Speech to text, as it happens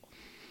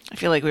I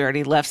feel like we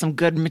already left some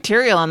good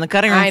material on the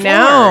cutting room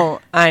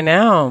floor. I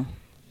know.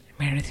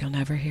 Meredith, you'll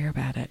never hear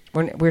about it.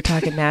 We're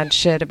talking mad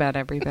shit about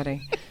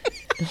everybody.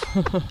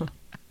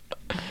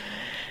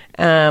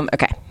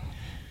 Okay.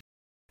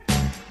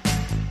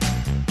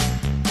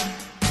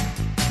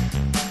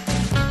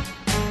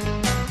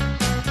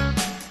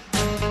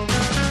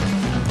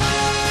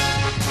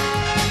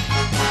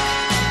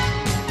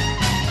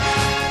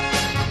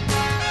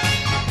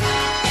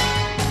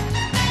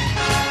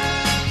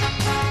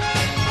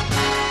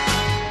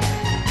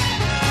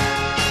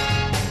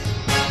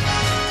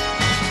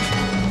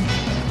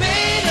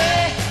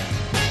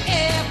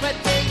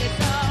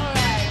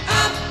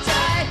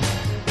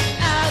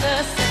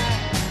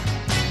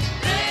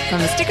 From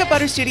the Stick Up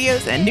Butter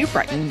Studios in New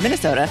Brighton,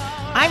 Minnesota,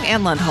 I'm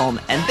Ann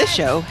Lundholm, and this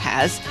show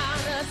has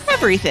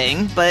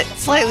everything, but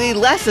slightly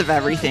less of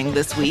everything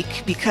this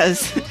week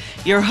because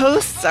your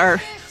hosts are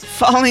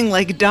falling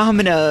like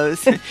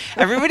dominoes.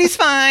 Everybody's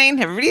fine.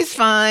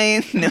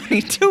 No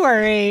need to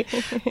worry.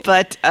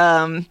 But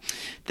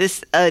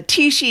this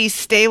Tishy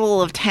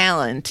stable of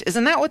talent,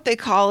 isn't that what they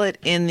call it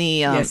in the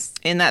yes.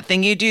 in that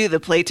thing you do? The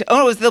Playtone.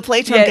 Oh, it was the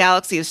Playtone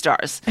Galaxy of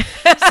Stars.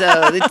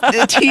 So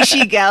the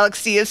Tishy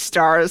Galaxy of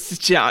Stars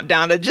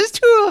down to just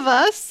two of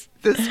us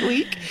this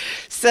week.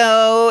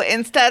 So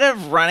instead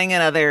of running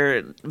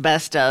another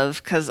best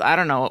of, because I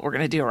don't know what we're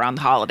going to do around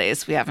the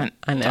holidays. We haven't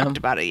talked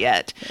about it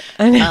yet.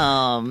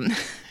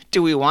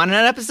 Do we want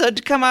an episode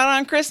to come out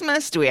on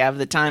Christmas? Do we have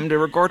the time to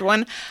record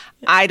one?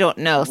 I don't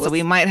know. So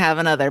we might have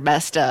another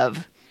best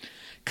of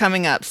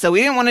coming up. So we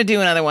didn't want to do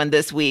another one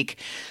this week.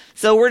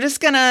 So we're just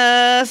going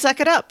to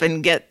suck it up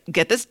and get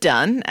this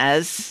done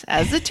as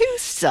a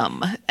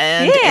twosome.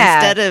 And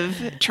instead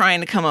of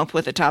trying to come up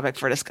with a topic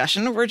for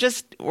discussion,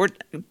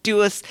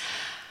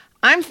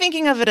 I'm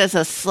thinking of it as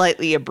a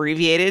slightly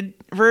abbreviated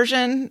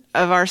version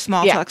of our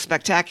Small Talk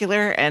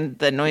Spectacular, and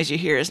the noise you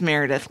hear is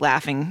Meredith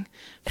laughing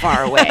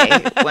far away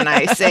when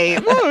I say,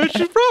 "Oh, it's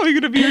probably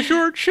going to be a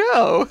short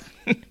show."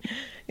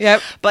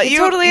 Yep, but it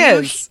totally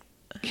is.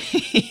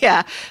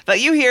 Yeah, but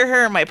you hear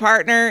her, my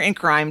partner in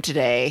crime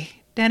today.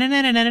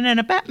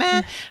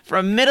 Batman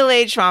from Middle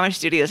Age Trauma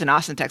Studios in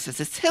Austin, Texas.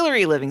 It's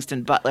Hillary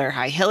Livingston Butler.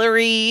 Hi,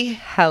 Hillary.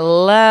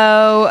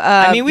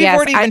 Hello. We've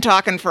already been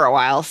talking for a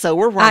while, so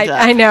we're warmed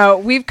up. I know.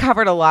 We've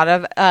covered a lot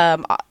of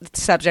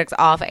subjects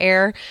off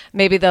air.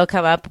 Maybe they'll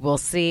come up. We'll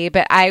see.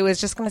 But I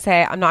was just going to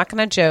say, I'm not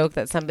going to joke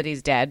that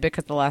somebody's dead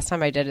because the last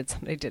time I did it,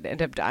 somebody did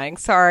end up dying.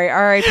 Sorry,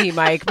 R.I.P.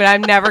 Mike, but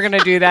I'm never going to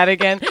do that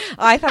again.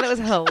 I thought it was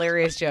a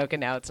hilarious joke,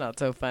 and now it's not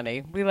so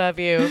funny. We love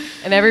you.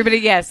 And everybody,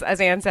 yes,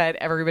 as Ann said,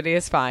 everybody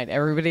is fine.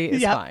 Everybody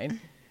is fine.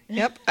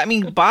 Yep. I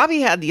mean, Bobby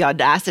had the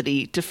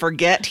audacity to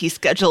forget he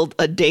scheduled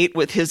a date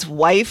with his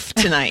wife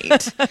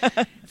tonight.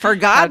 For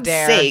God's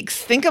sakes,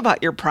 think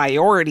about your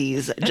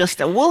priorities.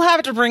 We'll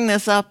have to bring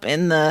this up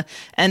in the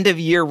end of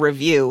year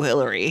review,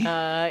 Hillary.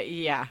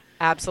 Yeah,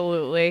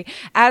 absolutely.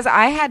 As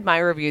I had my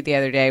review the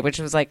other day, which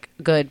was like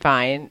good,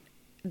 fine.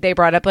 They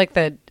brought up like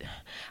I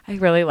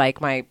really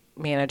like my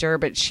manager,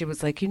 but she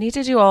was like, you need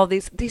to do all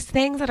these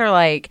things that are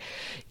like,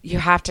 you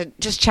have to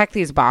just check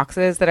these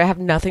boxes that have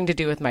nothing to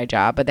do with my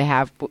job, but they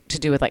have to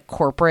do with like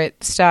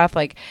corporate stuff.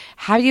 Like,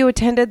 have you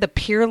attended the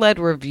peer-led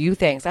review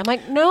things? I'm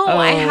like, no,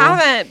 I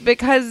haven't,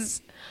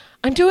 because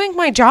I'm doing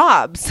my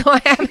job, so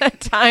I haven't had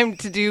time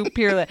to do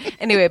peer-led.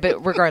 Anyway,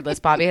 but regardless,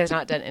 Bobby has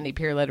not done any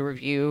peer-led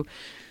review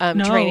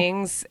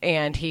trainings,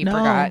 and he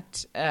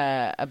forgot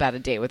about a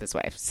date with his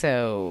wife.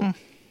 So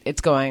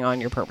it's going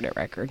on your permanent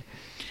record.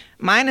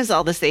 Mine is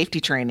all the safety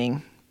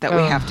training that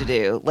we have to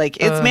do. Like,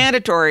 it's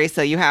mandatory,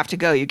 so you have to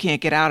go. You can't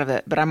get out of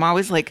it. But I'm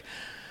always like,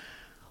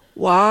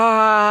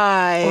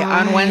 why?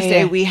 On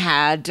Wednesday, we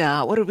had,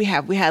 what did we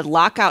have? We had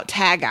lockout,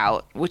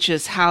 tagout, which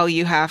is how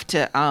you have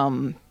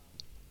to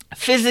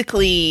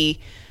physically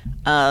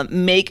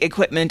make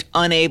equipment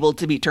unable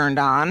to be turned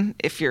on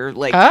if you're,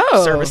 like,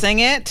 servicing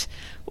it.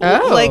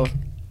 Like,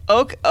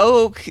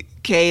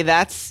 okay,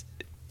 that's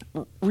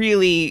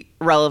really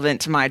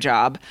relevant to my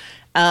job.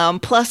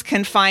 Plus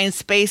confined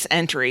space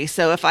entry.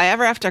 So if I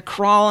ever have to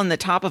crawl on the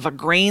top of a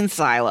grain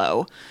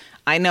silo,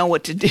 I know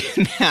what to do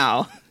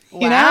now.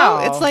 You know?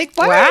 It's like,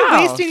 why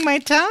are you wasting my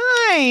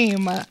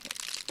time?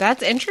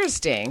 That's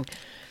interesting.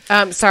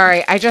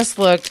 Sorry, I just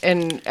looked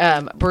and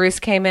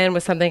Bruce came in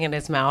with something in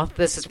his mouth.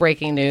 This is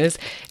breaking news.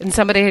 And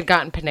somebody had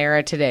gotten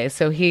Panera today.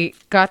 So he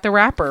got the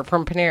wrapper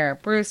from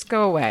Panera. Bruce,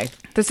 go away.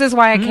 This is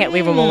why I can't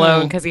leave him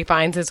alone, because he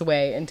finds his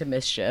way into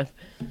mischief.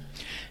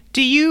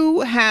 Do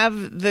you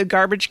have the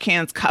garbage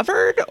cans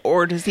covered,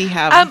 or does he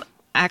have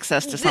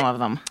access to some of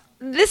them?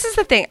 This is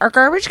the thing. Our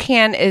garbage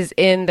can is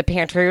in the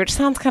pantry, which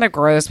sounds kind of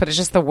gross, but it's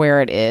just the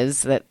where it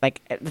is. That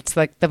like it's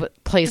like the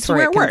place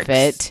where it can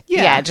fit.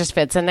 Yeah, it just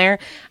fits in there.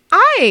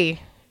 I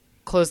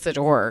close the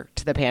door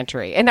to the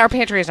pantry, and our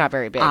pantry is not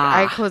very big.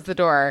 I close the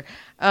door.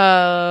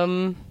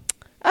 Other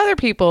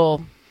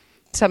people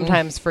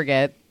sometimes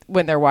forget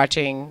when they're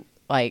watching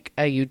like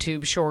a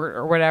YouTube short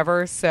or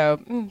whatever. So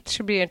it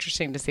should be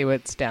interesting to see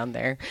what's down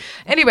there.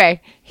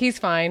 Anyway, he's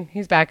fine.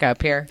 He's back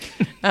up here.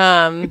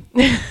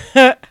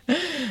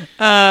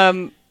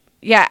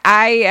 Yeah,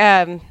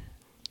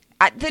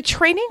 the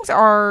trainings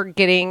are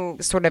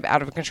getting sort of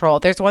out of control.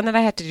 There's one that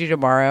I have to do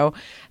tomorrow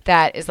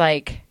that is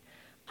like,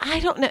 I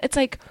don't know. It's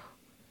like,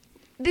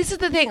 this is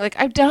the thing. Like,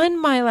 I've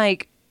done my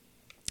like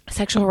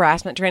sexual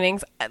harassment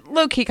trainings.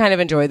 Low key kind of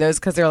enjoy those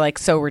because they're like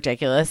so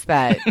ridiculous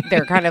that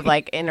they're kind of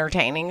like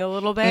entertaining a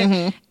little bit.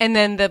 Mm-hmm. And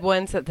then the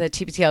ones that the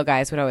TPTL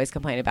guys would always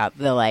complain about,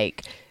 the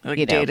like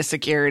data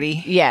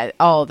security. Yeah,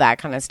 all that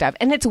kind of stuff.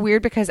 And it's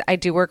weird because I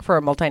do work for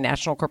a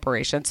multinational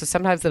corporation. So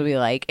sometimes it'll be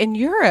like, in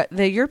Europe,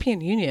 the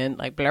European Union,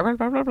 like blah, blah,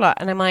 blah, blah, blah.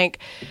 And I'm like,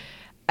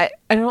 I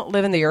don't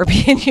live in the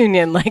European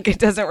Union. Like, it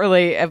doesn't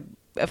really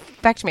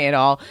affect me at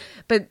all.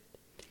 But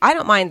I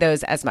don't mind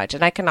those as much,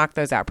 and I can knock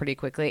those out pretty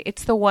quickly.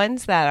 It's the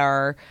ones that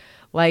are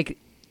like,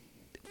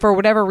 for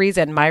whatever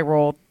reason, my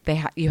role,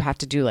 you have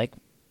to do like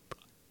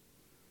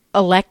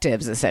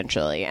electives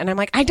essentially, and I'm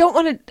like, I don't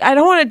want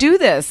to do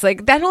this.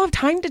 Like, I don't have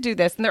time to do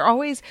this, and they're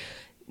always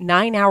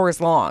 9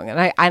 hours long,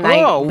 and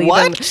I leave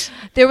what? them.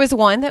 There was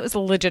one that was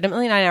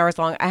legitimately 9 hours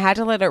long. I had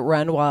to let it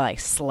run while I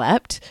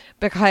slept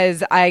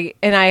because I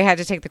had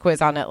to take the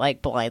quiz on it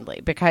like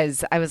blindly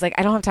because I was like,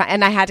 I don't have time,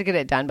 and I had to get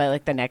it done by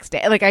like the next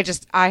day. Like,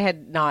 I'm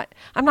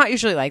not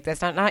usually like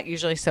this. I'm not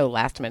usually so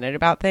last minute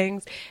about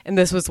things, and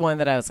this was one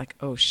that I was like,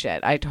 oh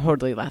shit, I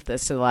totally left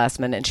this to the last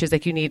minute. And she was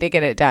like, you need to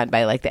get it done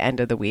by like the end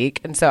of the week,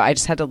 and so I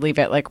just had to leave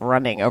it like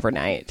running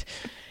overnight.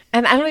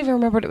 And I don't even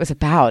remember what it was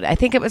about. I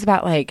think it was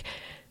about like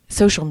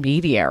social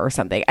media or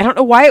something. I don't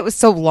know why it was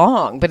so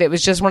long, but it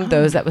was just one of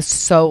those that was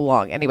so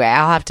long. Anyway,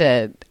 I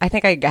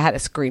think I had a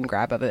screen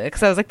grab of it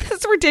because I was like, this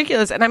is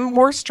ridiculous. And I'm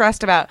more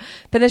stressed about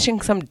finishing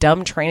some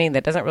dumb training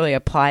that doesn't really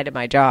apply to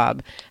my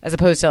job as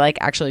opposed to like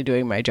actually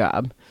doing my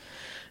job.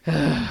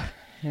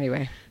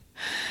 Anyway,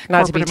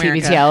 not to be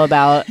TBTL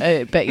about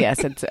it, but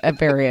yes, it's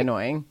very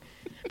annoying.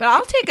 But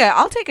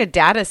I'll take a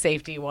data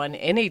safety one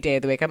any day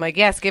of the week. I'm like,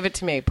 yes, give it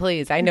to me,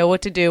 please. I know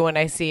what to do when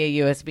I see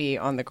a USB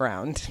on the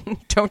ground.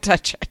 Don't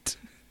touch it.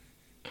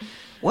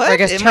 What?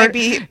 It might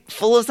be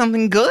full of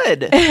something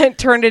good.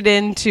 Turn it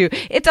into,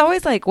 it's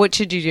always like, what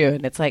should you do?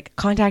 And it's like,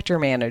 contact your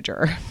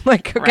manager.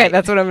 Like, okay, right.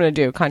 That's what I'm going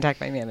to do.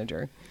 Contact my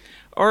manager.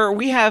 Or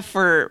we have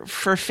for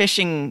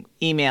phishing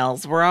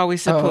emails, we're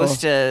always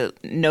supposed to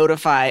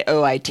notify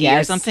OIT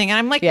or something. And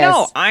I'm like,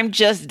 no, I'm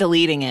just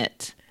deleting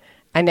it.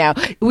 I know.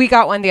 We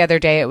got one the other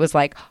day. It was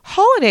like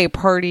holiday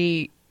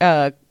party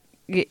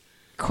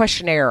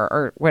questionnaire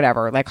or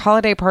whatever, like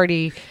holiday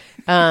party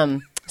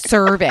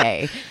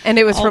survey. And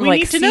it was from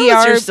like CR. Know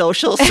is your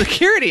social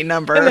security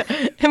number.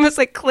 It was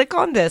like, click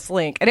on this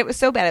link. And it was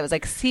so bad. It was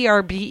like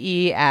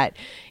CRBE at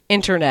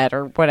internet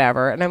or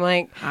whatever. And I'm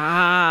like,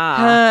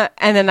 and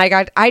then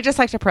I just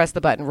like to press the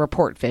button,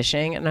 report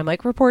phishing. And I'm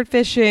like, report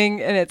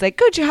phishing. And it's like,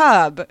 good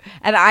job.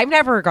 And I've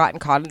never gotten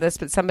caught in this,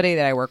 but somebody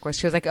that I work with,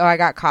 she was like, oh, I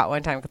got caught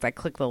one time because I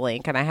clicked the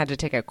link and I had to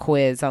take a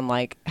quiz on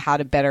like how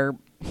to better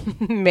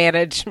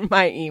manage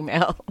my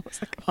email. I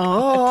was like,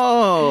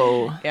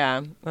 oh.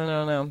 Yeah. I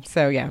don't know.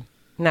 So yeah.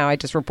 Now I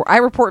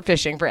report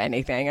phishing for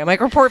anything. I'm like,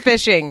 report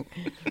phishing.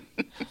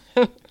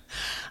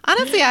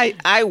 Honestly,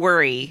 I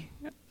worry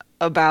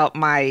about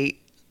my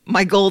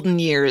golden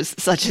years,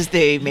 such as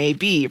they may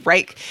be,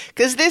 right?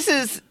 Because this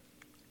is,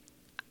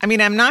 I mean,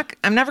 I'm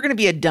never going to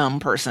be a dumb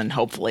person,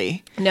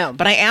 hopefully. No.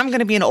 But I am going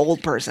to be an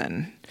old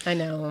person. I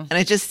know. And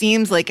it just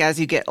seems like as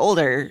you get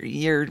older,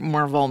 you're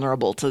more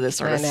vulnerable to this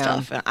sort of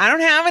stuff. And I don't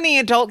have any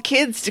adult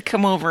kids to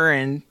come over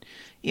and,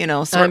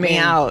 sort me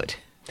out.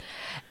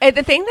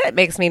 The thing that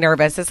makes me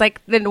nervous is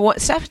like the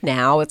stuff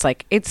now, it's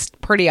like, it's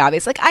pretty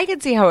obvious. Like, I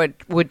could see how it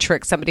would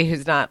trick somebody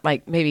who's not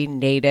like maybe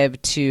native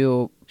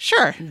to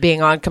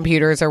being on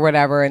computers or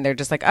whatever. And they're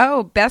just like,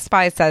 oh, Best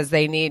Buy says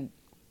they need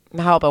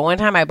help. But one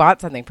time I bought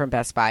something from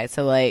Best Buy.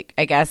 So like,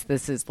 I guess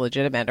this is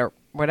legitimate or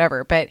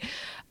whatever. But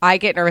I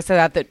get nervous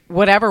about that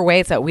whatever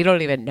ways that we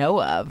don't even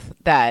know of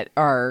that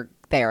are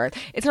there.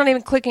 It's not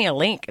even clicking a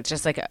link. It's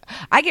just like,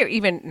 I get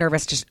even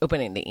nervous just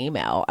opening the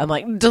email. I'm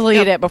like,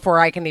 delete it before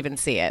I can even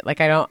see it.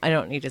 Like, I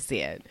don't need to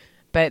see it.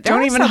 But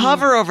don't even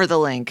hover over the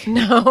link.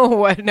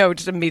 No,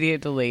 just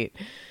immediate delete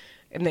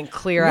and then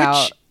clear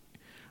out.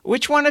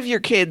 Which one of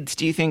your kids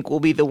do you think will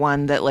be the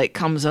one that like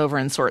comes over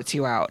and sorts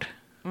you out?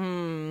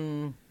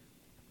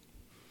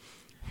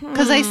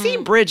 Because I see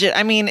Bridget.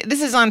 I mean,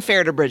 this is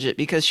unfair to Bridget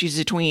because she's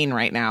a tween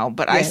right now,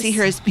 but I see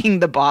her as being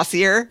the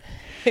bossier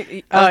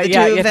of the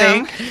two of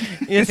them.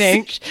 You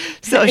think?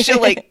 So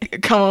she'll like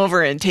come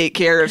over and take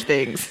care of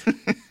things.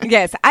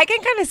 Yes, I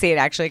can kind of see it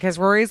actually because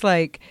Rory's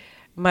like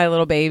my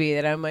little baby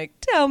that I'm like,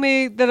 tell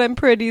me that I'm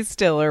pretty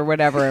still or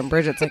whatever. And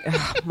Bridget's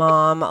like,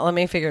 Mom, let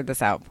me figure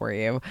this out for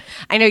you.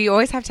 I know you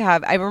always have to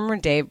have, I remember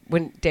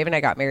when Dave and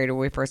I got married when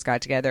we first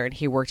got together and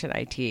he worked in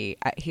IT,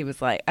 he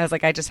was like, I was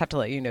like, I just have to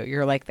let you know,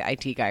 you're like the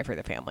IT guy for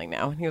the family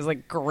now. And he was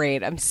like,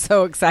 great. I'm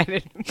so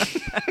excited about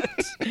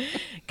that.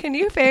 Can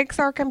you fix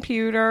our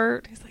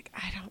computer? He's like,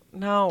 I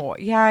don't know.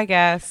 Yeah, I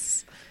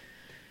guess.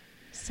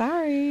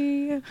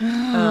 Sorry.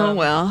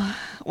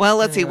 Well,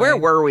 let's see. Where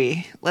were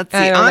we? Let's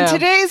see. On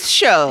today's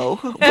show,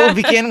 we'll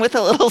begin with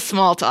a little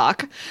small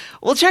talk.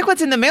 We'll check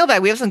what's in the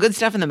mailbag. We have some good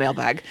stuff in the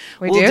mailbag.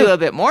 We'll do a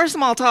bit more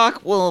small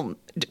talk. We'll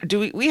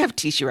Do we have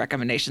Tishy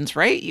recommendations,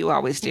 right? You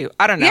always do.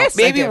 I don't know. Yes,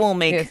 Maybe I do. we'll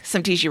make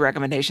some Tishy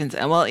recommendations.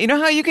 And well, you know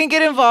how you can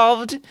get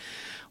involved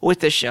with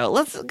the show.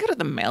 Let's go to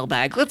the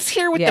mailbag. Let's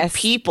hear what the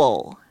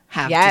people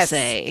have to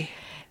say.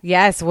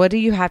 Yes. What do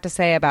you have to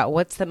say about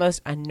what's the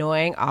most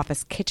annoying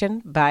office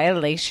kitchen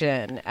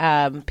violation?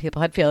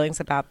 People had feelings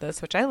about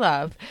this, which I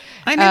love.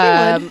 I knew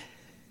you would.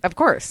 Of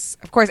course.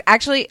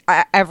 Actually,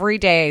 every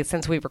day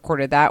since we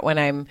recorded that, when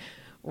I'm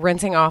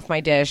rinsing off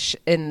my dish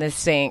in the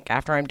sink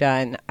after I'm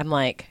done, I'm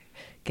like,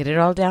 get it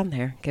all down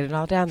there.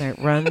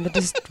 Run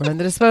the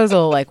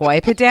disposal, like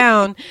wipe it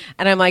down.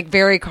 And I'm like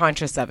very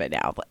conscious of it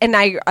now. And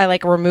I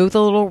like remove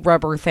the little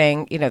rubber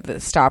thing, the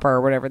stopper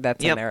or whatever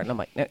that's in there. And I'm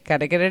like, no,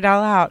 gotta get it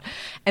all out.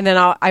 And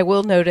then I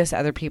will notice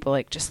other people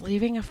like just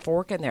leaving a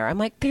fork in there. I'm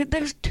like,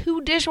 there's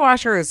 2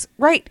 dishwashers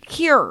right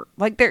here.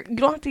 Like you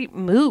don't have to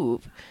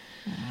move.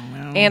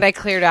 Oh, and I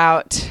cleared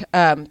out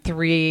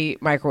 3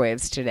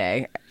 microwaves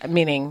today,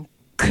 meaning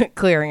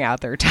clearing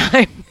out their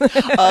time.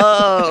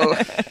 Oh.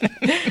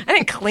 I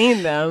didn't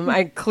clean them.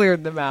 I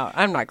cleared them out.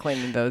 I'm not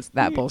cleaning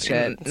that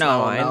bullshit. It's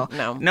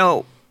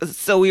No.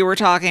 So we were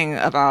talking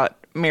about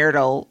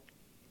marital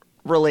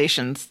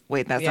relations.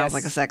 Wait, that sounds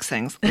like a sex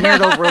thing.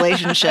 Marital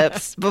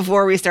relationships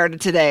before we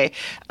started today.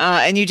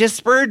 And you just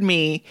spurred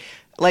me.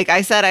 Like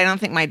I said, I don't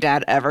think my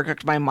dad ever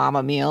cooked my mom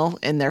a meal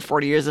in their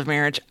 40 years of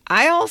marriage.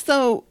 I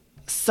also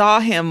saw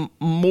him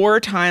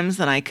more times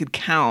than I could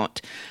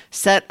count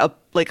set up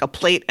like a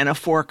plate and a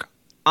fork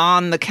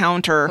on the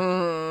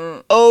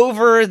counter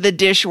over the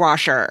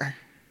dishwasher.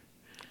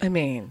 I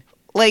mean,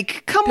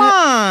 like, come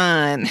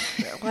on.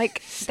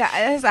 Like,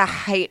 that is a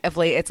height of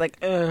late. It's like,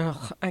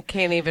 ugh, I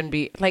can't even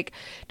be like,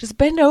 just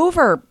bend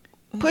over.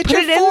 Put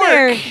your it fork in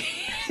there.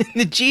 In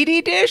the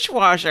GD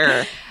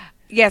dishwasher.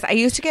 Yes, I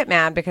used to get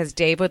mad because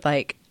Dave would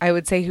I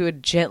would say he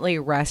would gently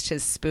rest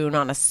his spoon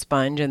on a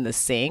sponge in the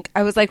sink.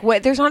 I was like,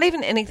 what? There's not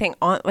even anything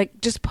on,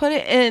 just put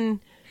it in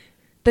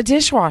the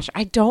dishwasher.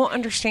 I don't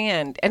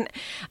understand. And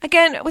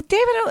again, with Dave,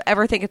 I don't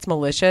ever think it's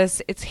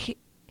malicious.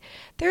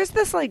 There's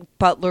this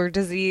butler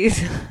disease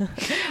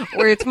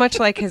where it's much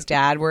like his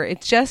dad, where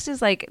it just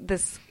is like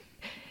this,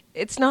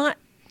 it's not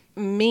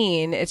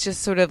mean, it's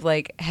just sort of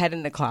head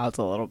in the clouds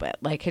a little bit,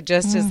 it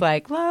just is la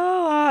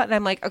la la, and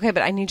I'm like, okay,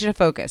 but I need you to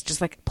focus,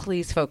 just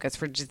please focus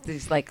for just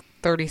these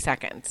 30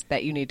 seconds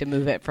that you need to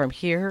move it from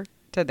here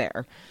to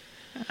there.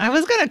 I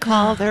was gonna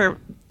call their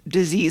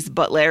disease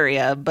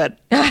butleria, but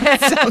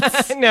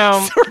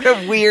no, sort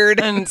of weird,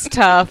 and it's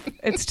tough.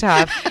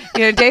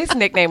 Dave's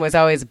nickname was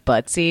always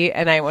Butsy,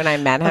 and when I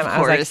met him,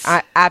 I was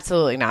like,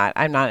 absolutely not.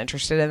 I'm not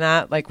interested in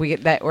that.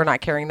 We're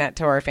not carrying that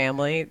to our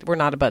family. We're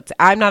not a Butsy.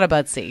 I'm not a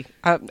Butsy.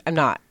 I'm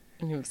not.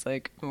 And he was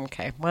like,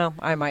 okay, well,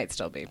 I might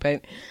still be,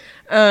 but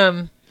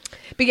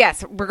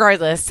yes,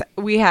 regardless,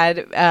 we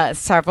had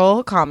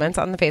several comments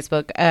on the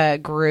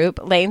Facebook group.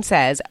 Lane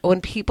says, when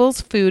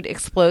people's food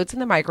explodes in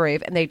the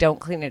microwave and they don't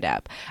clean it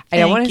up, I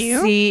don't want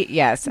to see,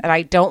 and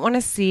I don't want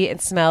to see and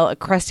smell a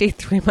crusty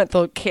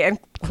 3-month-old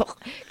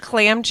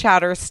clam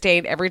chowder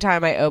stain every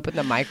time I open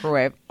the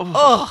microwave.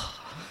 Oh.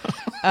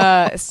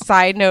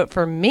 Side note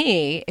for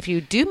me, if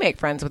you do make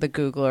friends with a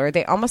Googler,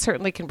 they almost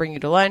certainly can bring you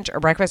to lunch or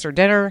breakfast or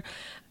dinner.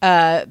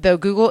 Though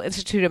Google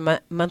instituted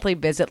a monthly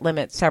visit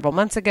limit several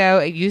months ago,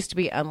 it used to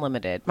be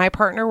unlimited. My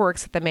partner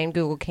works at the main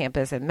Google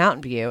campus in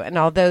Mountain View, and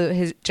although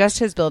his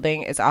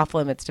building is off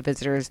limits to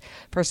visitors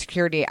for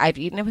security, I've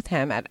eaten with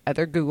him at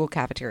other Google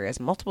cafeterias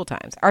multiple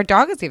times. Our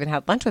dog has even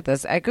had lunch with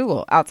us at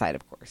Google, outside,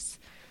 of course.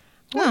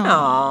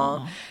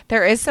 Aww.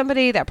 There is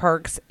somebody that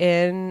parks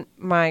in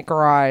my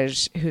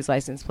garage whose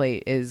license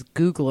plate is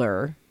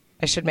Googler.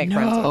 I should make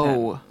friends with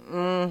him.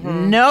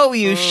 Mm-hmm. No,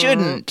 you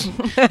shouldn't.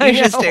 You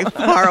should stay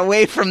far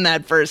away from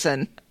that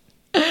person.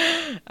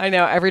 I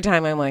know. Every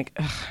time I'm like,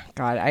 oh,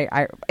 God,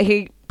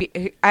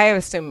 I'm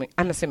assuming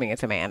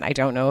it's a man. I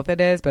don't know if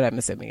it is, but I'm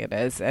assuming it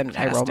is, and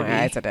I roll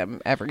my eyes at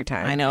him every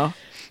time. I know.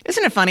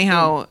 Isn't it funny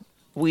how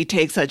we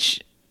take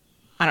such,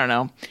 I don't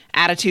know,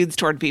 attitudes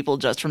toward people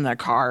just from their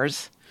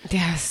cars?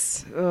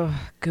 Yes. Ugh,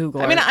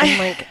 Google. I mean, I'm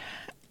like,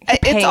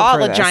 it's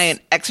all a giant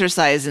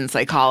exercise in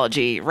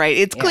psychology, right?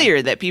 It's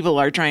clear that people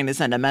are trying to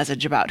send a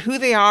message about who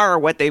they are or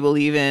what they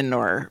believe in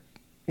or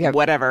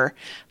whatever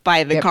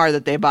by the car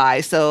that they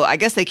buy. So I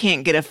guess they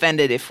can't get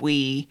offended if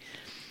we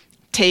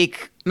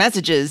take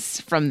messages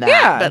from that.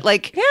 Yeah.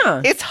 But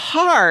it's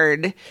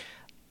hard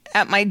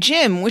at my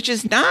gym, which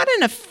is not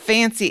in a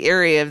fancy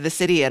area of the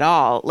city at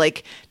all.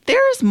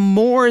 There's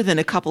more than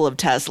a couple of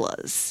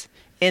Teslas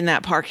in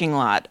that parking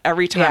lot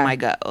every time I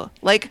go.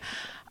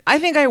 I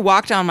think I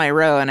walk down my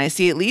row and I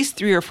see at least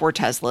 3 or 4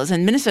 Teslas,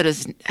 and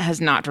Minnesota has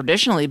not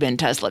traditionally been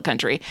Tesla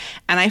country.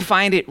 And I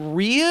find it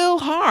real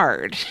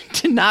hard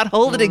to not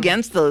hold it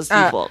against those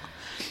people.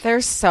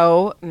 There's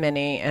so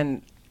many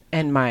in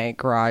my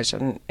garage.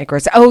 And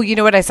you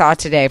know what I saw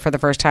today for the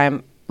first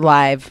time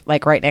live,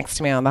 right next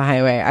to me on the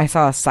highway? I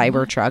saw a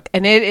Cybertruck,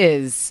 and it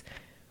is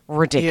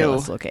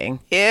ridiculous looking.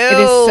 Ew. It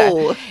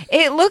is.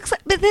 It looks.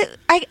 But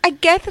I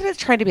get that it's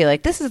trying to be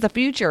like this is the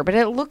future, but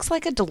it looks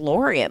like a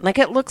DeLorean. Like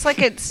it looks like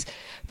it's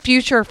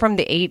future from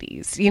the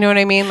 80s. You know what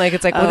I mean? Like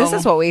it's like, well, this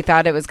is what we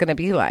thought it was going to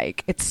be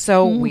like. It's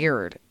so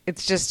weird.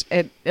 It's just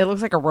it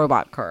looks like a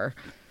robot car.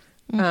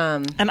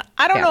 And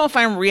I don't know if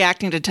I'm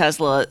reacting to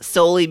Tesla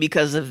solely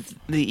because of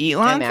the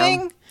Elon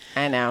thing.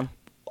 I know.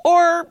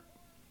 Or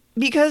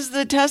because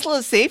the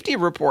Tesla safety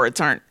reports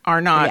are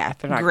not,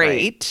 they're not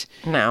great.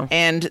 No.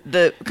 And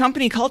the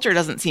company culture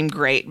doesn't seem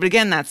great. But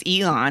again, that's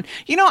Elon.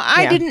 You know,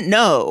 I didn't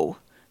know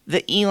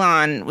that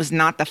Elon was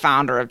not the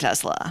founder of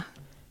Tesla.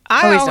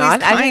 I always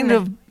not? kind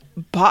of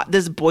bought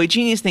this Boy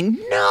Genius thing.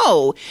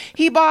 No,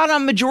 he bought a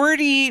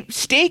majority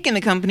stake in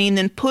the company and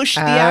then pushed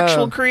the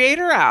actual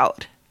creator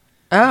out.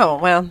 Oh,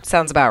 well,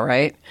 sounds about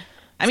right.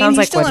 I mean,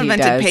 he still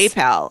invented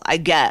PayPal, I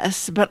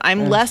guess, but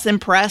I'm less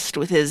impressed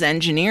with his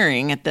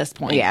engineering at this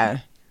point. Yeah.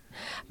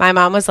 My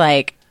mom was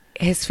like,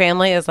 his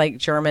family is like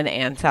German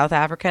and South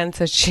African,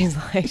 so she's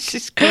like,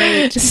 she's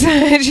great.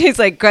 She's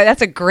like,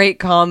 that's a great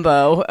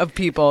combo of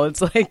people.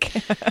 It's like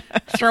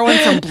throw in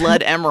some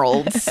blood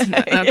emeralds.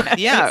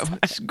 Yeah,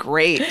 it's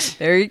great.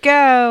 There you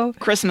go.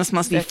 Christmas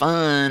must be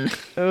fun.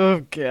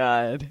 Oh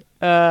God.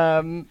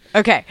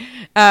 Okay.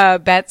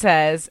 Beth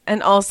says,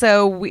 and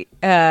also we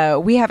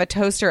have a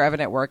toaster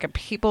oven at work, and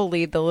people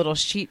leave the little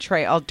sheet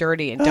tray all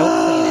dirty and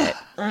don't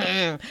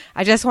clean it.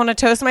 I just want to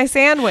toast my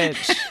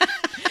sandwich.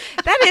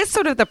 That is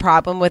sort of the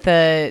problem with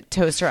a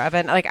toaster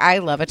oven. Like, I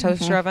love a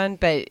toaster oven,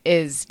 but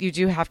you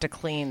do have to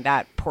clean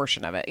that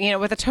portion of it. You know,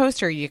 with a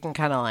toaster, you can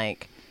kind of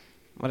like,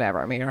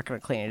 whatever. I mean, you're not going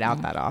to clean it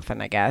out that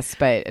often, I guess.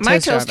 But my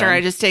toaster, I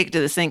just take it to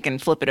the sink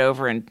and flip it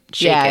over and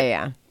shake it.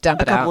 Yeah.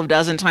 Dump it out. A couple of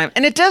dozen times.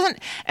 And it doesn't,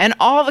 and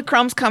all the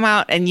crumbs come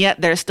out, and yet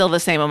there's still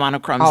the same amount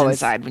of crumbs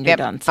inside when you're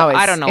done. So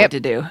I don't know what to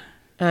do.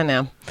 I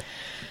know.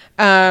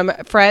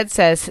 Fred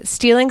says,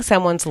 stealing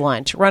someone's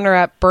lunch.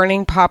 Runner-up,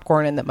 burning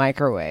popcorn in the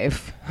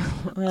microwave.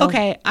 Well,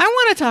 okay, I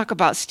want to talk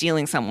about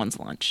stealing someone's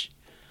lunch.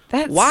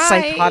 That's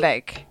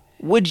psychotic.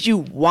 Would you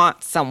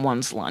want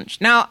someone's lunch?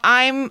 Now,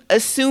 I'm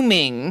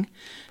assuming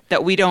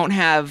that we don't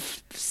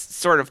have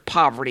sort of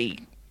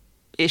poverty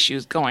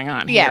issues going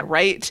on here,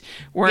 right?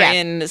 We're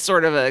in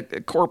sort of a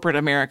corporate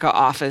America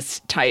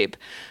office type.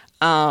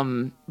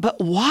 But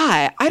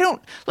why? I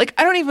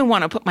don't even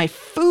want to put my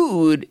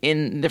food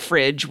in the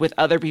fridge with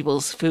other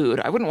people's food.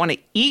 I wouldn't want to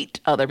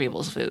eat other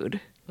people's food.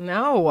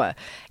 No,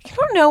 you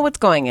don't know what's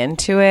going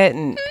into it.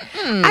 And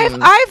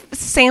I've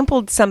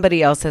sampled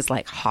somebody else's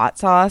like hot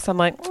sauce. I'm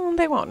like,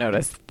 they won't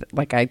notice.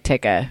 Like I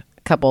take a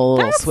couple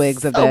little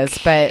swigs of this,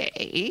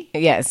 but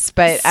yes,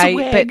 but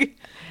I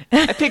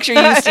picture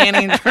you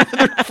standing in front of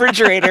the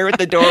refrigerator with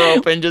the door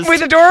open, just with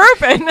the door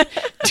open,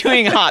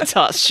 doing hot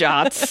sauce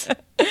shots.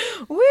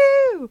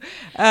 Woo!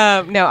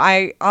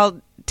 No,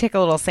 I'll take a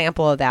little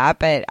sample of that,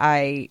 but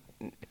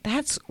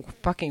that's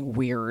fucking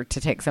weird to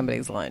take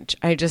somebody's lunch.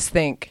 I just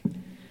think,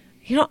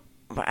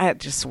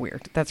 just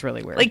weird. That's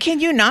really weird. Like, can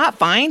you not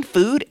find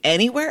food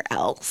anywhere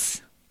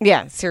else?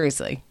 Yeah,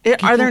 seriously.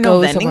 Are there no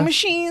vending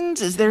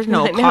machines? Is there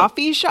no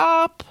coffee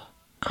shop?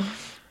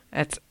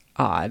 That's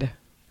odd.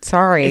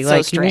 Sorry, it's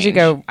like so you need to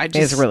go.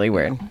 It's really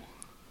weird.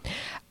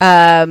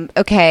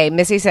 Okay,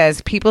 Missy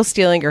says people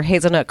stealing your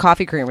hazelnut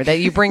coffee creamer that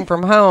you bring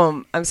from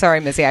home. I'm sorry,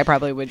 Missy. I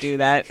probably would do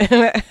that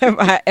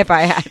if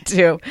I had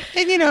to.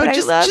 And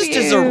just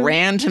as a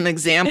random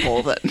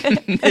example that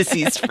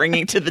Missy's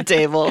bringing to the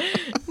table.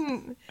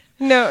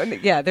 No,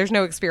 yeah, there's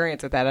no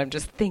experience with that. I'm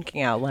just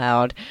thinking out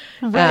loud.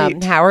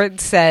 Right. Howard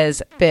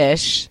says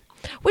fish,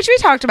 which we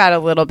talked about a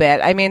little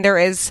bit. I mean, there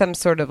is some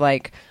sort of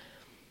like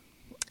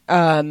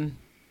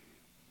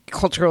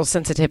cultural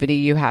sensitivity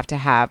you have to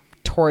have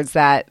towards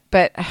that.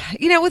 But,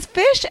 with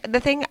fish, the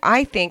thing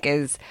I think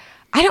is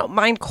I don't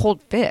mind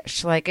cold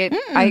fish. Like I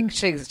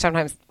actually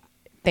sometimes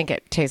think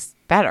it tastes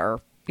better,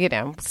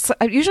 So,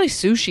 usually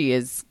sushi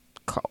is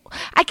cold.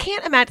 I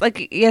can't imagine,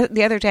 like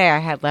the other day I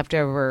had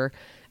leftover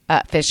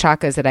fish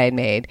tacos that I had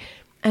made,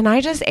 and I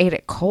just ate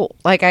it cold.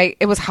 Like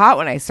it was hot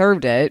when I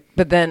served it,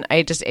 but then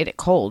I just ate it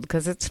cold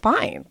because it's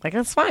fine. Like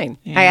it's fine.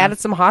 Yeah. I added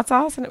some hot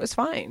sauce and it was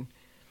fine.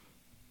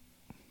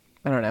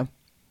 I don't know.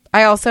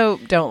 I also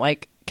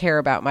don't care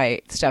about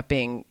my stuff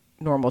being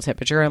normal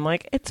temperature. I'm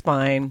like, it's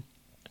fine.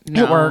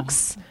 No, it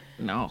works.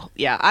 No.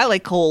 Yeah, I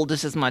like cold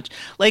just as much.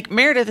 Like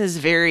Meredith is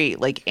very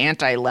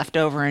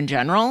anti-leftover in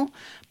general,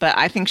 but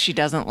I think she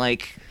doesn't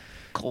like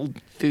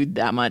cold food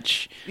that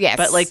much. Yes.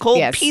 But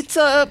cold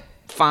pizza,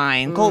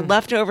 fine. Cold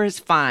leftovers,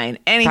 fine.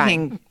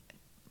 Anything,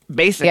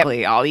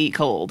 basically, I'll eat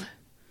cold.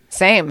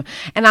 Same.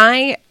 And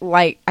I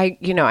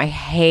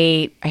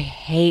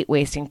hate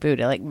wasting food.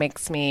 It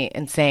makes me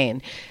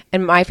insane.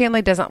 And my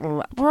family doesn't.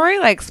 Rory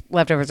likes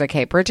leftovers.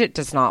 Okay. Bridget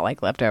does not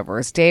like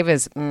leftovers. Dave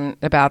is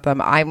about them.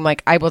 I'm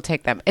like, I will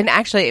take them. And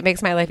actually it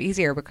makes my life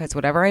easier because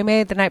whatever I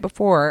made the night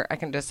before, I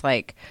can just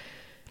take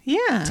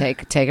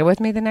it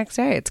with me the next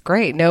day. It's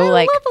great. I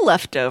love a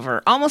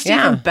leftover. Almost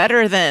even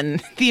better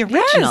than the original.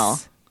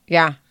 Yes.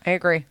 Yeah, I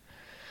agree.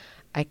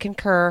 I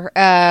concur.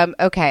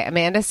 Okay,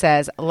 Amanda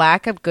says,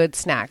 lack of good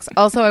snacks.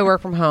 Also, I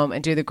work from home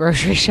and do the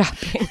grocery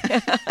shopping.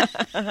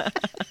 I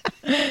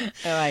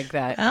like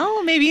that.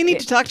 Oh, maybe you need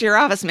to talk to your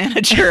office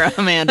manager,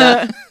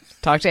 Amanda.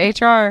 Talk to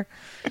HR.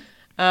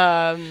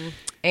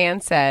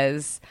 Anne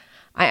says,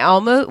 I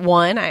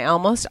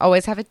almost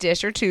always have a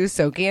dish or two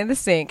soaking in the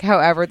sink.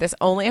 However, this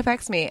only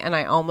affects me, and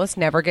I almost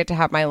never get to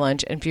have my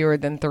lunch in fewer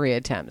than 3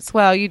 attempts.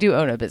 Well, you do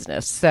own a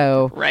business,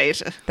 so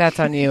right. That's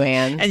on you,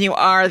 Anne. And you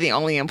are the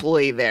only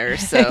employee there,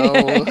 so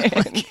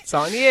it's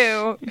on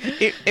you.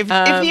 If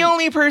the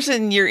only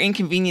person you're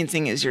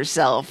inconveniencing is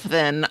yourself,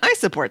 then I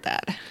support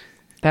that.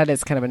 That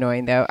is kind of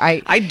annoying, though.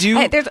 I do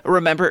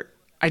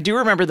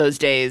remember those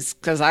days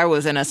because I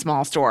was in a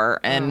small store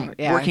and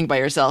working by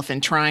yourself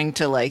and trying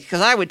to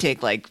because I would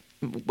take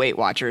Weight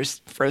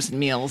Watchers frozen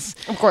meals.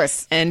 Of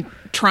course. And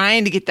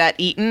trying to get that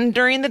eaten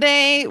during the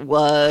day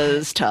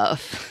was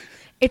tough.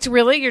 It's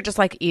really, you're just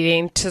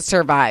eating to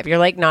survive.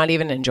 You're not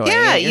even enjoying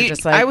it. You're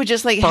just I would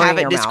just have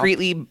it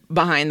discreetly mouth.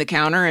 Behind the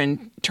counter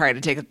and try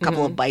to take a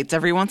couple of bites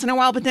every once in a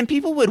while. But then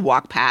people would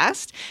walk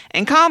past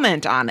and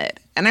comment on it.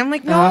 And I'm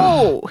like,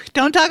 no,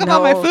 don't talk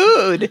about my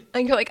food.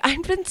 And you're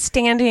I've been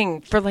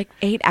standing for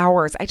 8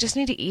 hours. I just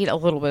need to eat a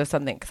little bit of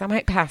something because I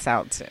might pass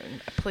out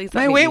soon. Please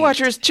let my me Weight eat.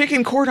 Watchers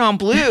chicken cordon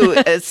bleu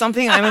is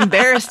something I'm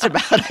embarrassed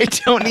about. I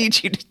don't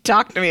need you to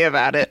talk to me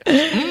about it.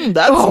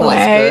 That smells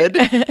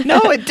good. No,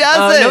 it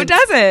doesn't. No, it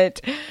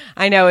doesn't.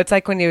 I know. It's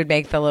like when you would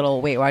make the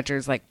little Weight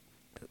Watchers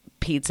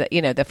pizza,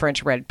 the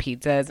French bread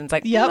pizzas. And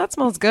it's that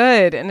smells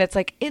good. And it's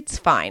it's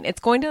fine. It's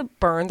going to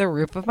burn the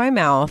roof of my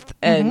mouth.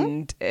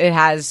 And it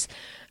has,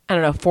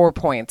 4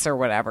 points or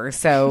whatever.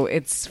 So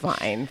it's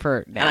fine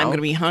for now. And I'm going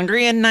to be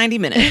hungry in 90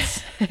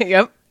 minutes.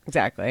 Yep,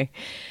 exactly.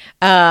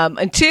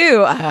 And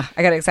 2, I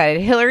got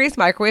excited. Hillary's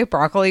microwave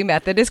broccoli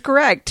method is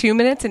correct. 2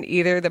 minutes in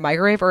either the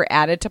microwave or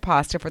added to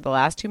pasta for the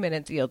last 2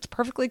 minutes yields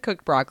perfectly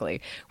cooked broccoli.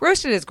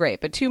 Roasted is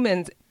great, but 2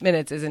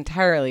 minutes is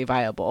entirely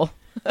viable.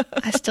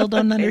 I still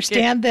don't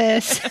understand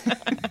this.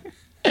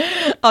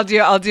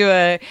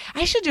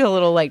 I should do a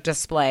little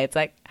display. It's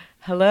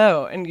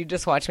hello, and you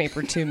just watch me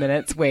for 2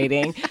 minutes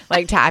waiting,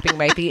 tapping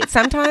my feet.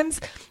 Sometimes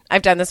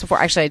I've done this before.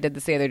 Actually, I did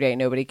this the other day.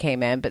 Nobody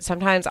came in, but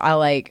sometimes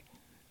I'll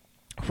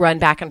run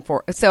back and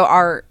forth. So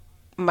our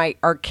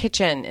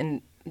kitchen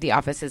in the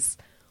office is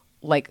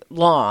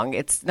long.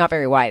 It's not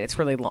very wide. It's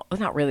really long. It's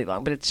not really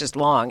long, but it's just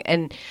long.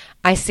 And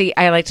I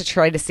like to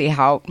try to see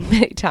how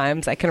many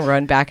times I can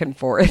run back and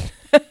forth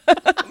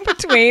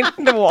between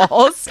the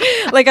walls.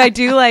 I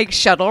do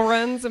shuttle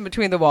runs in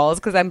between the walls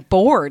because I'm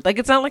bored.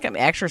 It's not like I'm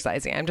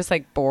exercising. I'm just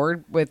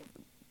bored with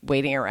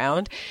waiting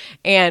around.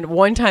 And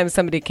one time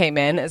somebody came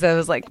in as I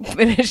was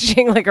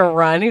finishing a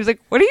run. He was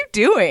like, "What are you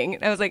doing?"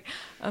 And I was like,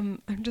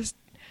 I'm just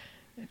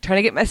trying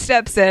to get my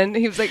steps in."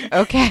 He was like,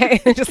 "Okay."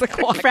 And just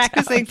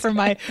practicing for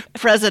my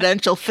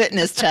presidential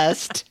fitness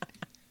test.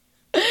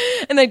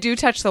 And I do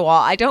touch the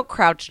wall. I don't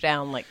crouch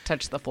down,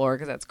 touch the floor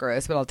because that's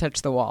gross, but I'll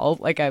touch the wall.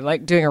 I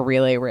like doing a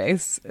relay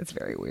race. It's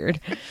very weird.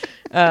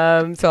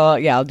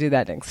 I'll do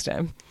that next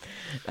time.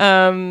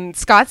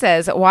 Scott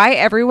says, why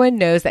everyone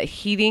knows that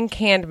heating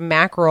canned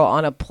mackerel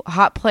on a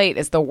hot plate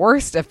is the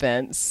worst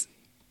offense.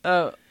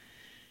 Everyone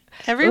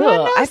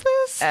knows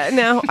this?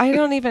 No, I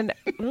don't even.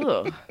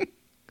 Ugh.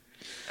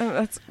 I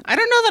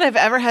don't know that I've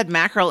ever had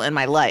mackerel in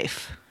my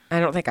life. I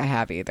don't think I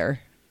have either.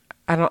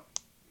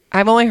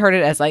 I've only heard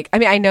it as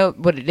I know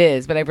what it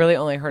is, but I've really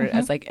only heard it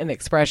as an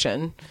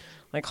expression.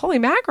 Holy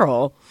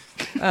mackerel.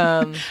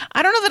 I don't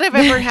know that I've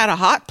ever had a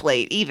hot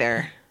plate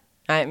either.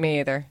 Me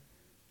either.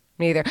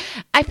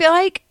 I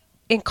feel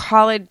in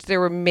college there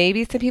were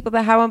maybe some people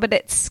that had one, but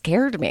it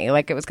scared me.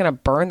 It was going to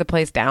burn the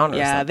place down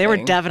or something. They were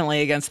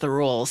definitely against the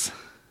rules.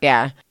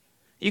 Yeah.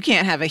 You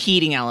can't have a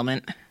heating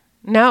element.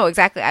 No,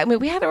 exactly. I mean,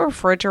 we had a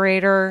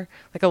refrigerator,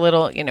 a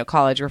little,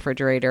 college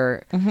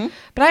refrigerator. Mm-hmm.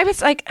 But I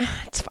was and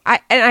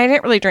I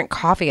didn't really drink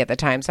coffee at the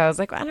time. So I was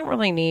I don't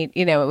really need,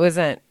 it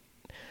wasn't,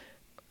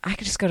 I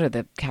could just go to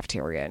the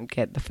cafeteria and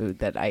get the food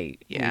that I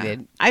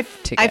needed. I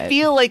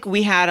feel like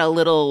we had a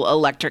little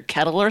electric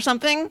kettle or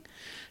something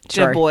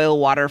to boil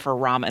water for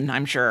ramen,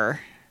 I'm sure.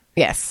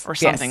 Yes. Or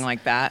something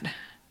like that.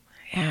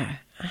 Yeah.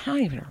 I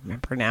don't even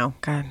remember now.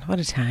 God, what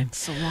a time.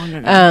 So long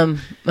ago.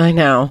 I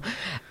know.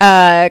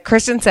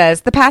 Kristen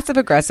says, the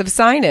passive-aggressive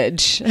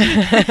signage.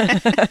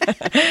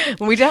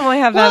 We definitely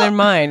have that in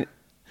mind.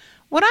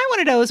 What I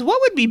want to know is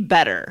what would be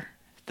better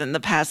than the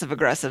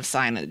passive-aggressive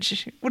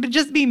signage? Would it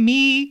just be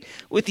me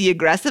with the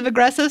aggressive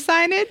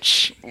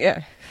signage?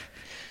 Yeah.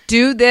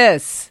 Do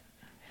this.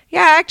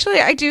 Yeah,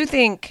 actually, I do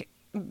think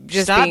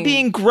just stop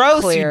being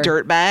gross, clear. You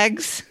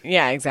dirtbags.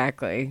 Yeah,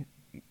 exactly.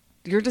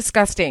 You're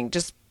disgusting.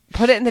 Just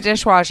put it in the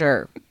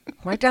dishwasher.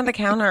 Wipe down the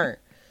counter.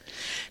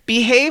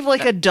 Behave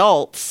like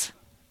adults.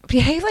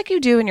 Behave like you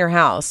do in your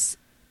house.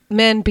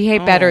 Men,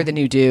 behave better than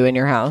you do in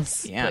your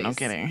house. Yeah, please. No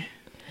kidding.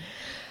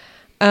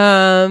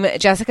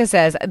 Jessica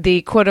says,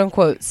 the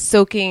quote-unquote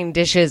soaking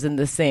dishes in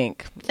the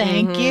sink.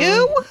 Thank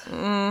you.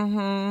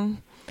 Mm-hmm.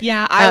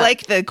 Yeah, I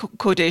like the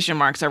quotation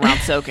marks around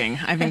soaking.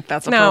 I think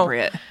that's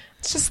appropriate.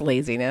 It's just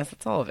laziness.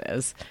 That's all it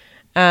is.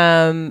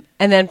 And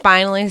then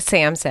finally,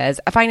 Sam says,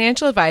 a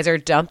financial advisor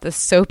dumped the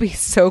soapy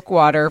soak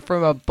water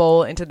from a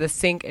bowl into the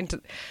sink into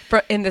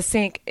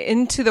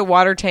the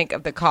water tank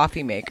of the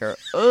coffee maker.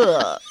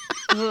 Ugh.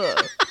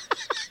 Ugh.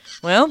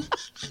 Well,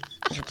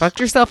 you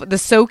fucked yourself. The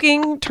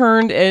soaking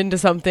turned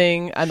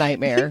into a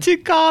nightmare. To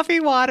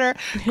coffee water.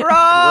 Gross.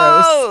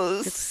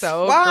 Gross. It's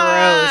so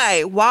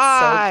Why? gross.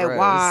 Why? So gross.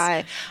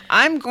 Why?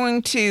 I'm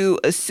going to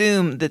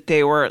assume that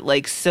they were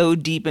like so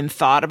deep in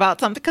thought about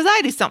something, because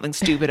I do something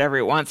stupid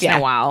every once in a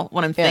while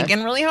when I'm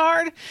thinking really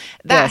hard.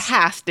 That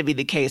has to be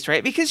the case,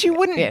 right? Because you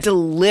wouldn't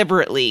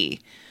deliberately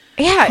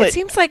put it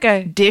seems like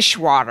a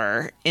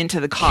dishwater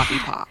into the coffee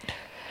pot.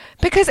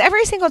 Because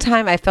every single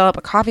time I fill up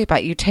a coffee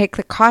pot, you take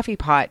the coffee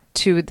pot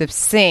to the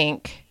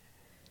sink,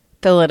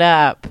 fill it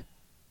up,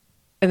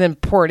 and then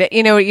pour it in.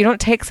 You know, you don't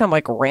take some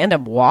like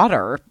random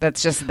water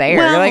that's just there.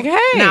 Well, you're like,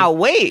 hey. Now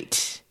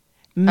wait.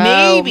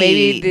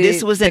 Maybe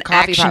this was an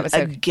coffee pot action was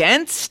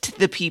against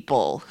the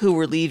people who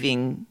were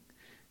leaving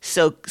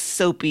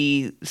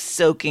soapy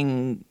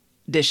soaking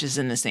dishes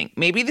in the sink.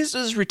 Maybe this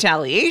was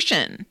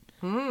retaliation.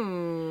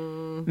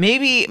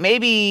 Maybe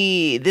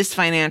this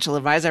financial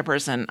advisor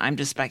person, I'm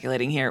just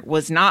speculating here,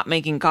 was not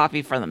making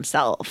coffee for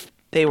themselves.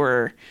 They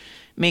were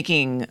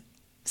making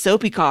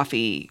soapy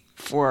coffee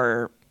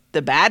for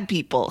the bad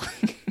people.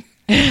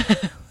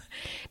 Doesn't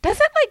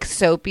like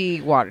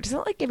soapy water, doesn't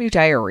it like give you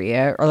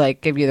diarrhea or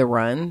like give you the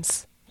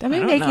runs? Am I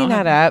making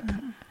that up?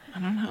 I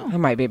don't know. I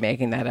might be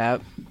making that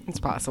up. It's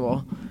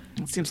possible.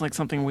 It seems like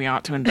something we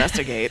ought to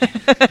investigate.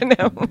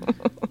 No.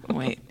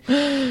 Wait.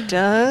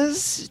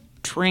 Does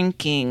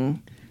drinking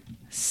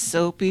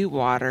soapy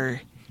water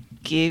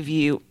give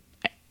you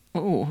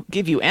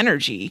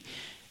energy,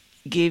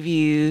 give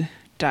you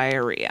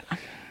diarrhea?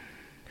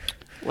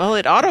 Well,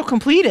 it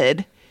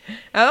auto-completed.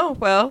 Oh,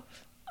 well.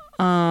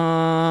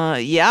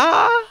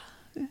 Yeah.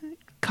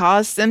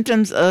 Cause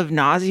symptoms of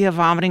nausea,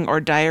 vomiting, or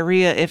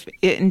diarrhea if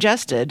it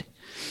ingested.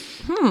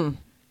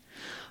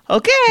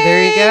 Okay.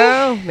 There you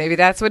go. Maybe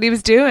that's what he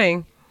was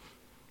doing.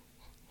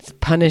 He's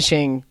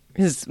punishing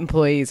his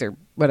employees or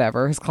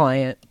whatever, his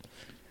client.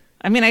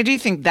 I mean, I do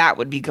think that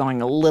would be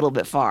going a little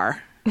bit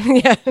far.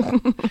 Yeah.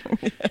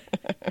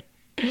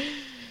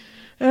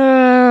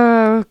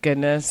 Oh,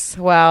 goodness.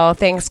 Well,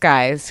 thanks,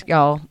 guys.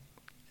 Y'all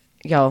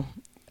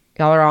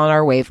are on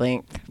our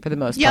wavelength for the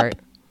most part.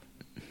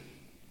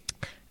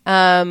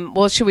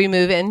 Well, should we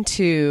move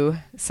into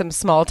some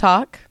small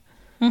talk?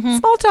 Mm-hmm.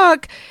 Small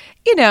talk,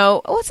 you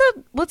know, what's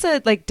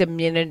a like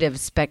diminutive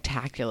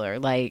spectacular?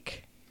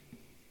 Like,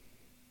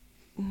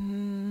 I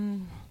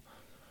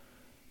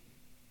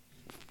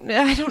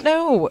don't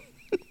know.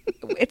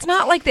 It's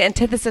not like the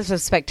antithesis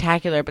of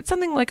spectacular, but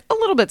something like a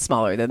little bit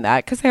smaller than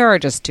that, because there are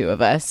just two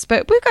of us.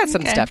 But we've got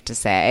some stuff to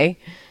say.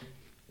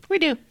 We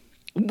do.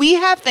 We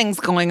have things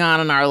going on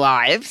in our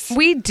lives.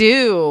 We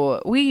do.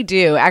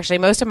 Actually,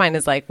 most of mine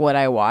is like what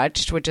I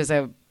watched, which is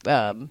a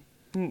bunch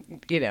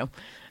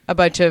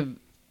of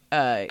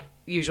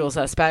Usual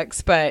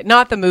Suspects, but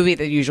not the movie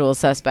The Usual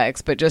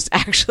Suspects, but just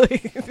actually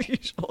The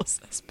Usual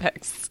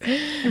Suspects.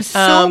 I'm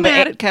so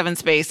mad at Kevin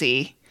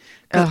Spacey.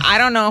 I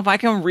don't know if I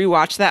can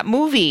rewatch that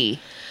movie.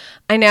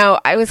 I know.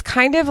 I was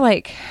kind of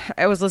like,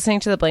 I was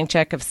listening to the blank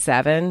check of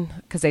 7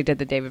 because they did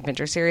the David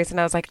Fincher series, and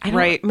I was like,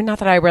 not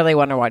that I really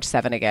want to watch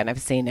 7 again.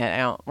 I've seen it. I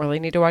don't really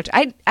need to watch.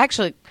 I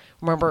actually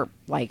remember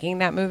liking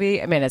that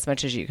movie. I mean, as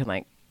much as you can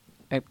like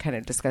a kind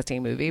of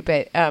disgusting movie,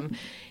 but and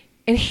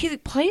he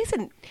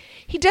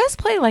does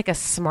play like a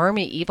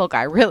smarmy evil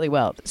guy really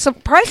well.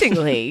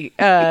 Surprisingly,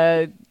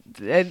 an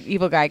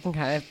evil guy can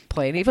kind of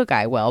play an evil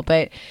guy well,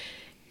 but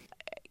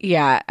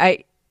yeah,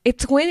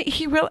 it's when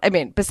he really, I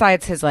mean,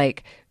 besides his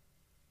like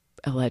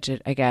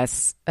alleged, I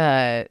guess,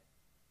 bad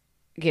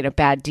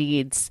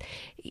deeds,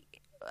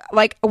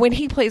 like when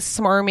he plays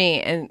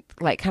smarmy and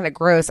like kind of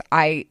gross,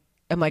 I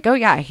am like, oh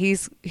yeah,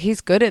 he's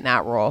good in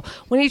that role.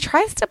 When he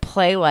tries to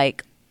play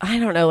like, I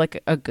don't know,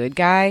 like a good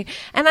guy,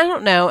 and I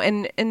don't know,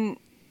 and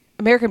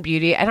American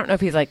Beauty, I don't know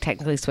if he's like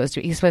technically supposed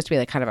to be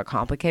like kind of a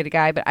complicated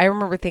guy, but I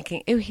remember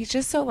thinking, ew, he's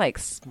just so like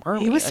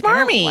smarmy. He was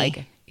like,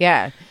 smarmy.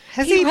 Yeah.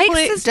 Does he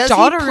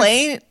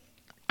play?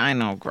 I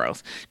know,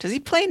 gross. Does he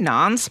play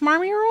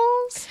non-smarmy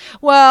roles?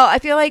 Well, I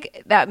feel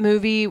like that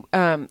movie,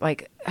 where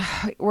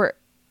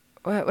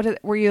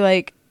you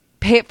like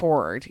pay it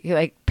forward. You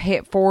like pay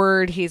it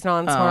forward. He's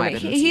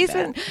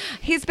non-smarmy.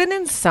 He's been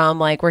in some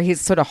like where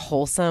he's sort of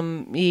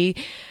wholesome-y.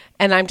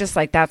 And I'm just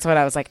like, that's what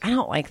I was like. I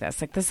don't like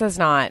this. Like, this is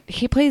not.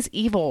 He plays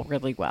evil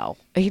really well.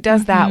 He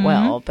does that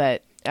well.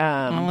 But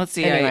well, let's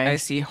see. Anyway. I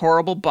see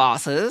Horrible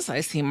Bosses.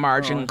 I see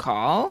Margin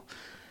Call.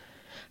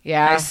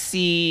 Yeah. I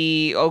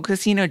see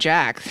Casino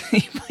Jack.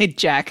 He played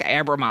Jack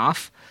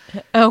Abramoff.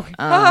 Oh.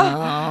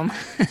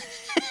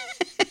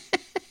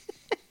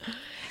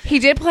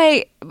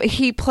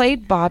 He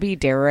played Bobby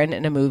Darin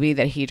in a movie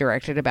that he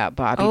directed about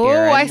Bobby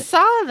Darin. Oh, I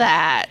saw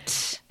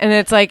that. And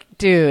it's like,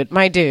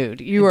 my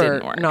dude, you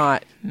are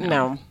not.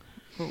 No.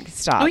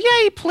 Stop. Oh,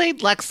 yeah, he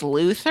played Lex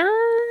Luthor.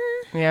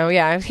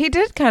 Yeah. He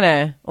did kind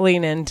of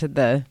lean into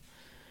the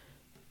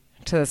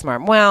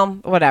smart. Well,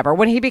 whatever.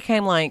 When he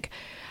became like,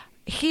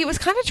 he was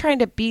kind of trying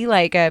to be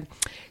like a,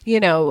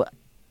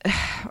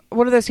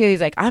 one of those people.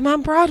 He's like, I'm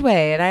on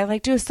Broadway and I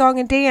like do a song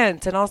and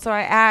dance and also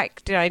I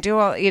act and I do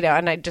all,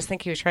 and I just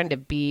think he was trying to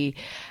be,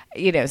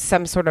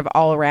 some sort of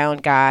all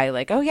around guy.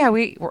 Like, oh yeah,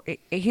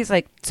 he's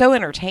like so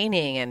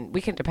entertaining and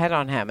we can depend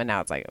on him. And now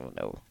it's like,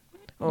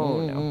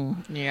 oh no.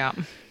 Yeah.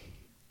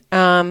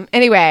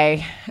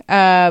 Anyway,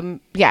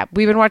 yeah,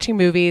 we've been watching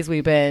movies.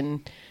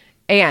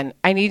 Anne,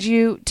 I need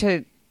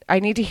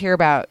to hear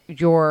about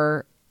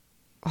your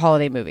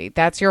holiday movie.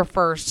 That's your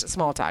first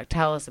small talk.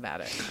 Tell us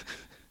about it.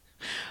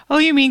 Oh,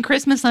 you mean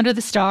Christmas Under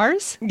the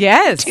Stars?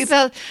 Yes.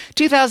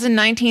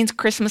 2019's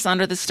Christmas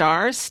Under the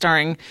Stars,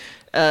 starring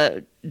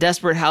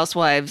Desperate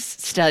Housewives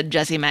stud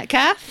Jesse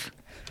Metcalfe.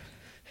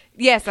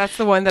 Yes, that's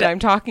the one that I'm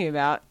talking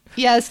about.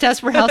 Yes,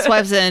 Desperate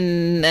Housewives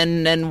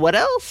and what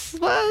else?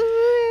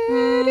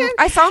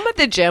 I saw him at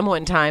the gym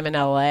one time in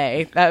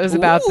LA. That was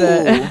about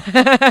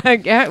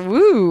the yeah,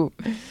 woo.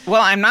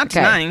 Well, I'm not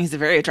denying he's a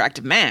very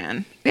attractive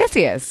man. Yes,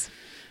 he is.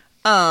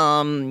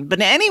 But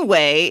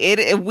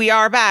anyway, we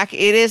are back.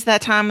 It is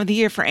that time of the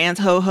year for Anne's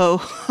Ho Ho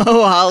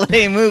Ho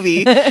holiday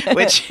movie,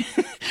 which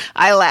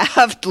I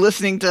laughed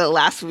listening to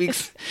last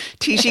week's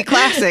Tishy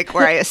Classic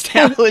where I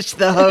established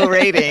the ho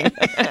rating.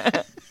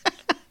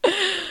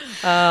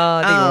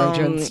 Oh, the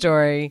origin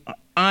story.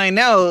 I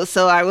know.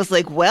 So I was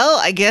like, well,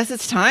 I guess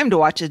it's time to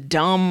watch a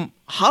dumb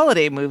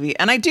holiday movie.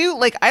 And I don't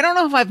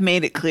know if I've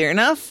made it clear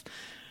enough.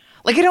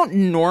 Like, I don't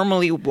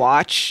normally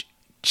watch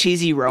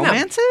cheesy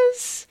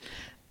romances.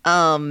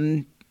 No.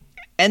 And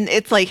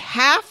it's like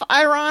half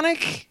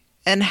ironic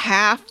and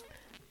half,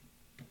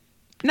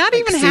 not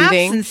even half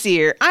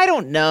sincere. I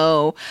don't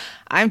know.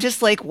 I'm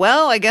just like,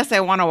 well, I guess I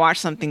want to watch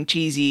something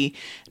cheesy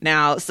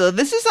now. So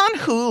this is on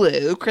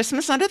Hulu,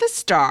 Christmas Under the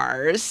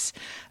Stars.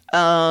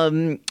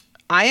 IMDb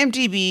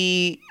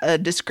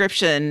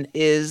description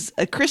is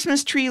a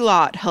Christmas tree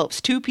lot helps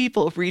two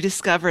people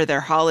rediscover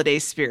their holiday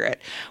spirit,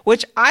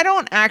 which I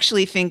don't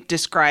actually think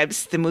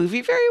describes the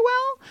movie very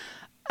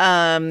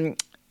well.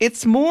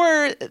 It's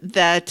more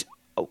that,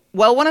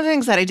 well, one of the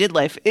things that I did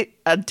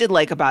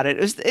like about it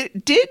was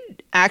it did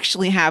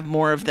actually have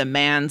more of the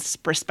man's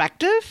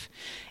perspective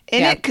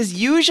in it, because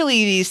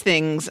usually these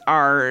things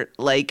are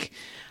like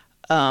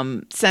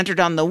centered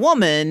on the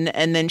woman,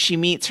 and then she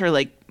meets her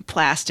like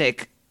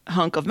plastic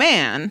hunk of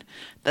man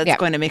that's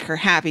going to make her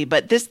happy.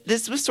 But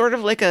this was sort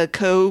of like a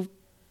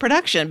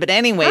co-production. But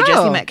anyway,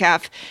 Jesse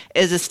Metcalfe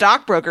is a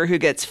stockbroker who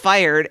gets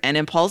fired and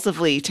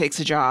impulsively takes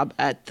a job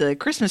at the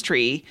Christmas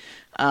tree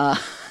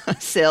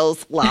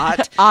sales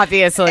lot.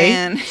 Obviously.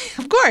 And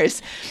of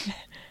course.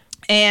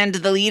 And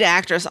the lead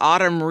actress,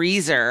 Autumn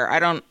Reeser, I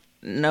don't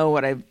know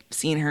what I've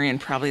seen her in,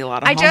 probably a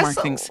lot of Hallmark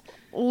things.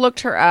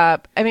 Looked her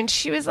up. I mean,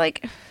 she was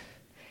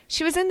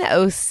in the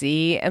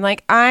OC, and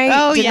like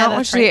I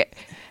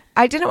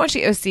didn't watch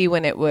the OC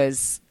when it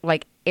was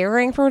like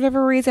airing for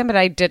whatever reason, but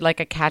I did like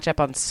a catch up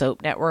on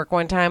Soap Network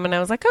one time, and I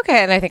was like,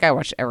 okay, and I think I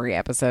watched every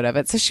episode of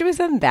it. So she was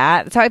in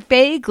that. So I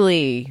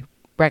vaguely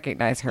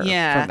recognize her from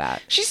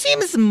that. She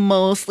seems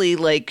mostly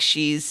like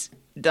she's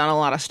done a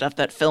lot of stuff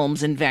that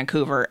films in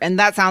Vancouver, and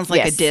that sounds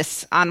like a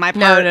diss on my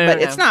part,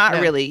 but it's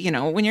not really.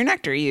 When you're an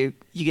actor, you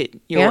get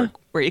your work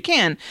where you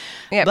can.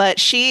 Yeah. But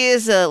she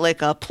is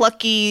like a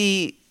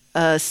plucky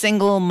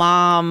single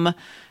mom,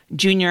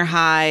 junior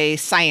high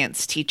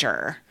science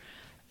teacher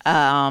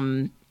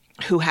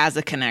who has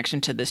a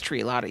connection to this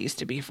tree lot. It used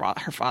to be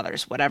her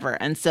father's, whatever.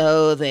 And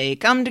so they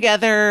come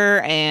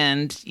together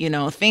and,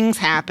 things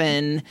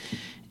happen.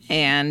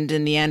 And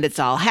in the end, it's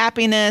all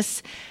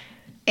happiness.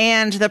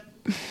 And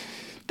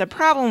the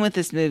problem with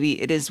this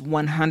movie, it is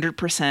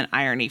 100%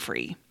 irony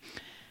free.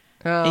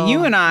 Oh, and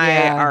you and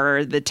I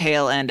are the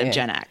tail end of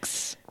Gen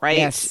X, right?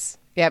 Yes.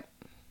 Yep.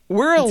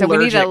 We're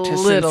allergic to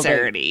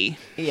sincerity.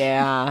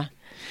 Yeah.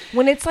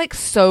 When it's like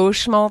so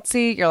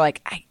schmaltzy, you're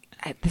like,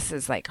 this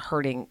is like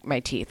hurting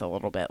my teeth a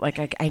little bit. Like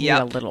I need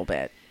a little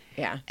bit.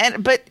 Yeah.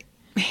 But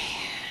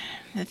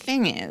the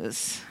thing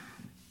is,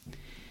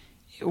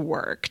 it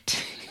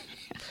worked.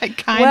 I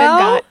kind of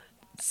got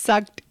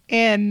sucked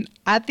in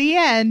at the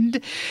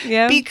end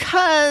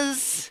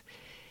because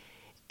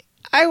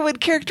I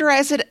would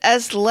characterize it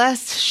as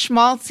less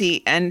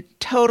schmaltzy and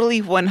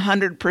totally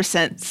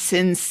 100%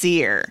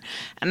 sincere.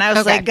 And I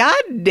was like,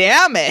 God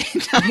damn it.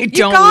 I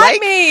don't like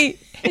me.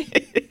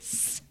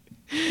 It's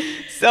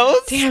so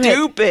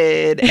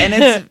stupid.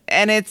 And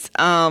it's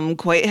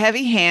quite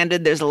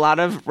heavy-handed. There's a lot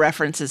of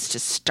references to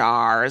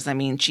stars. I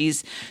mean,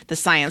 she's the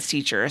science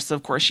teacher, so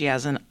of course she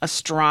has an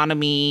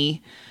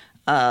astronomy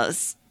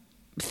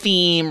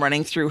theme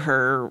running through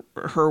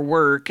her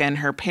work, and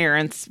her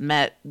parents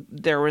met.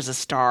 There was a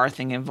star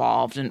thing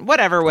involved, and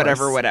whatever,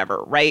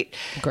 right?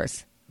 Of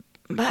course.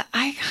 But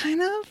I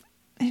kind of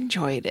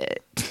enjoyed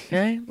it.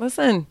 Okay,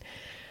 listen,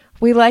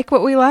 we like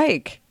what we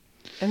like.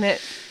 And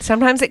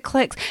sometimes it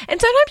clicks. And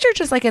sometimes you're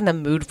just like in the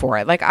mood for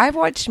it. Like I've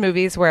watched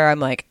movies where I'm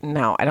like,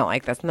 no, I don't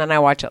like this. And then I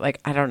watch it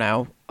like, I don't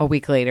know, a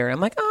week later.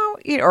 I'm like, oh,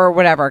 or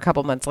whatever, a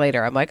couple months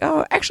later. I'm like,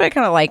 oh, actually I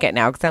kind of like it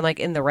now because I'm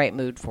like in the right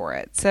mood for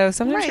it. So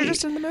sometimes you're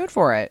just in the mood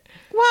for it.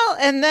 Well,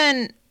 and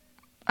then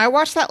I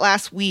watched that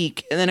last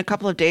week, and then a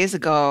couple of days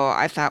ago,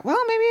 I thought, well,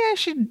 maybe I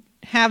should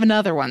have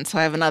another one, so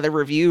I have another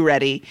review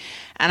ready.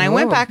 And I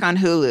went back on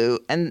Hulu,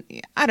 and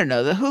I don't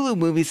know, the Hulu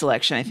movie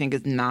selection I think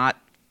is not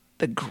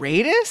the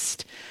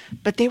greatest,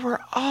 but they were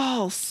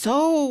all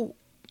so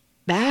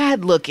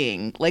bad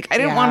looking. Like, I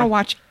didn't want to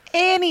watch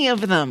any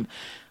of them.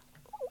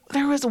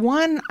 There was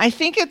one, I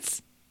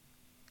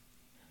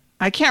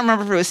can't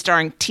remember if it was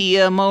starring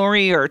Tia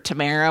Mowry or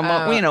Tamara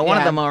Mowry, one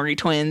of the Mowry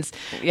twins.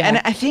 Yeah. And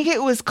I think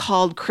it was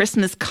called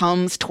Christmas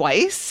Comes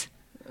Twice.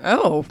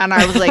 Oh. And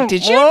I was like,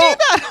 did you do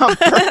that on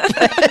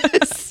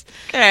purpose?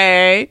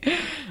 Okay.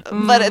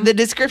 But the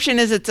description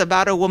is it's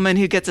about a woman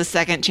who gets a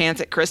second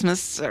chance at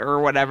Christmas or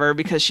whatever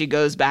because she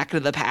goes back to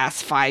the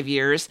past 5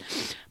 years.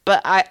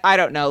 But I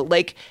don't know.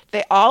 Like,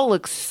 they all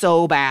look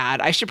so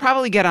bad. I should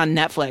probably get on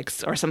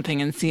Netflix or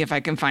something and see if I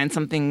can find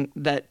something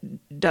that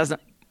doesn't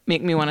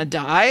make me want to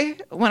die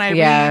when I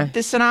read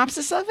the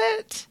synopsis of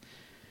it.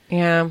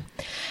 Yeah.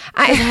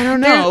 I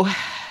don't know.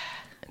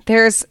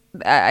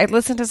 I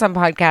listen to some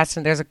podcasts,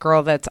 and there's a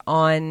girl that's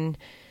on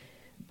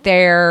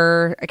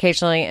there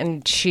occasionally,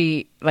 and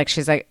she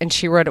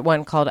wrote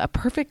one called A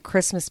Perfect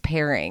Christmas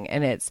Pairing,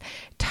 and it's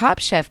Top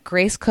Chef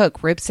Grace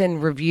Cook rips in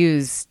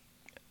reviews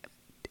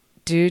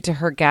due to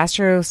her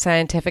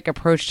gastro-scientific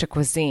approach to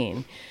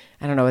cuisine.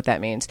 I don't know what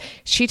that means.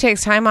 She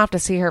takes time off to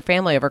see her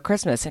family over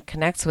Christmas and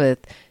connects with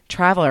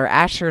traveler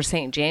Asher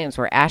St. James,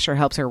 where Asher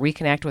helps her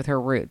reconnect with her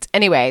roots.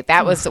 Anyway,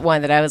 that was the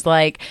one that I was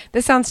like,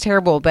 this sounds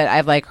terrible, but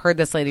I've like heard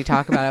this lady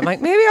talk about it. I'm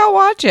like, maybe I'll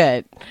watch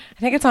it. I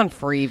think it's on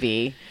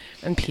Freevee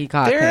and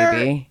Peacock,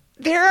 maybe.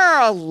 There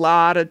are a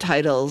lot of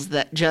titles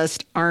that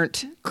just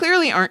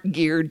clearly aren't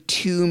geared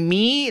to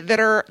me. There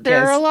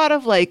are a lot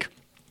of like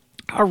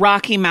a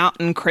Rocky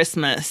Mountain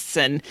Christmas,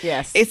 and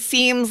it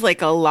seems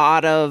like a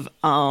lot of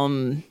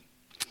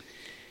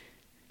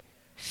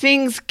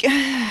things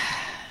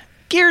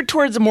geared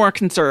towards more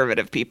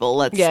conservative people.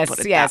 Let's put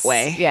it that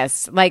way.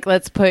 Yes, like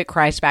let's put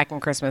Christ back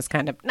in Christmas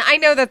kind of. I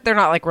know that they're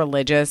not like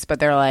religious, but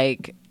they're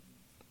like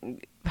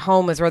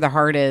home is where the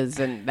heart is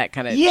and that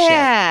kind of shit.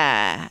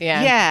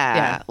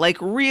 Yeah. Like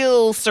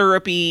real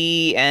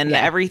syrupy and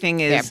everything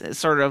is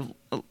sort of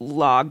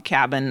log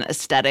cabin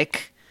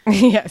aesthetic.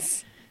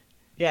 Yes.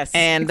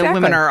 And the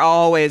women are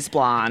always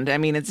blonde. I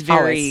mean, it's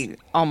very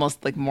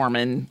almost like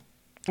Mormon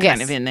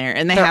kind of in there.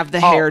 And they're have the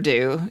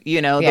hairdo,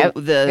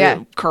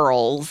 the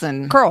curls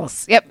and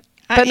curls. Yep.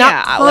 But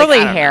not curly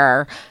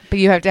hair, but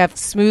you have to have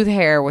smooth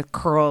hair with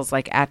curls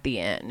like at the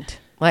end.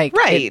 Like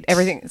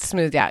everything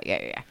smoothed out.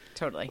 Yeah.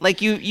 Totally.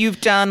 Like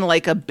you've done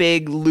like a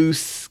big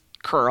loose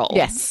curl.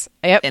 Yes.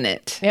 In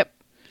it. Yep.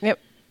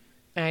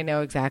 I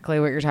know exactly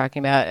what you're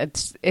talking about.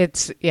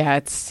 It's a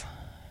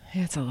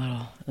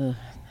little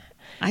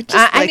I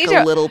just like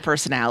a little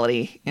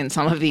personality in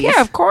some of these.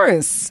 Yeah, of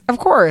course.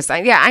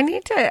 I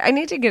need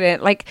to get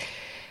in. Like,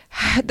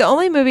 the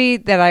only movie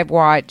that I've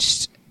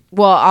watched,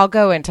 I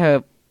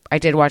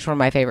did watch one of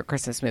my favorite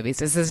Christmas movies.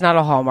 This is not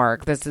a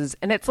Hallmark.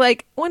 And it's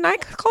like, when I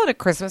call it a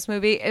Christmas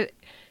movie, it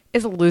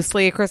is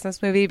loosely a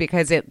Christmas movie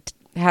because it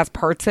has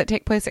parts that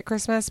take place at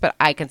Christmas, but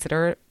I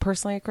consider it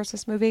personally a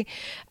Christmas movie.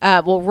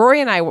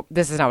 Rory and I,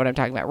 this is not what I'm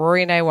talking about.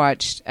 Rory and I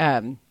watched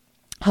Home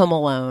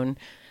Alone,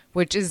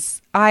 which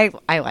is, I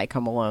like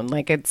Home Alone.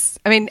 Like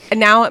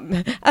now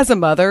as a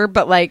mother,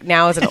 but like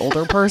now as an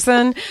older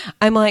person,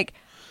 I'm like,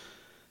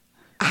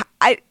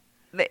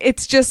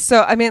 it's just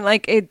so,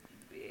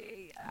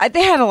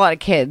 they had a lot of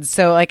kids,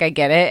 so like I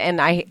get it. And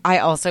I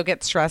also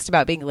get stressed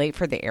about being late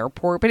for the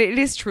airport, but it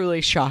is truly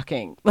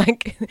shocking.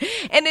 Like,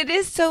 and it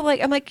is so like,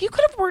 I'm like, you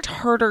could have worked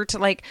harder to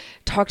like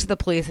talk to the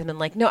police and been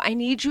like, no, I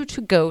need you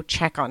to go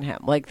check on him.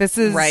 Like, this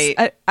is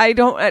right. I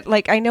don't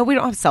like, I know we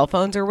don't have cell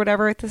phones or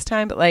whatever at this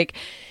time, but like,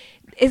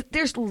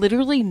 there's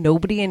literally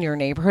nobody in your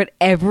neighborhood.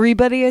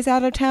 Everybody is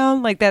out of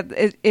town. Like that,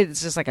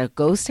 it's just like a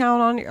ghost town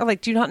on your,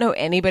 like, do you not know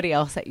anybody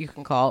else that you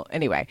can call?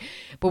 Anyway,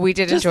 but we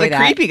did enjoy that. Just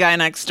the creepy guy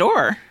next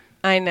door.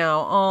 I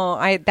know.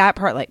 Oh, that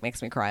part like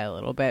makes me cry a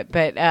little bit.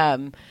 But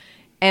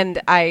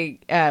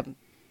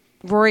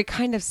Rory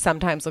kind of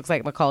sometimes looks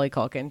like Macaulay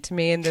Culkin to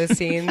me in those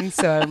scenes.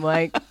 So I'm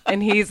like,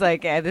 and he's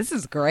like, yeah, this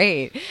is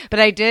great.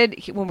 But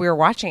when we were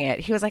watching it,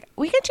 he was like,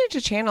 we can change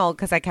the channel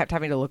because I kept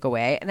having to look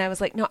away. And I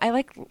was like, no, I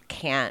like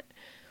can't.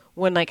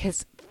 When like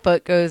his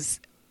foot goes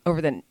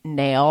over the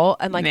nail,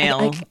 I'm like,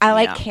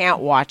 I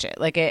can't watch it.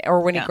 Like it, or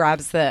when he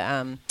grabs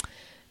the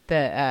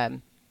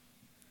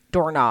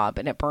doorknob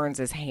and it burns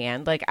his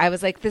hand. Like I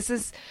was like, this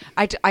is,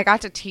 I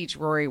got to teach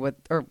Rory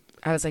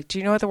I was like, do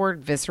you know what the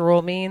word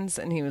visceral means?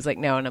 And he was like,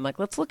 no. And I'm like,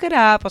 let's look it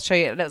up. I'll show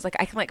you. And I was like,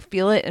 I can like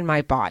feel it in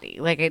my body.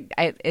 Like it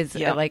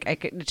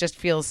just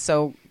feels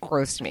so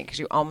gross to me because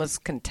you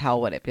almost can tell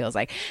what it feels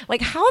like.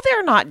 Like how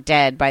they're not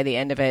dead by the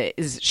end of it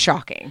is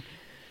shocking.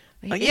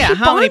 Like,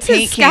 how many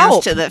paint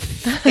cans to the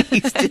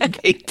face did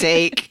they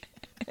take?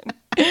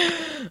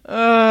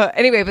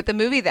 Anyway, but the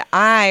movie that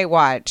I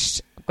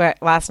watched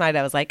last night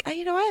I was like, oh,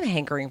 I have a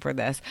hankering for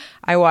this.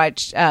 I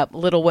watched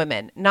Little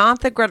Women,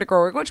 not the Greta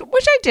Gerwig,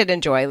 which I did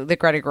enjoy, the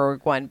Greta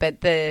Gerwig one,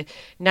 but the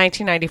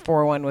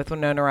 1994 one with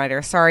Winona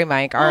Ryder. Sorry,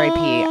 Mike,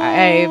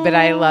 R.I.P. But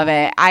I love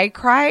it. I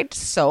cried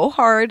so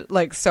hard,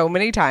 like so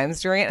many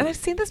times during it, and I've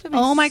seen this movie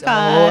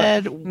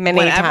God,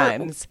 many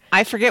times.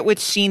 I forget which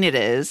scene it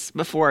is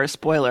before,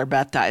 spoiler,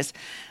 Beth dies.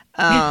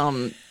 How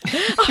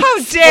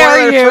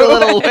dare you? For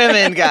Little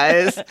Women,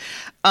 guys.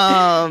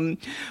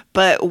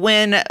 But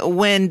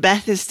when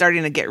Beth is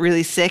starting to get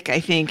really sick, I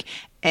think,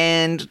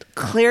 and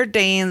Claire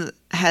Danes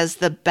has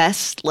the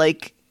best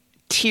like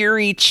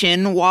teary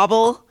chin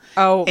wobble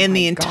in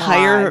the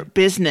entire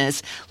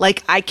business.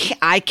 Like I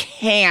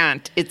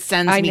can't. It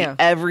sends me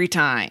every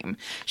time.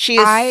 She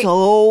is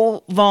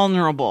so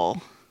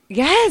vulnerable.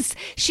 Yes,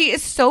 she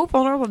is so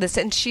vulnerable.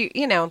 And she,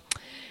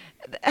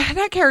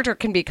 that character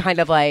can be kind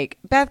of like,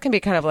 Beth can be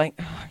kind of like,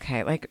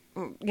 okay, like,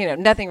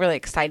 nothing really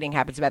exciting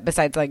happens about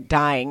besides like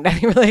dying,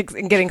 nothing really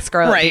getting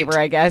scarlet fever,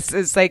 I guess.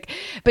 It's like,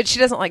 but she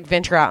doesn't like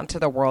venture out into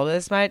the world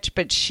as much,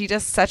 but she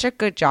does such a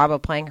good job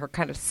of playing her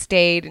kind of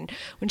staid. And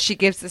when she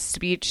gives the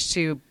speech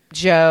to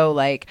Joe,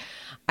 like,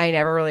 I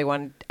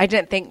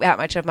didn't think that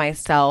much of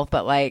myself,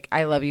 but like,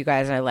 I love you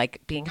guys and I like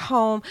being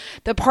home.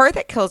 The part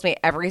that kills me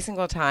every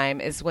single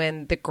time is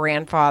when the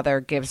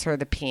grandfather gives her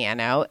the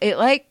piano. It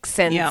like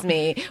sends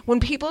me, when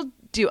people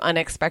do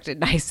unexpected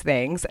nice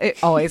things, it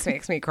always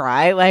makes me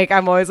cry. Like,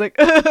 I'm always like,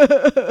 from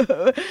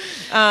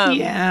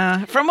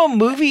a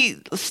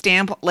movie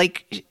standpoint,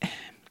 like,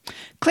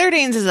 Claire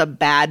Danes is a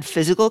bad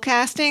physical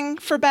casting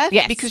for Beth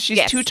because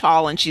she's too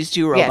tall and she's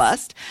too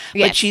robust.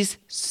 But she's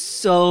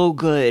so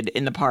good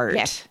in the part.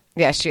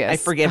 Yes, she is. I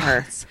forgive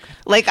her.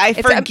 Like, I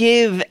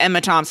forgive Emma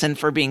Thompson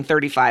for being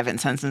 35 in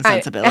Sense and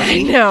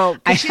Sensibility. I know.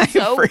 She's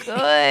so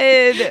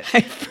good.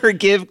 I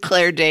forgive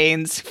Claire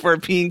Danes for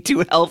being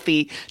too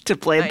healthy to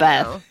play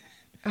Beth. Know.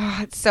 Oh,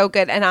 it's so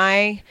good. And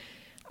I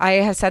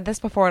have said this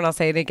before and I'll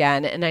say it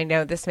again, and I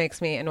know this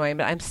makes me annoying,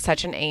 but I'm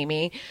such an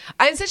Amy.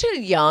 I'm such a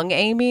young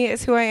Amy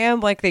is who I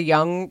am, like the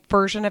young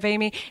version of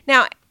Amy.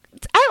 Now,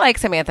 I like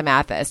Samantha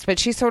Mathis, but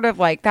she's sort of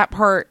like that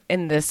part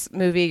in this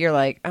movie, you're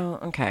like, oh,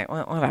 okay,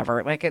 well,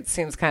 whatever. Like, it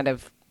seems kind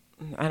of,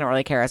 I don't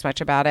really care as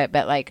much about it,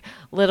 but like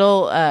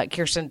little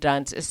Kirsten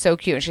Dunst is so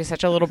cute and she's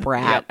such a little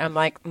brat. I'm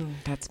like,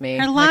 that's me.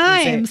 Her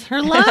limes.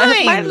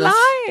 My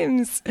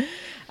limes.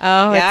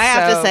 Oh, yeah, I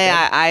have to say,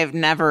 I've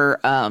never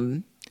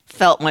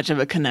felt much of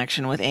a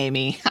connection with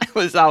Amy. I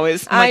was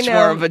always much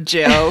more of a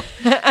Joe.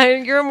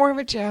 You're more of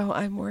a Joe.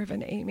 I'm more of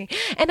an Amy.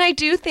 And I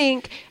do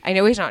think, I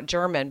know he's not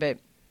German, but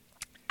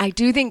I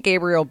do think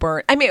Gabriel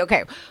Byrne, I mean,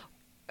 okay,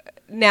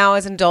 now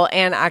as an adult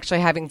and actually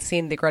having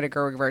seen the Greta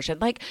Gerwig version,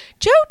 like,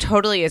 Joe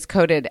totally is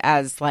coded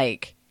as,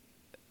 like,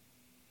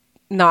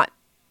 not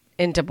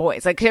into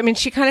boys. Like, I mean,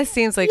 she kind of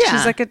seems like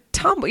she's like a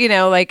tomboy,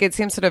 like, it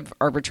seems sort of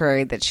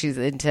arbitrary that she's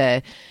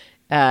into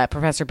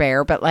Professor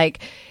Bear, but,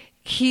 like,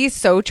 he's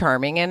so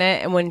charming in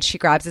it. And when she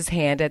grabs his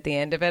hand at the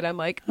end of it, I'm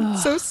like,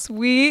 it's so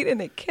sweet. And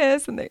they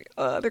kiss and they're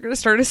going to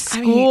start a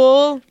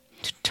school. I mean,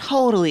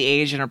 totally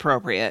age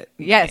inappropriate.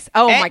 Yes.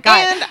 Oh my God.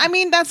 And I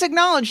mean, that's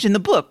acknowledged in the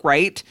book,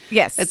 right?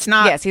 Yes. It's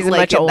not. Yes, he's like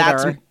much older.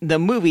 That's the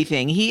movie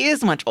thing. He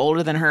is much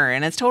older than her,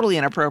 and it's totally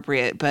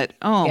inappropriate. But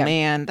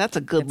man, that's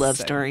a good love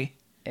story.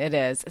 It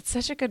is. It's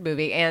such a good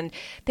movie, and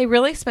they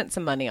really spent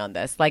some money on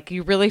this. Like,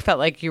 you really felt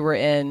like you were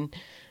in,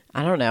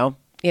 I don't know,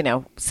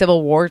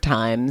 Civil War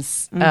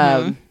times.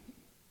 And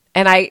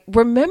I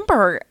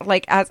remember,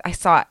 like, as I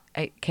saw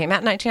it came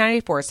out in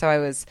 1994, so I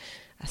was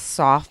a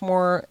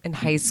sophomore in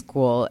high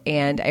school,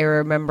 and I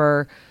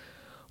remember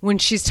when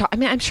she's I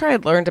mean, I'm sure I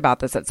learned about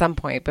this at some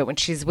point, but when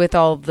she's with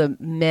all the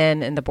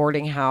men in the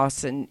boarding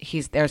house and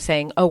they're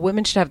saying, oh,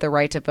 women should have the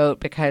right to vote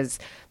because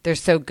they're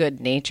so good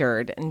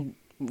natured, and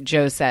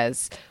Joe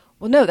says,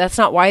 well, no, that's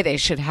not why they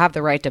should have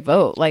the right to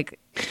vote. Like,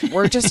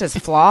 we're just as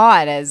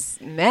flawed as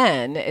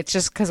men. It's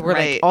just because we're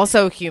like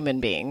also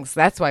human beings.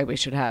 That's why we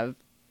should have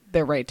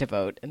the right to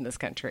vote in this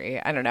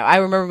country. I don't know. I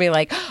remember being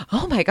like,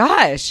 oh my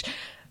gosh,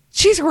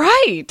 she's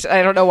right.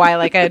 I don't know why,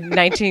 like, a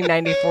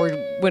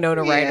 1994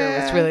 Winona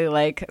Ryder was really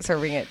like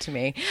serving it to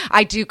me.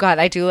 I do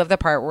love the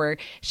part where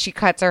she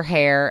cuts her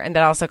hair, and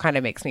that also kind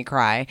of makes me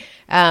cry.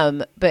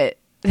 But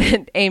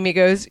then Amy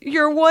goes,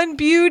 "You're one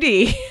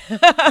beauty."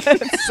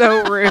 It's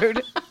so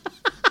rude.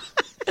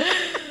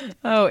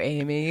 Oh,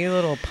 Amy, you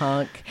little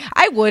punk.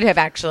 I would have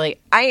actually.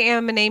 I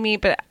am an Amy,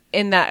 but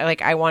in that,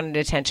 like, I wanted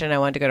attention. I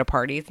wanted to go to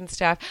parties and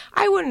stuff.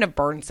 I wouldn't have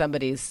burned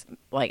somebody's,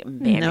 like,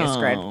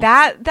 manuscript. No.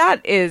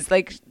 That is,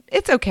 like,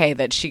 it's okay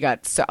that she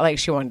got so, like,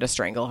 she wanted to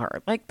strangle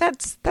her. Like,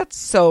 that's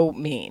so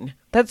mean.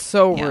 That's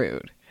so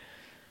rude.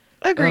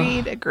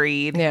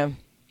 Agreed. Yeah.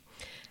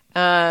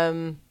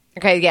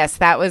 Okay, yes,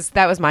 that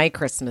was my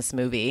Christmas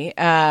movie.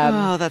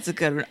 That's a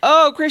good one.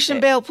 Oh, Christian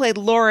Bale played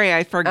Laurie.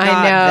 I forgot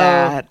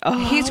that. Oh.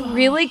 He's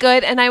really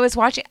good. And I was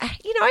watching, I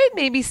had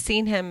maybe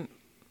seen him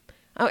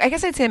Oh, I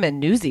guess I'd see him in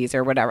Newsies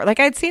or whatever. Like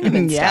I'd seen him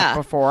in Yeah.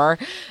 stuff before.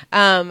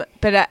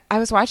 But I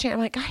was watching it. I'm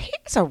like, God, he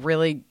was a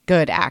really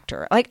good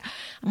actor. Like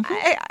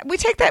we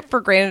take that for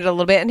granted a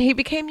little bit. And he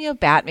became,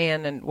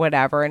 Batman and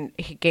whatever. And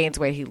he gains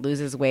weight, he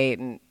loses weight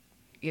and,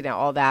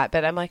 all that.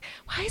 But I'm like,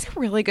 wow, he's a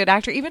really good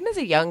actor. Even as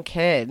a young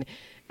kid,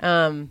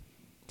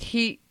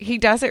 he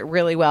does it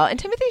really well. And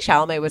Timothée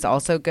Chalamet was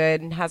also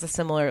good and has a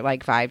similar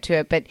like vibe to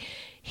it. But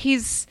he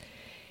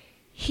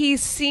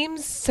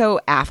seems so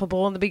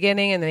affable in the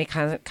beginning, and then he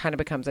kind of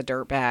becomes a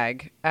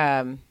dirtbag.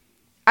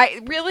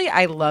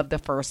 I love the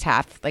first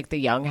half, like the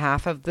young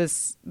half of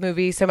this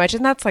movie so much,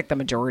 and that's like the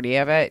majority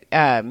of it.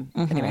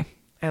 Anyway,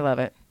 I love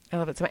it. I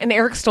love it so much. And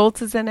Eric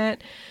Stoltz is in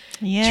it.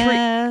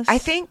 Yes. I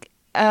think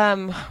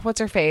what's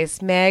her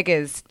face? Meg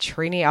is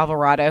Trini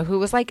Alvarado, who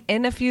was like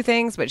in a few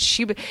things, but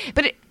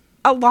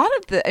a lot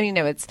of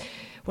it's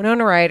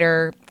Winona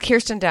Ryder,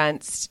 Kirsten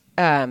Dunst,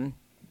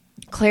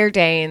 Claire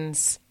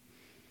Danes,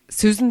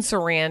 Susan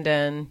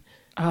Sarandon,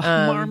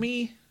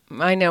 Marmee.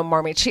 I know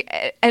Marmee.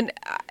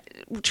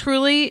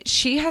 Truly,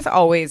 she has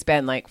always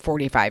been like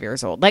 45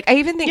 years old. Like I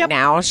even think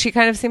now she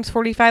kind of seems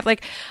 45.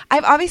 Like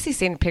I've obviously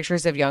seen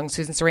pictures of young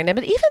Susan Sarandon,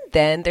 but even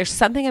then, there's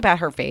something about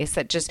her face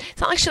that it's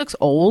not like she looks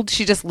old.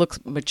 She just looks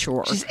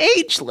mature. She's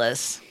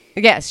ageless.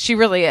 Yes, she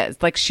really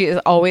is. Like she is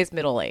always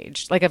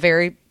middle-aged, like a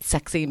very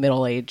sexy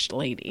middle-aged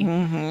lady.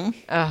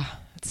 Oh,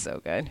 it's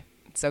so good.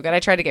 So good. I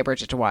tried to get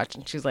Bridget to watch,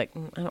 and she's like,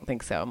 I don't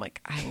think so. I'm like,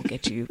 I will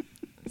get you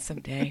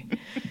someday.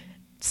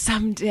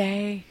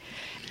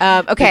 Okay.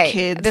 The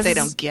kids, they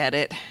don't get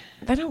it.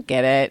 They don't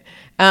get it.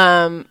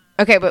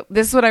 Okay, but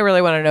this is what I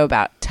really want to know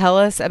about. Tell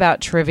us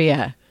about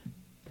trivia.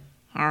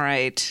 All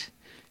right.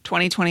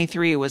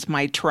 2023 was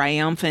my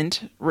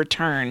triumphant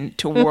return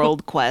to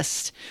World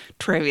Quest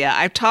trivia.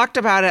 I've talked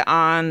about it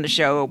on the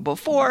show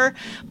before,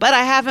 but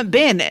I haven't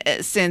been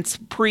since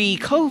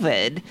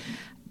pre-COVID.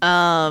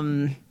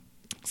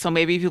 So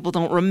maybe people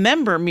don't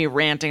remember me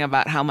ranting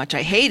about how much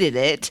I hated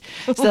it.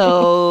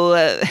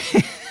 So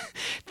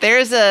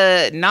there's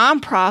a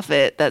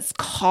nonprofit that's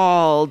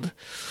called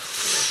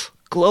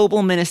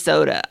Global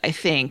Minnesota, I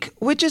think,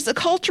 which is a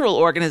cultural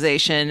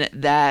organization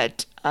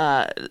that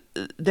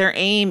their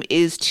aim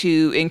is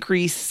to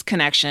increase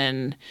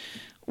connection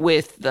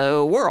with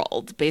the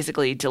world,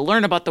 basically to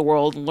learn about the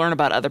world, learn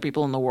about other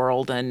people in the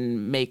world,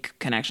 and make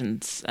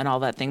connections and all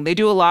that thing. They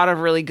do a lot of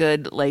really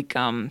good, like,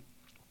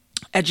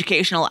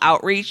 educational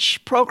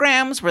outreach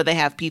programs where they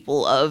have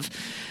people of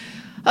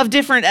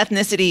different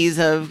ethnicities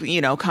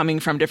coming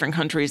from different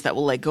countries that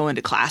will like go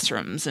into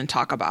classrooms and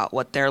talk about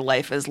what their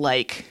life is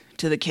like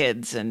to the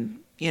kids and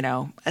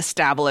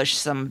establish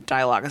some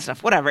dialogue and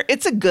stuff, whatever.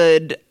 It's a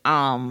good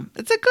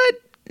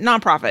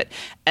nonprofit.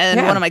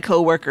 And one of my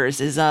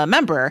coworkers is a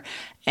member,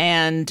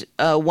 and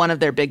one of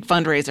their big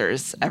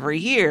fundraisers every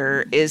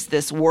year is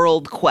this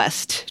World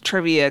Quest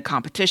trivia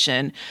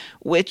competition,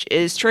 which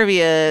is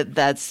trivia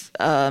that's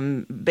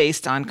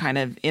based on kind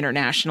of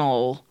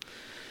international,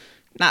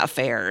 not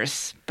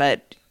affairs,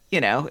 but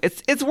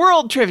it's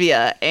world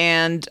trivia.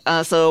 And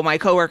so my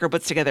coworker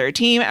puts together a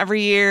team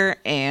every year,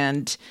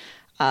 and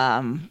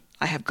I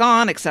have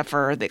gone, except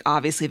for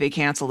obviously they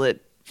canceled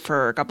it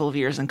for a couple of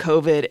years in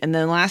COVID. And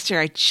then last year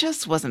I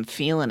just wasn't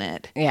feeling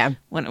it. Yeah.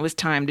 When it was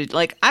time to,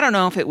 like, I don't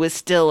know if it was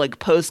still like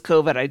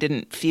post-COVID, I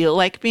didn't feel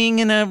like being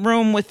in a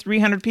room with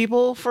 300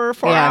 people for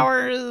 4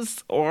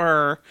 hours,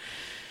 or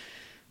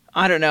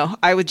I don't know.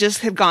 I would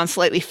just have gone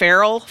slightly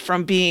feral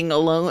from being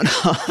alone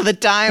all the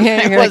time.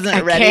 I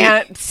wasn't ready. I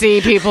can't see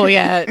people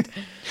yet.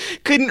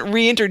 Couldn't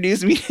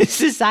reintroduce me to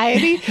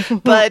society.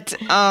 But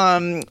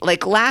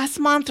like last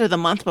month or the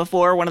month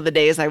before, one of the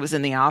days I was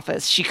in the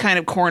office, she kind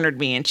of cornered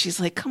me and she's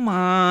like, come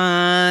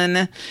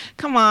on,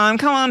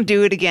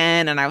 do it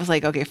again. And I was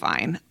like, okay,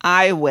 fine,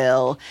 I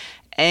will.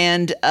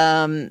 And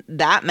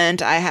that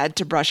meant I had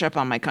to brush up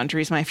on my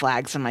countries, my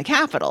flags, and my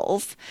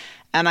capitals.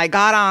 And I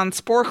got on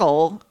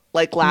Sporkle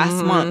like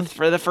last month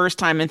for the first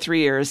time in 3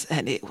 years,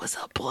 and it was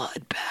a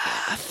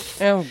bloodbath.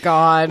 Oh,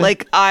 God.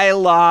 Like, I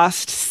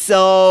lost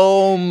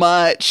so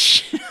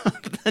much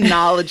of the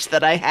knowledge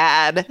that I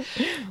had.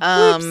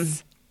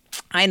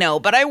 I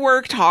know, but I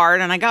worked hard,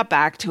 and I got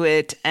back to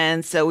it,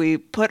 and so we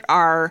put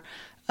our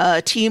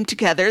team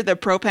together. The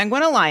Pro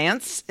Penguin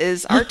Alliance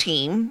is our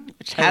team,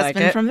 which has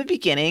been from the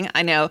beginning.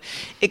 I know.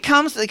 It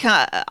comes,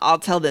 I'll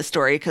tell this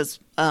story because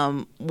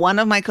one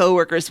of my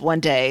coworkers one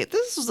day,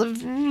 this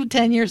was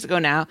 10 years ago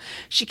now,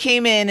 she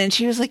came in and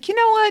she was like, you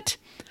know what?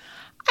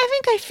 I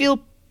think I feel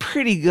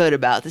pretty good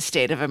about the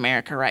state of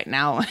America right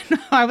now. And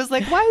I was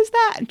like, why is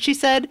that? And she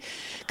said,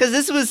 because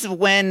this was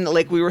when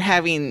like we were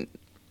having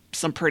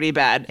some pretty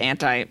bad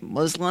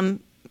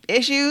anti-Muslim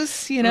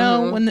issues,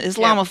 when the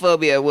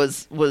Islamophobia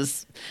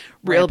was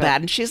real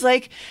bad. And she's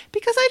like,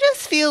 because I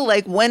just feel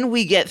like when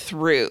we get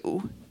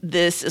through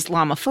this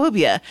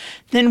Islamophobia,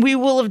 then we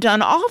will have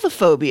done all the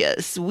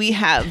phobias. We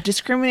have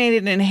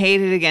discriminated and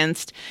hated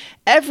against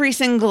every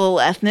single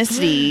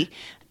ethnicity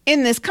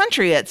in this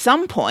country at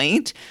some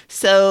point.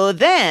 So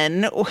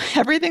then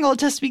everything will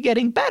just be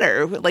getting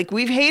better. Like,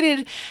 we've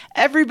hated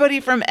everybody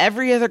from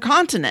every other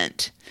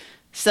continent.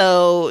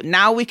 So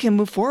now we can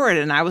move forward.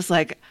 And I was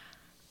like,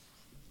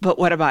 but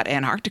what about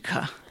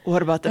Antarctica?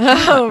 What about the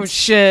penguins? Oh,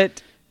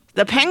 shit.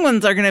 The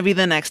penguins are going to be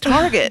the next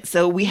target.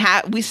 So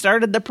we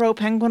started the Pro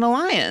Penguin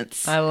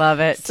Alliance. I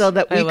love it. So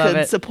that we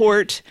could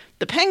support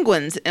the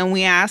penguins. And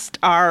we asked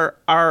our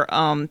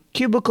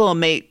cubicle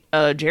mate,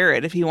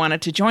 Jared, if he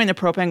wanted to join the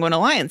Pro Penguin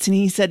Alliance. And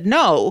he said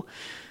no,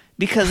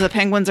 because the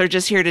penguins are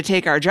just here to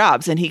take our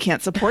jobs and he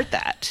can't support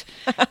that.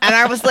 And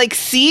I was like,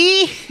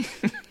 see?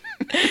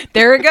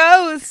 There it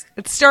goes.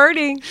 It's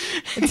starting.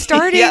 It's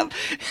starting. Yep.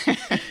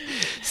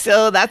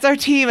 So that's our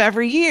team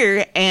every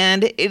year.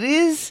 And it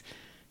is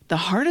the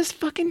hardest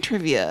fucking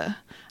trivia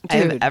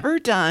I've ever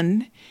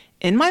done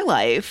in my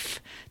life.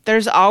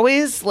 There's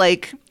always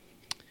like,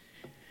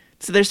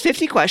 so there's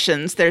 50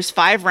 questions. There's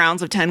 5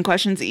 rounds of 10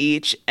 questions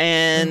each.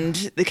 And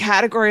the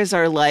categories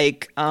are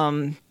like,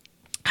 I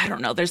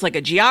don't know. There's like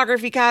a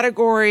geography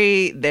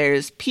category.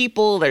 There's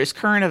people. There's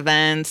current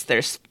events.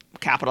 There's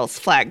capitals,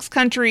 flags,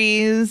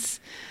 countries.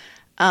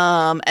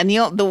 And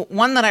the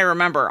one that I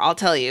remember, I'll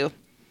tell you.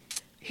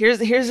 Here's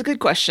a good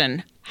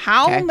question.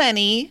 How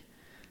many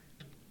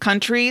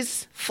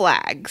countries'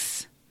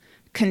 flags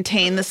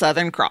contain the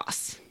Southern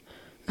Cross?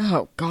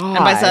 Oh God!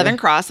 And by Southern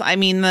Cross, I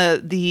mean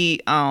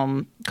the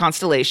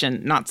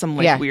constellation, not some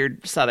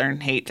weird Southern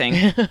hate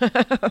thing.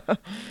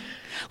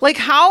 Like,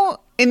 how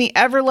in the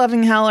ever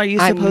loving hell are you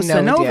supposed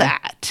to know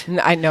that?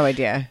 I had no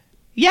idea.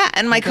 Yeah,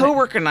 and my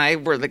coworker and I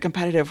were the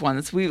competitive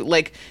ones. We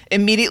like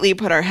immediately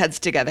put our heads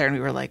together and we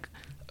were like,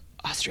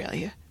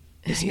 Australia,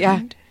 New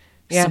Zealand,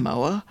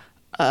 Samoa.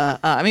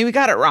 I mean, we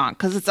got it wrong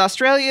because it's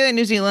Australia,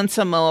 New Zealand,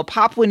 Samoa,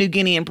 Papua New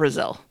Guinea, and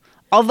Brazil.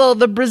 Although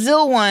the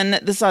Brazil one,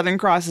 the Southern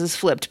Cross is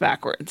flipped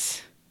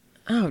backwards.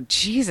 Oh,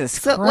 Jesus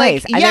so,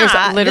 Christ. Like, there's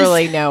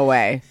literally no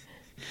way.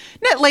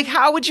 No, like,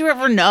 how would you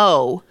ever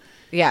know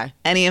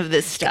any of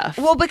this stuff?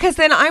 Well, because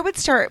then I would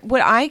start,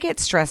 what I get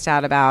stressed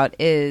out about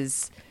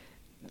is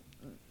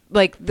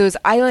like those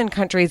island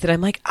countries that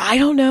I'm like, I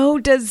don't know,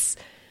 does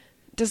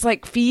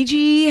like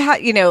Fiji,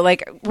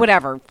 like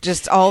whatever,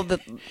 just all the...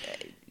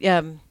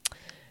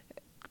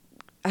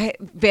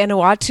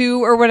 Vanuatu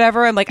or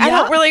whatever. I'm like, I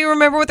don't really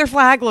remember what their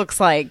flag looks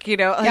like.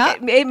 Like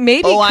it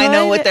maybe. Oh, I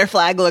know what their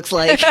flag looks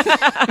like.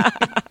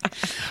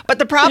 But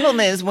the problem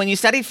is when you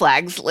study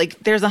flags, like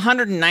there's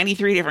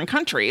 193 different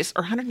countries,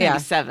 or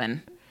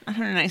 197,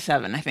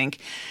 197, I think.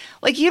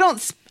 Like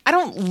I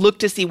don't look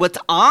to see what's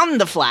on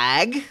the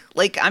flag.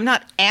 Like I'm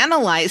not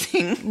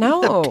analyzing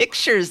the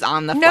pictures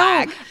on the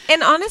flag.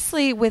 And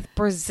honestly, with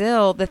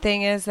Brazil, the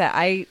thing is that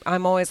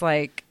I'm always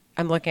like,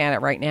 I'm looking at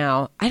it right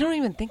now. I don't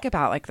even think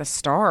about like the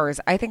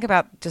stars. I think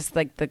about just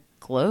like the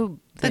globe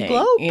thing. The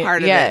globe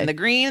part of it. And the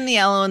green and the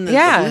yellow and the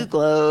blue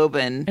globe.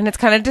 And it's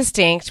kind of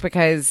distinct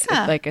because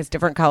it's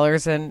different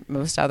colors than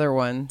most other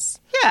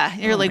ones. Yeah.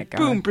 You're like,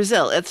 boom,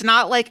 Brazil. It's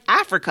not like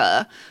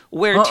Africa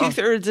where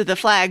 2/3 of the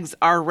flags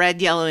are red,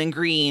 yellow, and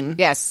green.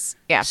 Yes.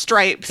 Yeah.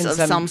 Stripes of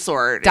some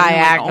sort.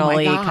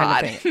 Diagonally like, oh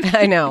kind of thing.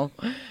 I know.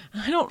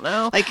 I don't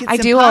know. Like, I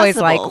do always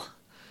like...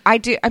 I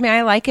do. I mean,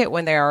 I like it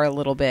when they are a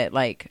little bit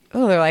like,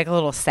 they're like a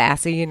little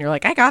sassy, and you're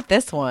like, I got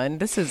this one.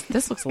 This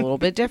looks a little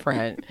bit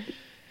different.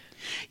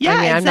 Yeah,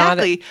 I mean,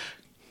 exactly.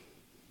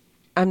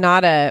 I'm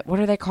not a. What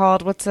are they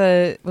called? What's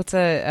a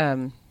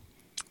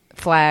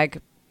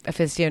flag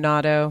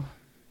aficionado?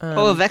 A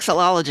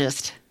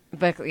vexillologist.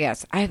 But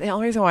yes, the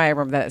only reason why I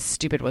remember that is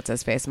stupid. What's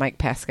his face? Mike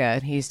Pesca.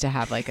 And he used to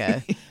have like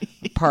a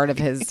part of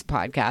his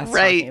podcast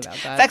right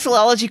talking about that.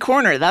 Vexillology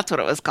Corner. That's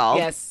what it was called.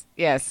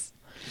 Yes.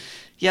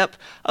 Yep.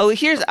 Oh,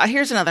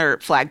 here's another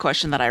flag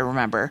question that I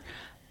remember.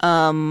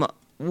 Now,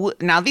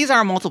 these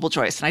are multiple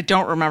choice, and I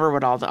don't remember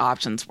what all the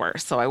options were,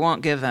 so I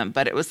won't give them.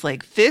 But it was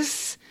like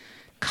this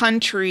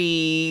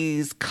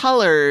country's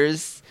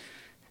colors,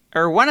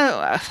 or one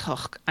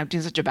of... I'm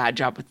doing such a bad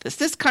job with this.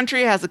 This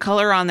country has a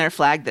color on their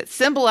flag that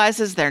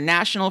symbolizes their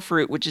national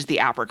fruit, which is the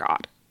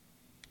apricot.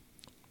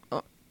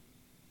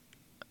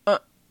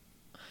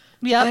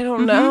 Yep. I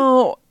don't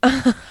know.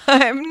 I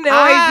have no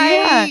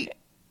idea.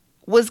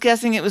 Was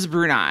guessing it was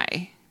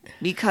Brunei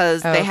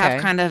because they have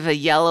kind of a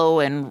yellow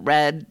and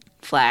red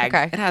flag.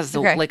 It has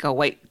like a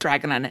white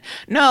dragon on it.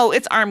 No,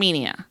 it's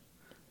Armenia.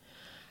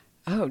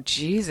 Oh,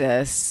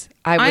 Jesus.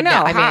 I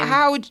know.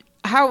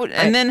 How would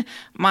and then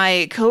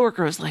my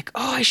coworker was like,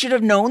 oh, I should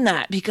have known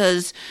that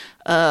because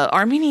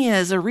Armenia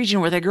is a region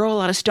where they grow a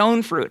lot of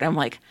stone fruit. I'm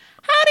like,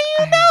 how do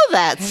you know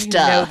that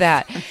stuff? Know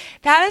that.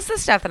 That is the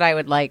stuff that I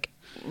would like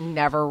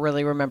never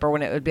really remember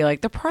when it would be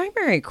like the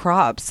primary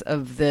crops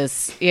of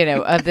this,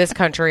 of this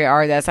country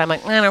are this. I'm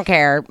like, I don't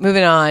care.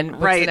 Moving on.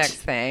 What's the next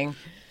thing?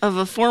 Of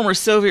a former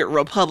Soviet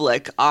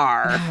republic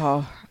are.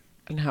 Oh,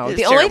 no.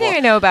 The only thing I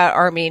know about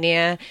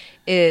Armenia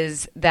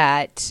is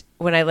that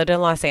when I lived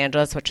in Los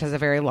Angeles, which has a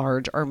very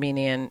large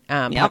Armenian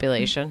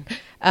population,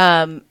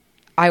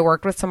 I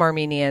worked with some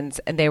Armenians,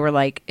 and they were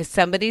like, if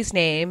somebody's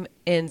name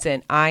ends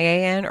in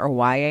IAN or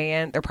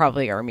YAN, they're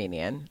probably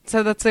Armenian.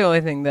 So that's the only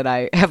thing that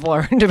I have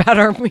learned about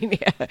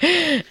Armenia.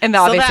 And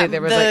obviously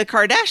there was the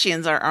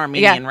Kardashians are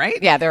Armenian,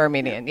 right? Yeah, they're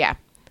Armenian, yeah.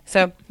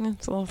 So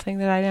it's a little thing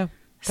that I know.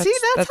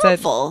 That's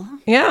helpful.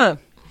 Yeah.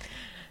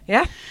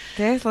 Yeah.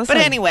 Listen. But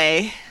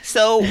anyway,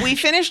 so we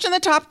finished in the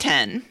top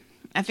 10.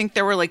 I think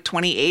there were like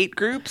 28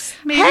 groups.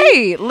 Maybe.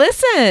 Hey,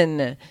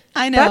 listen.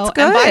 I know. That's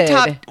good.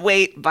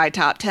 And by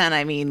top 10,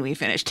 I mean we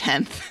finished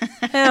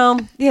 10th. Well,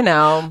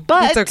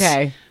 but it's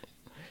okay.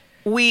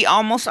 We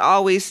almost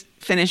always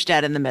finish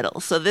dead in the middle.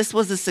 So this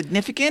was a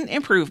significant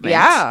improvement.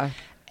 Yeah.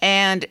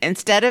 And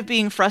instead of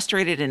being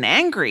frustrated and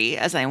angry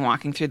as I'm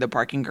walking through the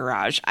parking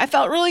garage, I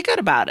felt really good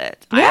about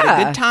it. Yeah. I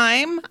had a good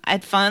time. I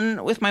had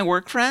fun with my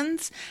work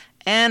friends.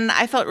 And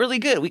I felt really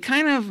good. We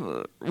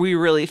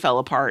really fell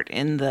apart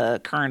in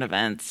the current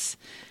events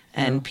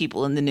and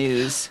people in the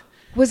news.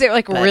 Was it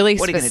like really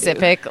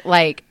specific,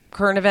 like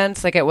current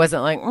events? Like it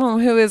wasn't like,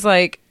 who is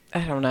like, I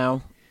don't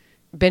know,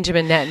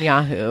 Benjamin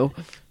Netanyahu.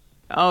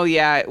 Oh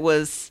yeah, it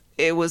was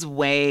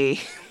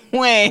way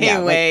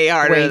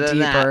harder than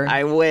deeper. that.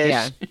 I wish.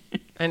 Yeah.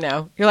 I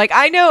know. You're like,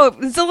 I know,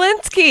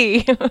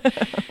 Zelensky.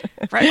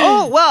 Right.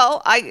 Oh,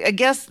 well, I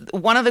guess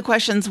one of the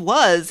questions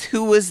was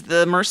who was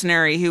the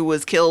mercenary who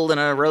was killed in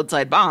a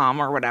roadside bomb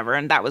or whatever,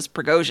 and that was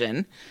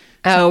Prigozhin.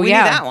 So we knew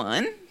that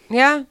one.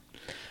 Yeah.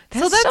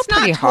 That's not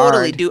totally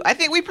hard. I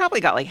think we probably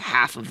got like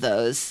half of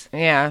those.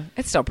 Yeah.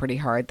 It's still pretty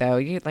hard though.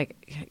 You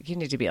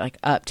need to be like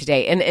up to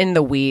date and in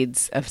the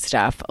weeds of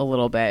stuff a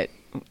little bit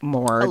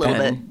more. A little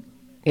bit.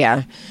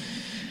 Yeah.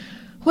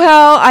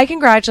 Well, I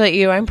congratulate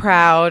you. I'm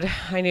proud.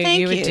 I knew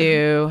Thank you would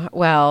do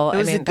well. It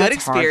was a good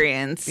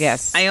experience. Hard.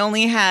 Yes. I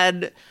only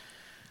had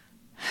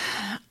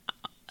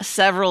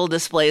several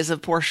displays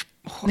of poor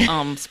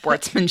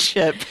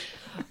sportsmanship.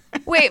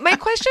 Wait, my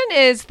question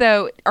is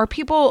though, are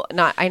people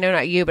I know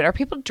not you, but are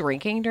people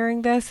drinking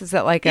during this? Is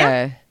it like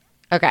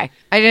okay.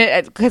 I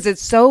didn't, because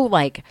it's so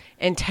like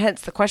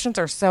intense. The questions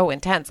are so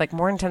intense, like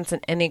more intense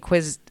than any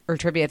quiz or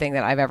trivia thing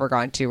that I've ever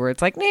gone to, where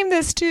it's like, name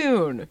this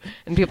tune,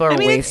 and people are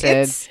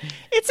wasted.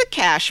 It's a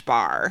cash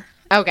bar.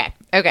 Okay.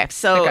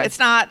 So it's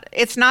not.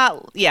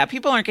 Yeah,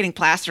 people aren't getting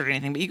plastered or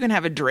anything, but you can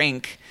have a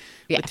drink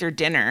with your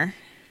dinner.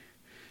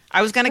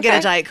 I was gonna get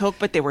a Diet Coke,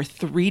 but they were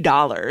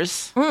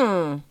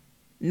 $3.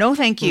 No,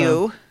 thank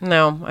you.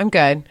 No, I'm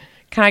good.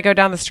 Can I go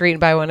down the street and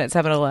buy one at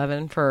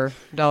 7-Eleven for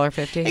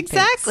 $1.50?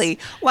 Exactly.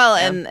 Thanks. Well,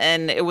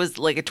 and it was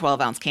like a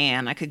 12-ounce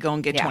can. I could go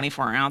and get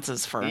 24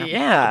 ounces for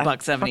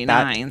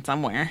 $1.79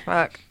 somewhere.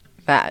 Fuck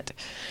that.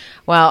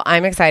 Well,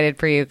 I'm excited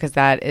for you because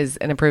that is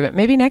an improvement.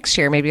 Maybe next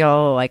year, maybe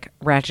y'all like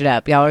ratchet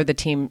up. Y'all are the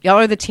team. Y'all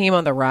are the team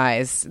on the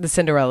rise. The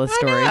Cinderella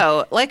story. I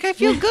know. Like I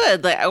feel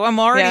good. Like I'm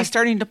already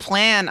starting to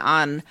plan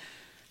on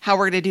how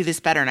we're going to do this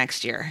better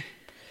next year.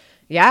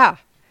 Yeah.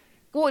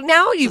 Well,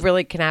 now you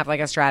really can have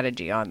like a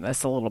strategy on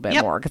this a little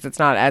bit more because it's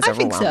not as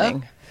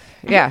overwhelming.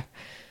 So. Yeah.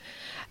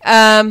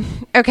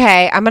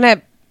 Okay. I'm going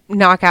to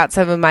knock out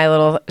some of my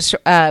little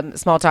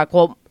small talk.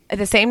 Well,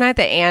 the same night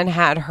that Anne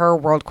had her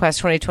World Quest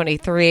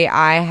 2023,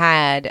 I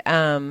had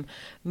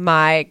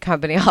my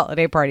company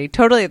holiday party.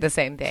 Totally the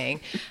same thing.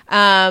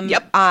 It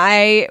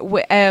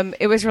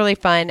was really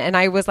fun. And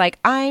I was like,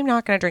 I'm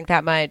not going to drink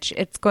that much.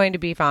 It's going to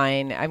be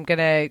fine. I'm going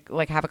to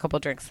like have a couple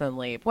drinks and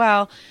leave.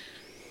 Well,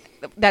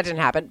 that didn't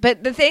happen.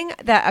 But the thing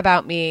that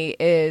about me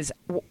is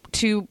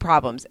two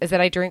problems is that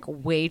I drink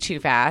way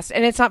too fast.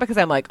 And it's not because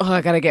I'm like, oh,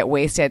 I got to get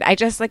wasted. I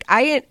just like,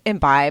 I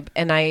imbibe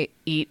and I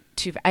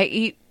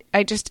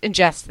just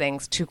ingest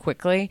things too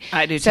quickly.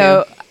 I do too.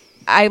 So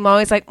I'm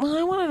always like, well,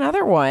 I want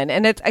another one.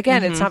 And it's,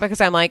 again, it's not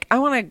because I'm like, I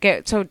want to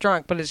get so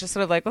drunk, but it's just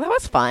sort of like, well, that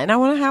was fun. I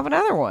want to have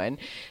another one.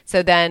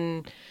 So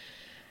then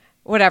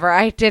whatever,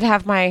 I did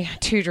have my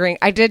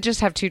I did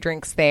just have 2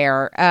 drinks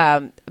there.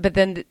 But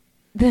then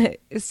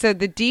so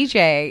the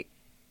DJ,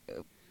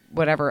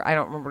 whatever, I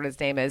don't remember what his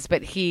name is,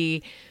 but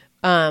he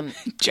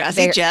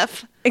Jazzy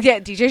Jeff. Yeah,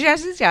 DJ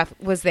Jazzy Jeff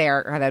was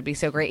there. Oh, that'd be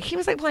so great. He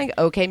was like playing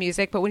okay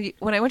music, but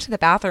when I went to the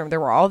bathroom, there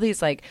were all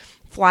these like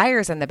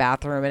flyers in the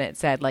bathroom, and it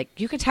said like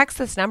you could text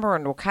this number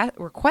and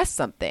request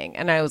something.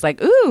 And I was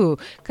like, ooh,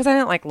 because I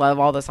didn't like love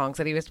all the songs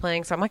that he was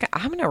playing, so I'm like,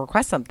 I'm gonna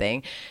request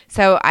something.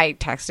 So I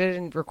texted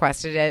and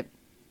requested it,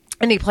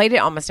 and he played it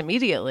almost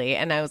immediately,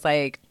 and I was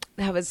like,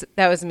 that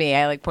was me.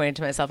 I like pointed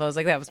to myself. I was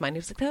like, that was mine. He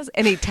was like,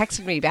 and he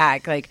texted me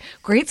back like,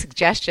 great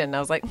suggestion. I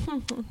was like,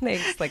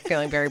 thanks, like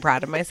feeling very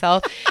proud of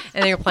myself.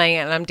 And they were playing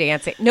it and I'm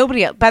dancing.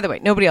 By the way,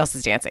 nobody else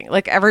is dancing.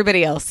 Like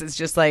everybody else is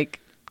just like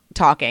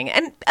talking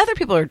and other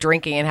people are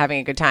drinking and having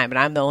a good time. But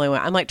I'm the only one.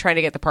 I'm like trying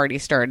to get the party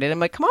started. I'm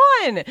like, come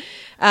on.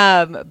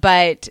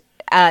 But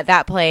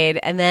that played.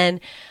 And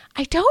then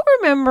I don't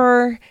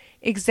remember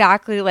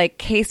exactly, like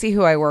Casey,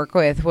 who I work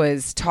with,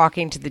 was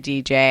talking to the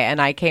DJ,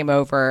 and I came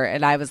over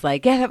and I was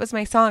like, yeah, that was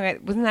my song.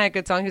 Wasn't that a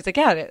good song? He was like,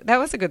 yeah, that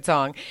was a good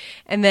song.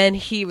 And then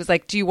he was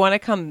like, do you want to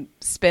come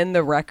spin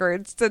the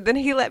records? So then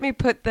he let me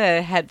put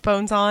the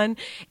headphones on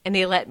and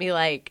he let me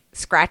like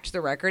scratch the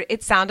record.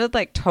 It sounded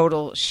like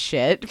total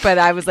shit, but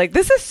I was like,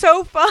 this is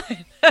so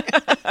fun.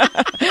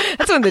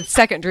 That's when the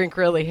second drink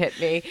really hit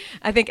me.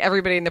 I think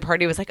everybody in the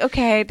party was like,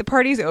 okay, the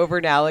party's over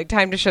now. Like,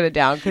 time to shut it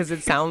down because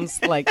it sounds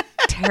like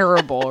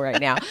terrible right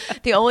now.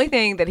 The only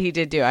thing that he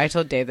did do, I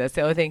told Dave this,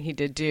 the only thing he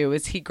did do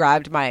is he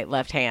grabbed my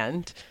left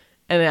hand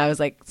and I was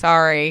like,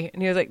 sorry.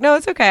 And he was like, no,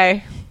 it's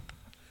okay.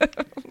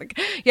 Like,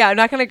 yeah, I'm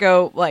not going to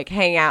go like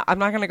hang out. I'm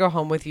not going to go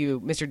home with you,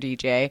 Mr.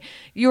 DJ.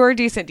 You're a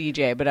decent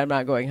DJ, but I'm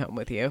not going home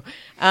with you.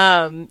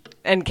 And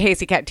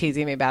Casey kept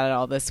teasing me about it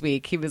all this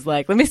week. He was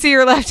like, let me see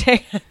your left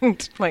hand. I'm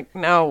like,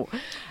 no.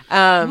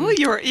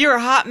 You're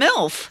a hot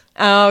MILF.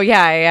 Oh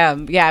yeah, I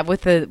am. Yeah,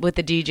 with the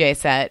DJ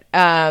set.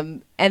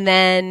 And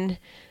then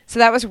so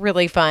that was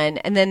really fun.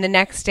 And then the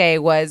next day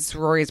was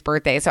Rory's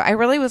birthday. So I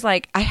really was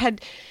like,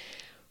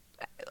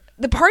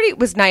 the party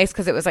was nice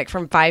because it was like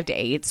from 5 to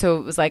 8. So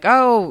it was like,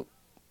 oh,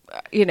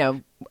 we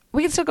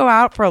can still go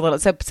out for a little.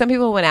 So some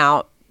people went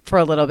out for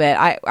a little bit.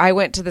 I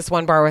went to this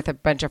one bar with a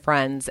bunch of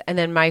friends. And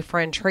then my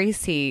friend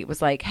Tracy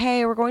was like,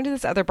 hey, we're going to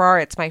this other bar.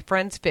 It's my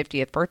friend's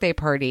 50th birthday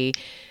party.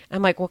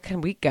 I'm like, well,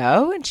 can we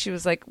go? And she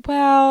was like,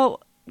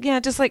 well,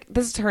 yeah, just like,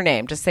 this is her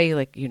name. Just say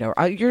like,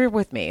 you're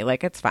with me.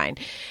 Like, it's fine.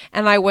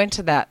 And I went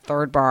to that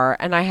third bar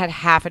and I had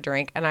half a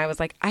drink and I was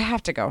like, I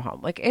have to go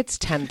home. Like, it's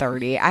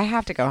 10:30. I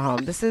have to go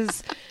home. This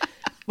is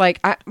like,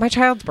 my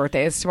child's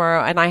birthday is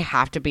tomorrow and I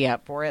have to be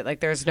up for it. Like,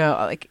 there's no,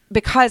 like,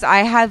 because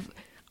I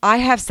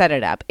have set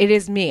it up. It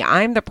is me.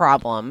 I'm the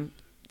problem.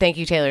 Thank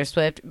you, Taylor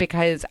Swift,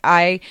 because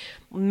I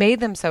made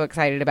them so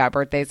excited about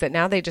birthdays that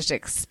now they just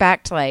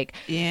expect like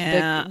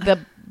the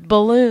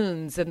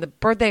balloons and the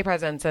birthday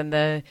presents and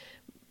the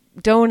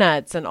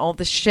donuts and all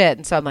the shit.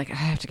 And so I'm like, I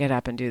have to get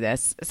up and do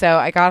this. So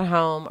I got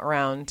home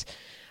around,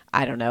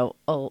 I don't know,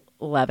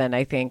 11,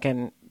 I think,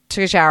 and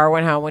took a shower,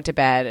 went home, went to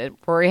bed. And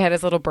Rory had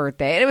his little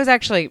birthday. And it was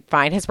actually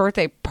fine. His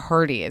birthday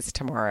party is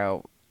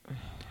tomorrow,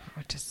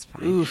 which is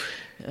fine.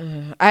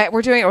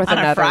 We're doing it with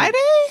another Friday.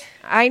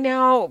 I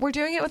know, we're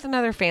doing it with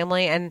another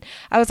family, and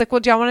I was like, well,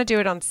 do y'all want to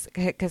do it on,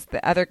 because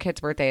the other kid's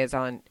birthday is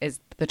the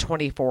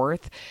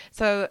 24th,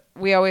 so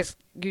we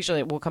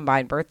usually will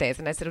combine birthdays,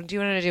 and I said, well, do you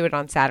want to do it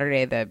on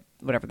Saturday, the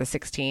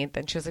 16th?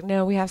 And she was like,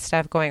 no, we have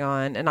stuff going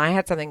on, and I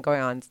had something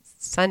going on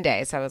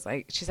Sunday, so I was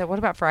like, she said, what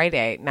about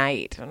Friday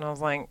night? And I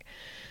was like,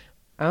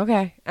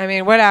 okay, I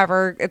mean,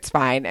 whatever, it's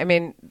fine. I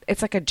mean,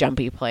 it's like a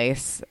jumpy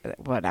place,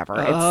 whatever,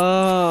 it's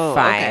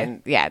fine.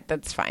 Okay. Yeah,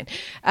 that's fine.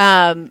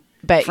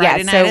 But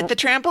Friday yeah, night at the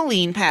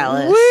trampoline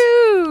palace.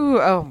 Woo!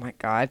 Oh my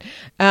God.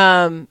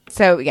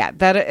 So yeah,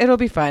 it'll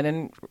be fun,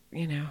 and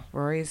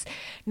Rory's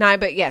 9.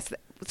 But yes,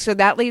 so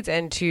that leads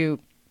into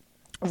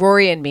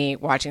Rory and me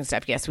watching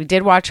stuff. Yes, we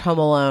did watch Home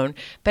Alone,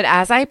 but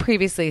as I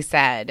previously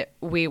said,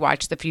 we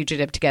watched The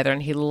Fugitive together,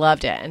 and he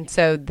loved it. And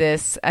so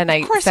this, and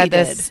I said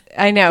this,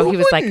 I know he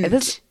was like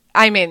this.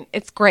 I mean,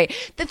 it's great.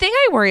 The thing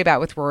I worry about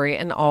with Rory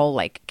and all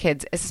like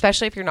kids,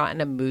 especially if you're not in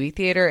a movie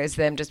theater, is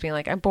them just being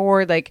like, I'm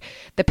bored. Like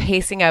the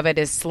pacing of it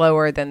is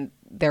slower than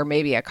they're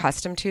maybe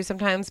accustomed to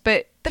sometimes.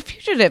 But The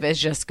Fugitive is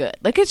just good.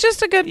 Like it's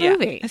just a good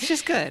movie. It's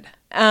just good.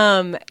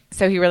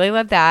 So he really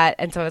loved that.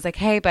 And so I was like,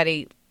 hey,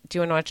 buddy, do you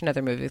want to watch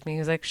another movie with me? He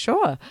was like,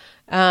 sure.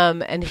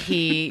 And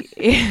I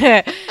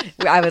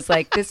was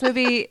like, this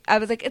movie, I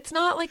was like, it's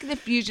not like The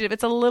Fugitive.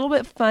 It's a little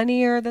bit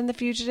funnier than The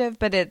Fugitive,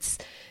 but it's,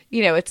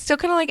 it's still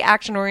kind of like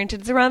action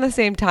oriented. It's around the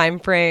same time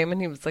frame.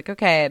 And he was like,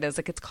 okay. And I was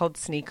like, it's called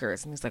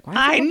Sneakers. And he's like, why?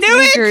 I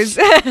knew Sneakers?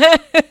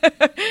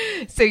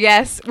 So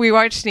yes, we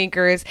watched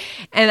Sneakers.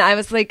 And I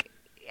was like,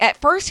 at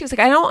first he was like,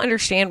 I don't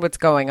understand what's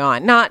going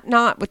on. Not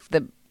with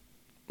the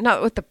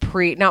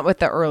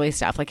early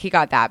stuff. Like he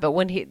got that. But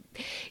when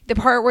the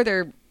part where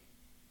they're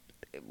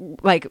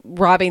like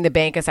robbing the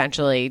bank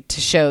essentially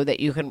to show that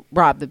you can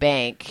rob the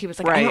bank, he was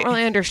like, I don't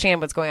really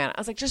understand what's going on. I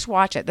was like, just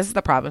watch it. This is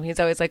the problem. He's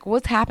always like,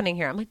 what's happening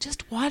here? I'm like,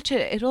 just watch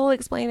it. It'll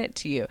explain it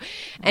to you.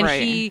 And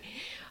he,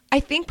 I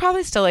think,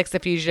 probably still likes The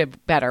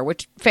Fugitive better,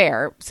 which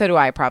fair. So do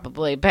I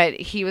probably. But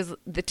he was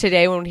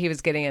today when he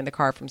was getting in the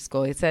car from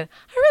school, he said,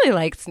 I really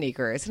like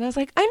Sneakers. And I was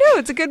like, I know,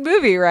 it's a good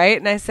movie, right?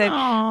 And I said,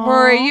 aww,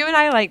 Rory, you and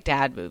I like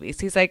dad movies.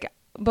 He's like,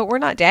 but we're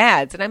not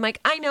dads. And I'm like,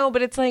 I know,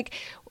 but it's like,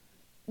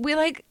 we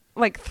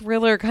like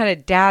thriller kind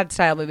of dad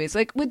style movies.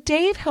 Like with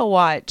Dave, he'll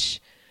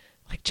watch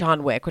like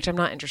John Wick, which I'm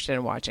not interested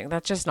in watching.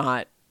 That's just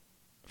not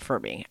for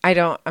me. I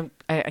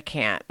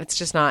can't. It's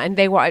just not. And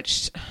they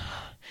watched.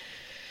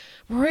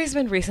 Rory's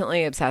been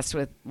recently obsessed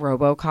with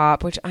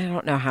RoboCop, which I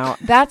don't know how.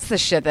 That's the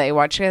shit that he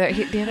watched together.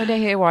 The other day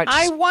he watched.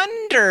 I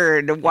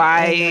wondered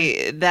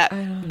why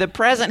the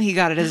present he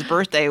got at his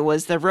birthday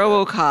was the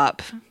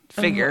RoboCop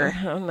figure.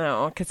 I don't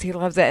know, because he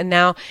loves it, and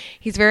now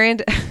he's very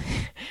into.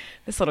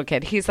 This little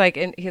kid, he's like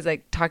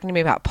talking to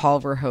me about Paul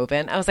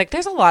Verhoeven. I was like,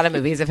 there's a lot of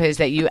movies of his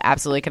that you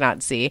absolutely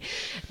cannot see,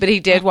 but he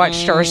did watch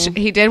Starship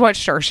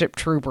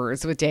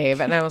Troopers with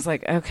Dave, and I was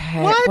like,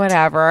 okay,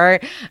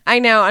 whatever. I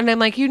know, and I'm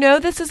like,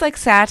 this is like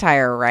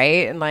satire,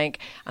 right? And like,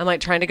 I'm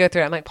like trying to go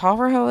through it. I'm like, Paul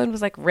Verhoeven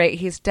was like,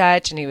 he's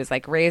Dutch, and he was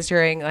like raised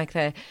during like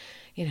the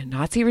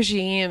Nazi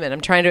regime, and I'm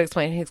trying to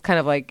explain. He's kind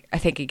of like, I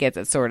think he gets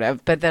it sort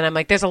of, but then I'm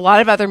like, there's a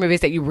lot of other movies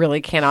that you really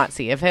cannot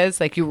see of his,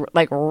 like you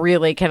like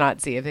really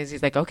cannot see of his.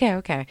 He's like,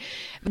 okay.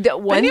 The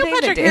one Neil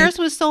Patrick Harris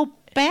was so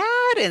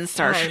bad in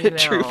Starship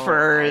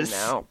Troopers.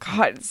 I know,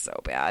 God, it's so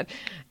bad.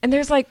 And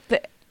there's like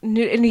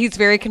and he's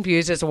very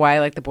confused as to why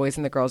like the boys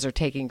and the girls are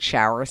taking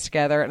showers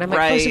together. And I'm like,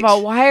 Right. first of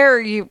all, why are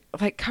you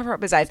like cover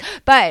up his eyes?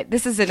 But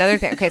this is another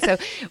thing. Okay, so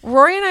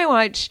Rory and I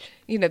watch,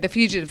 The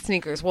Fugitive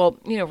Sneakers. Well,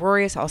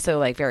 Rory is also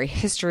like very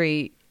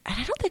history, and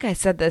I don't think I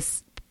said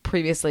this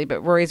previously,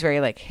 but Rory's very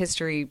like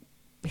history.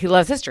 He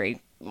loves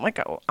history, like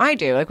I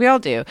do, like we all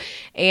do,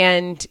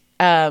 and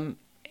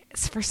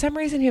for some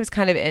reason he was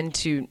kind of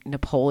into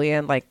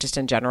Napoleon, like just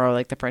in general,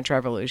 like the French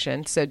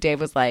Revolution. So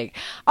Dave was like,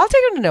 I'll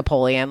take him to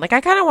Napoleon. Like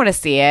I kind of want to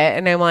see it.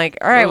 And I'm like,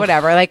 all right,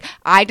 whatever. Like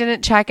I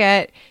didn't check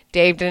it.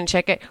 Dave didn't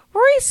check it.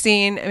 Rory's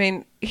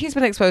seen, he's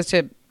been exposed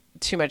to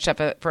too much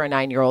stuff for a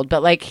 9-year-old,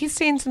 but like he's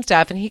seen some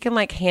stuff and he can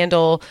like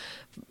handle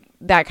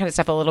that kind of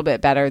stuff a little bit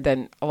better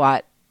than a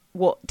lot.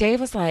 Well, Dave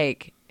was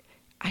like,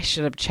 I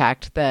should have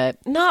checked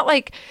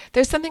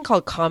there's something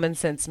called Common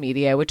Sense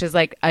Media, which is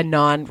like a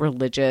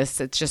non-religious.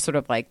 It's just sort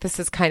of like, this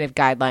is kind of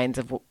guidelines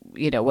of,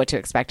 what to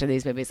expect in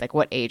these movies, like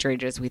what age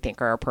ranges we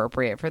think are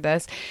appropriate for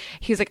this.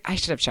 He's like, I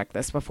should have checked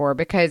this before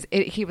because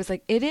he was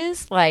like, it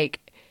is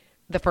like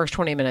the first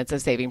 20 minutes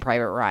of Saving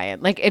Private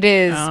Ryan. Like it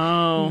is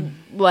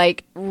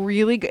like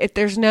really good.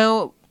 There's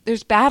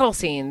battle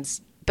scenes,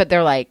 but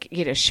they're like,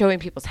 showing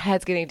people's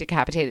heads getting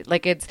decapitated.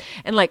 Like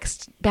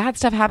bad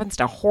stuff happens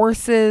to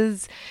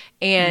horses.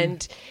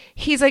 And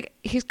he said,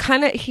 he was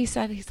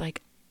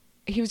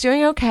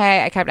doing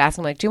okay. I kept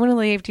asking him like, do you want to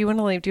leave? Do you want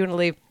to leave? Do you want to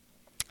leave?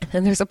 And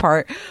then there's a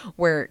part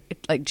where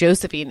like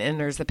Josephine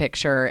enters the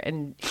picture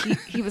and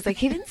he was like,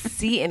 he didn't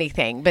see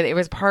anything, but it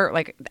was part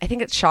like, I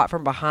think it's shot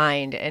from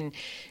behind and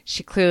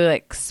she clearly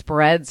like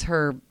spreads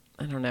her,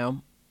 I don't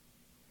know,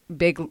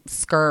 big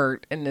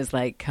skirt and is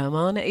like, come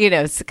on,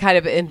 kind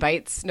of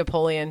invites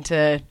Napoleon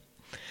to,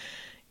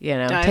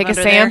 take a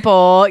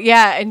sample. There.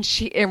 Yeah.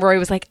 And Roy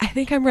was like, I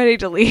think I'm ready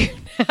to leave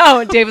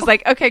now. And Dave was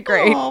like, okay,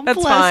 great.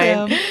 That's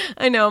fine. Him.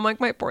 I know. I'm like,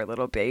 my poor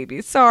little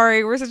baby.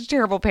 Sorry. We're such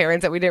terrible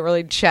parents that we didn't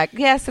really check.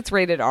 Yes, it's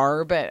rated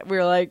R, but we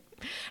were like,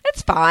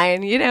 it's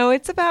fine.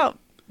 It's about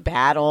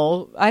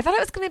battle. I thought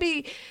it was going to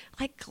be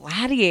like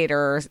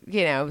Gladiator,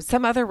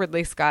 some other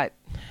Ridley Scott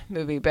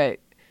movie, but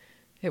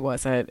it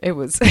wasn't. It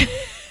was...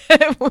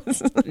 It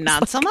was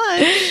not so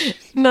much.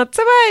 Not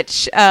so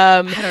much.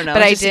 I don't know.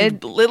 But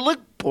it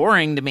looked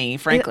boring to me,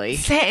 frankly.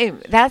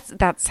 Same.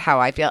 That's how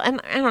I feel.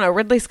 And I don't know.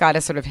 Ridley Scott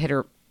is sort of hit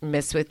or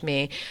miss with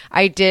me.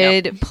 I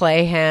did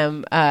play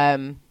him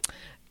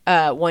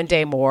One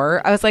Day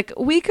More. I was like,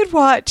 we could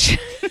watch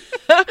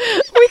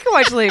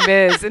Les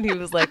Mis, and he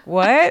was like,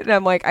 what? And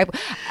I'm like,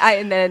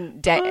 and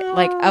then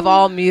like of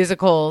all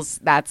musicals,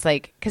 that's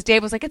like, because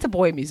Dave was like, it's a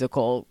boy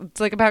musical. It's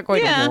like about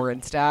going to war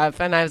and stuff.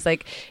 And I was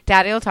like,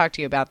 Daddy will talk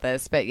to you about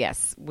this, but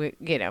yes, we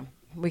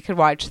could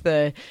watch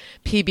the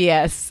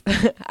PBS,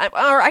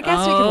 or I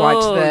guess we could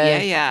watch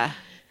the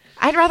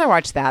I'd rather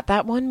watch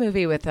that one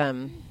movie with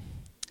Anne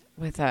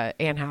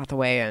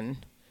Hathaway and.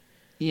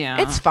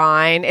 Yeah, it's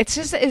fine. It's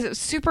just it's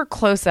super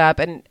close up,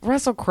 and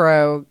Russell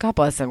Crowe, God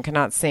bless him,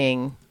 cannot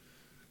sing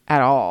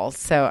at all.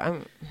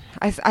 So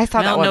I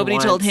thought that one nobody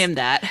once. told him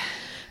that.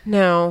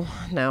 No.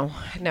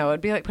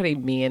 It'd be like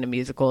putting me in a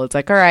musical. It's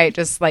like, all right,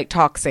 just like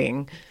talk,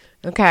 sing.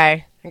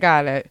 Okay, I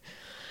got it.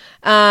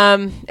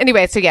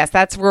 Anyway, so yes,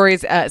 that's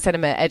Rory's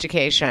cinema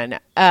education.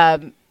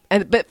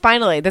 But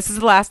finally, this is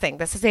the last thing.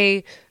 This is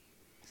a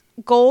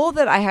goal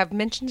that I have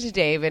mentioned to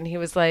Dave, and he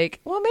was like,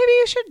 well, maybe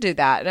you should do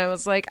that. And I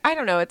was like, I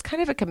don't know, it's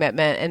kind of a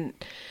commitment and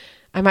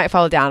I might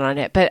follow down on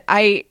it, but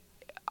I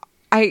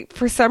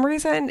for some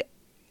reason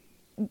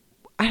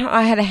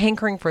I had a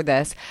hankering for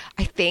this.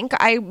 I think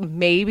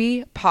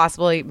I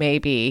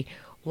possibly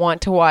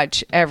want to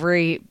watch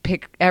every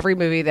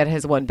movie that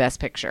has won Best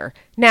Picture.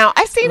 Now,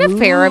 I've seen a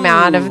fair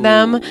amount of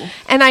them,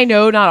 and I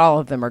know not all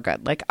of them are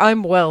good. Like,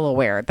 I'm well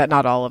aware that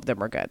not all of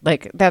them are good.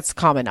 Like, that's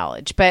common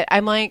knowledge, but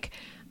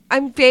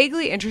I'm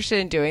vaguely interested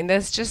in doing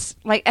this, just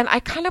like, and I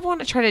kind of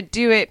want to try to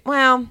do it.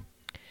 Well,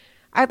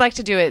 I'd like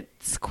to do it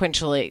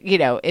sequentially,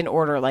 in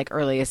order, like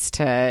earliest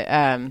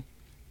to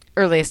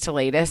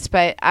latest.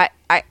 But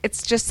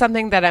it's just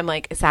something that I'm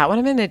like, is that what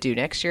I'm going to do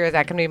next year? Is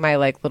that going to be my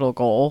like little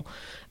goal?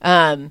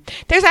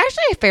 There's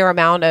actually a fair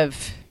amount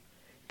of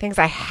things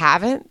I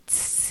haven't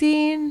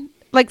seen.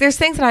 Like, there's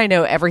things that I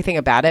know everything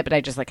about it, but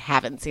I just like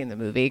haven't seen the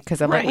movie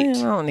because I'm like, I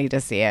don't need to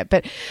see it.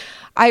 But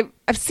I've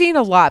seen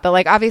a lot. But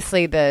like,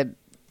 obviously the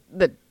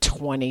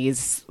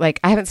 20s, like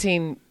I haven't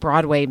seen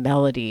Broadway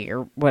Melody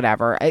or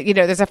whatever.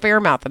 There's a fair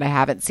amount that I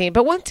haven't seen,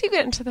 but once you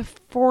get into the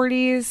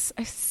 40s,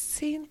 I've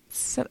seen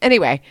some.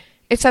 Anyway,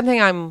 it's something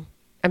I'm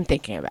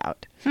thinking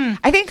about.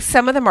 I think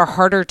some of them are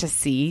harder to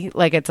see.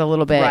 Like it's a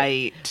little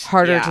bit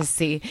harder to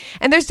see.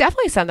 And there's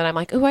definitely some that I'm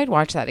like, oh, I'd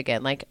watch that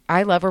again. Like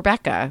I Love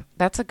Rebecca.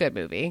 That's a good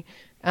movie.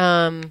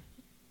 I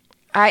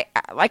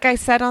like I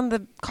said on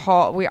the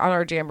call, on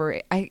our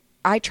Jamboree,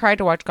 I tried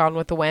to watch Gone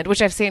with the Wind,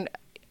 which I've seen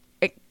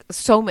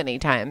so many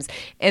times,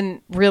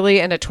 and really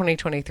in a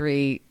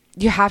 2023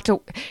 you have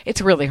to, it's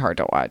really hard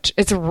to watch.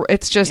 It's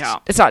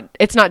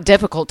it's not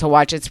difficult to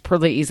watch. It's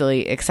pretty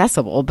easily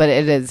accessible, but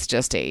it is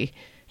just a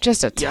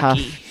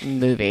tough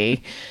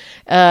movie.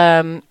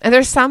 And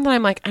there's some that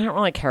I'm like, I don't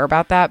really care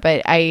about that,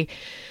 but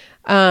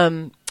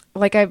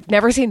like I've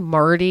never seen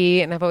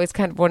Marty, and I've always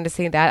kind of wanted to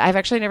see that. I've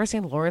actually never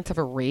seen Lawrence of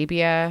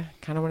Arabia.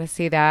 Kind of want to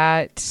see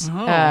that.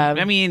 Oh,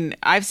 I mean,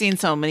 I've seen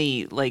so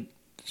many like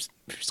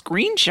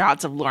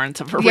screenshots of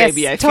Lawrence of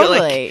Arabia. Yes, I feel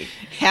totally.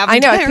 like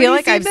I feel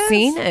like I've this?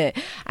 seen it.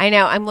 I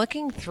know. I'm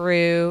looking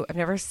through. I've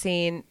never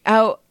seen.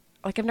 I've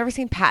never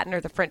seen Patton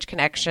or The French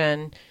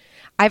Connection.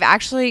 I've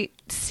actually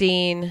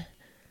seen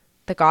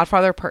The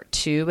Godfather Part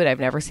 2, but I've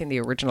never seen the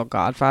original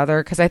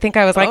Godfather because I think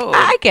I was like,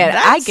 I get it.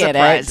 I get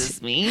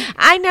surprises me.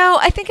 I know.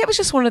 I think it was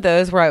just one of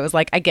those where I was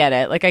like, I get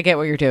it. Like, I get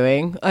what you're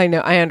doing. I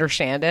know. I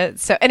understand it.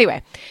 So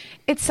anyway,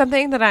 it's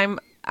something that I'm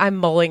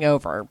mulling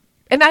over.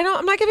 And I'm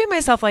not giving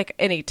myself like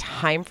any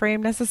time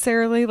frame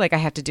necessarily. Like I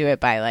have to do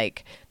it by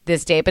like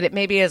this date, but it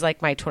maybe is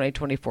like my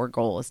 2024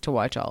 goal is to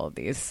watch all of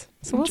these.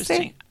 So we'll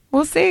see.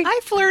 We'll see. I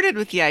flirted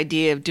with the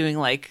idea of doing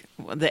like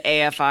the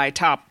AFI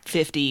top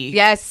 50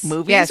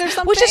 movies or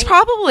something. Which is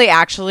probably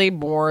actually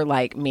more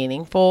like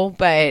meaningful,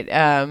 but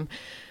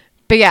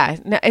yeah,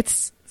 no,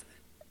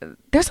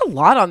 there's a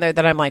lot on there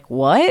that I'm like,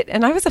 what?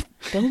 And I was a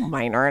film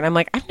minor, and I'm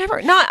like, I've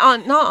never not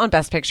on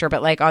Best Picture,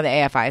 but like on the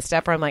AFI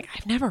stuff, where I'm like,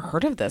 I've never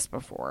heard of this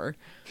before.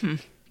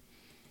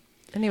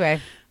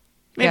 Anyway,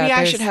 maybe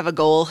I should have a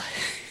goal.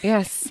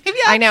 Yes,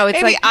 I know.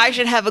 It's maybe like I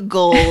should have a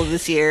goal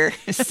this year,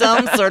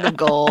 some sort of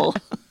goal.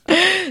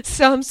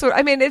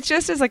 I mean, it's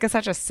just as like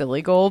such a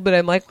silly goal, but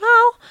I'm like,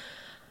 well,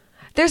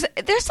 there's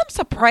some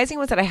surprising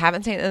ones that I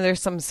haven't seen, and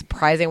there's some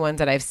surprising ones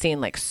that I've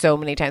seen like so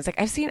many times. Like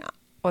I've seen.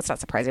 Well, it's not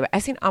surprising, but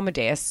I've seen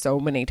Amadeus so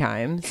many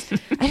times. I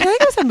feel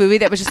like it was a movie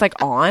that was just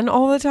like on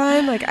all the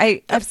time. Like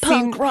I've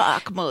seen punk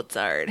rock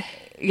Mozart.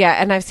 Yeah,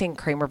 and I've seen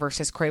Kramer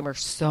versus Kramer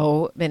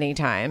so many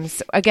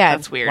times. Again,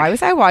 that's weird. Why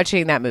was I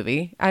watching that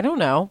movie? I don't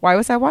know. Why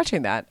was I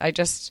watching that?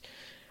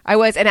 I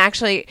was, and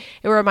actually,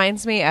 it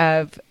reminds me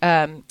of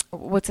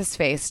what's his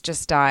face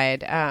just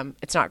died.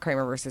 It's not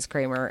Kramer versus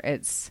Kramer.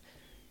 It's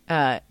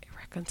I've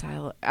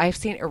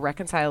seen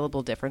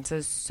Irreconcilable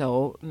Differences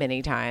so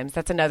many times.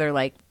 That's another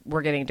like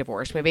we're getting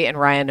divorced movie, and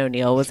Ryan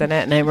O'Neal was in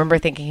it, and I remember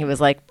thinking he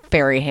was like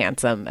very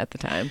handsome at the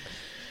time.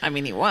 I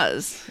mean, he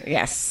was.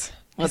 Yes.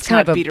 Let's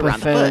kind of beat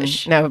around the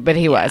bush. No, but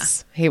he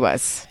was.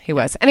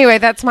 Anyway,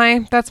 that's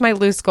my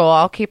loose goal.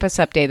 I'll keep us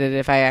updated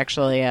if I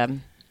actually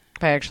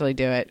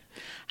do it.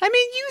 I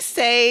mean, you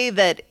say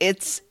that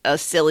it's a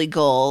silly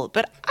goal,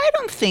 but I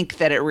don't think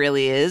that it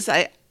really is.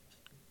 I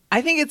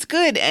think it's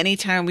good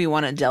anytime we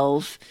want to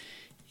delve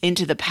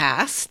into the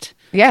past.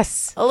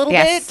 Yes. A little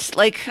bit.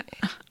 Like,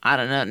 I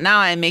don't know. Now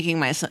I'm making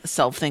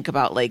myself think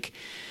about like,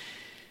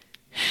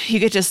 you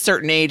get to a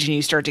certain age and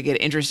you start to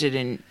get interested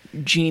in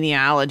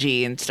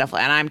genealogy and stuff.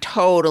 And I'm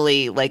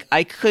totally like,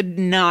 I could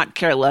not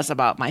care less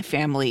about my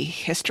family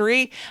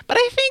history. But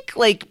I think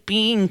like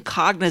being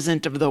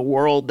cognizant of the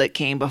world that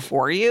came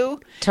before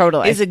you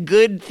totally is a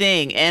good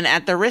thing. And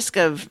at the risk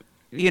of,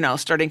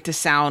 starting to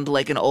sound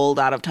like an old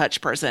out of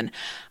touch person,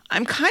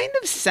 I'm kind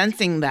of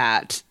sensing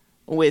that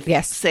with,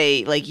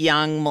 say, like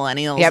young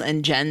millennials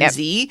and Gen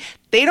Z.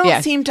 They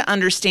don't seem to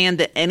understand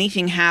that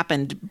anything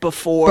happened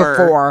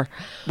before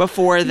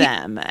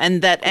them,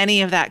 and that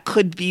any of that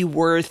could be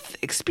worth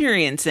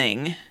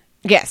experiencing.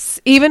 Yes.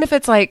 Even if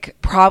it's like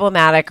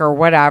problematic or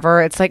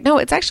whatever, it's like, no,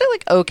 it's actually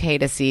like okay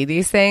to see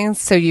these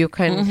things so you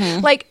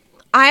can like,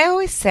 I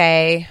always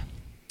say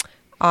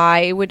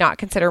I would not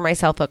consider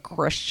myself a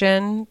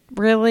Christian,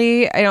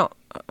 really. I don't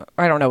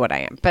know what I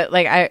am, but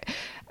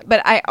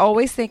I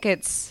always think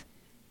it's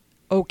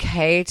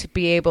okay to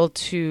be able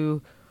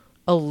to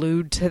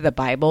allude to the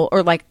Bible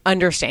or like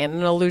understand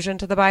an allusion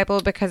to the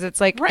Bible, because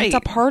it's like it's a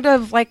part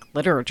of like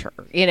literature,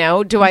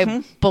 do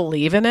I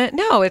believe in it?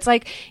 No, it's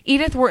like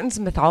Edith Wharton's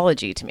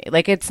mythology to me.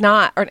 Like it's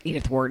not, or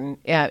Edith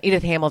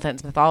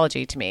Hamilton's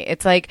mythology to me.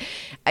 It's like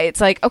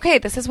okay,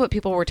 this is what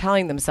people were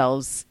telling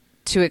themselves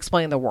to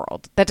explain the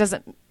world.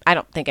 I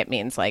don't think it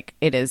means like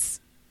it is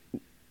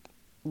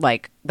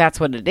like that's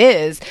what it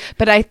is,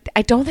 but I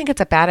don't think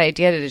it's a bad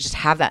idea to just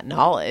have that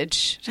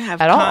knowledge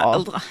at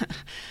all.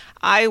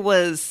 I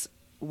was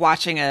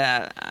watching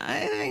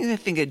I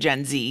think a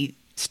Gen Z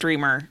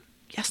streamer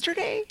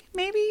yesterday,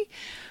 maybe,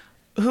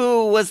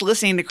 who was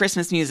listening to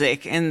Christmas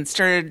music and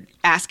started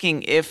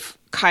asking if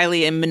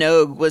Kylie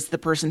Minogue was the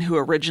person who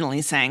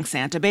originally sang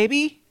Santa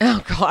Baby.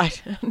 Oh, God.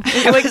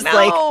 I was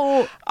like,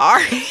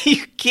 are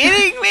you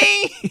kidding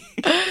me?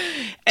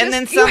 And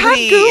then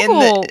somebody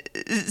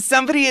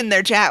in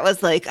their chat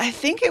was like, I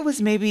think it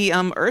was maybe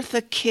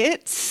Eartha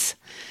Kitt's.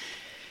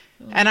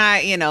 And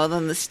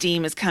then the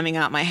steam is coming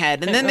out my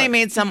head. And then they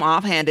made some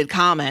offhanded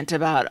comment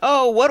about,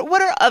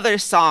 what are other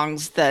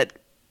songs that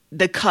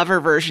the cover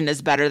version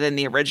is better than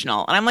the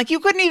original? And I'm like, you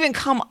couldn't even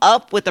come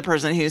up with the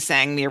person who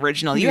sang the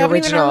original. You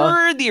haven't even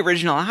heard the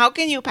original. How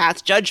can you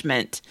pass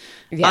judgment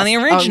on the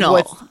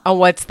original? On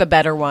what's the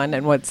better one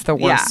and what's the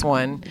worst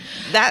one?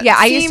 That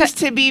seems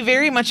to be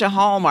very much a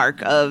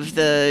hallmark of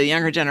the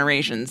younger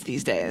generations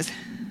these days.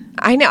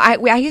 I know.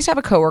 I used to have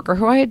a coworker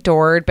who I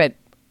adored, but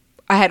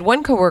I had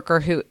one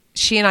coworker who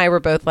she and I were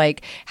both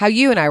like how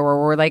you and I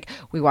were like,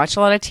 we watched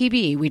a lot of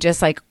TV. We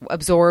just like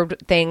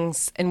absorbed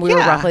things, and we were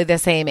roughly the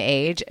same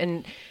age.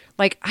 And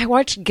Like, I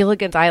watched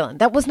Gilligan's Island.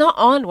 That was not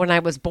on when I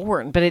was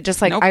born, but it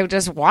just like, Nope. I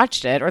just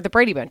watched it, or the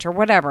Brady Bunch, or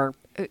whatever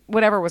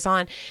was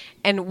on.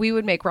 And we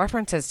would make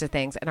references to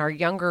things. And our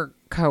younger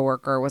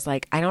coworker was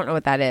like, I don't know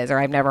what that is, or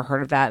I've never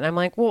heard of that. And I'm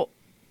like, well,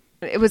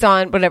 it was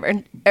on whatever.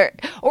 And,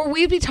 or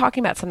we'd be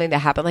talking about something that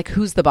happened, like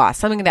Who's the Boss?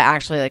 Something that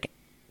actually like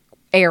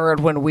aired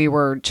when we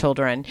were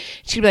children.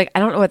 She'd be like, I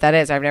don't know what that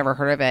is. I've never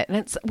heard of it.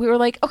 And we were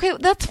like, okay,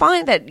 that's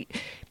fine that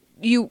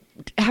you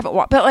haven't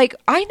watched. But like,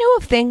 I know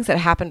of things that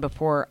happened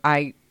before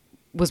I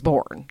was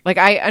born. Like,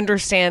 I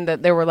understand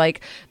that there were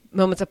like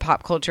moments of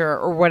pop culture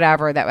or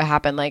whatever that would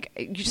happen. Like,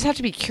 you just have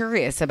to be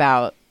curious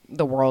about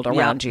the world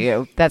around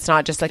you. That's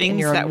not just like things in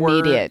your that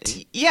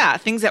immediate.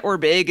 things that were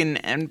big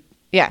and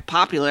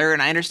popular.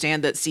 And I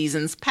understand that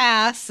seasons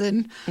pass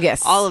and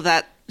all of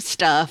that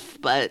stuff,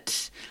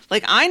 but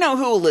like, I know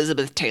who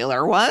Elizabeth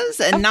Taylor was,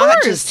 and Of not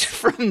course. just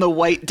from the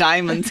White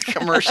Diamonds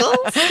commercials.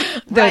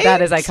 Though right?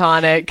 that is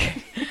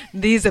iconic.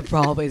 These have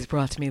always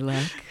brought me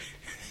luck.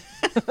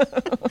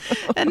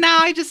 And now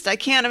I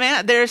can't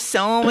imagine. There's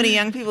so many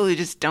young people who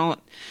just don't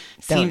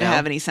seem to know.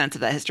 have any sense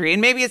of that history.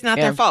 And maybe it's not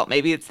their fault.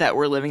 Maybe it's that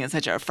we're living in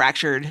such a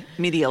fractured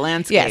media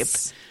landscape.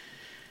 Yes.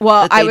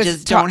 Well, that they I was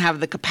just don't have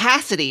the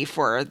capacity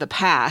for the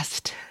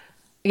past.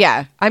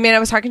 Yeah. I mean, I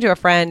was talking to a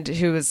friend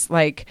who was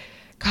like,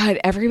 God,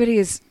 everybody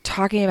is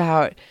talking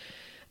about,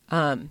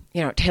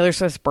 Taylor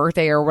Swift's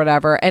birthday or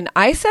whatever. And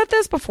I said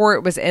this before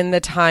it was in the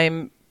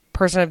Time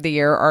Person of the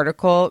Year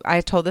article. I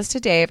told this to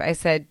Dave. I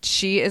said,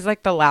 she is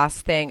like the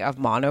last thing of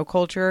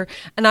monoculture.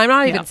 And I'm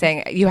not even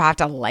saying you have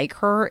to like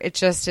her. It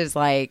just is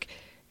like,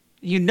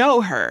 you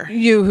know her.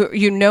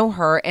 You know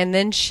her, and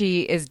then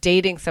she is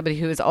dating somebody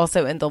who is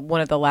also in one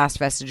of the last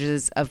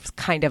vestiges of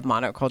kind of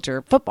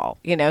monoculture football,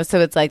 So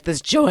it's like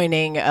this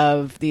joining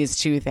of these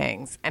two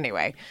things.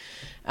 Anyway,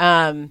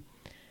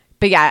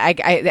 but yeah,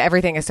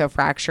 everything is so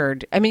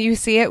fractured. I mean, you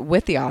see it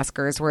with the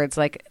Oscars where it's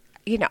like,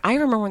 I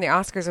remember when the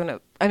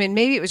Oscars,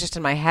 maybe it was just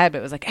in my head, but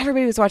it was like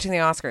everybody was watching the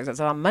Oscars. It was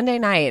on Monday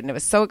night, and it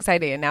was so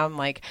exciting. And now I'm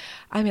like,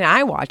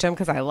 I watch them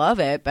because I love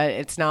it, but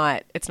it's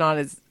not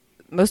as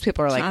most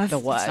people are like,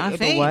 It's not a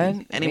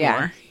thing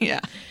anymore. Yeah.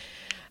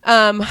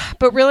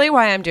 But really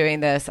why I'm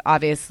doing this,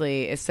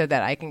 obviously, is so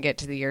that I can get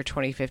to the year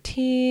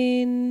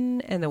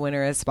 2015 and the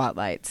winner is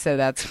Spotlight. So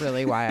that's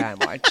really why I'm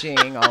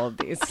watching all of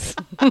these.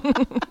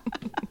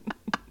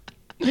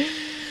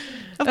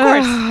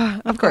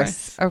 Of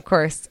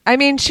course. I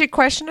mean, should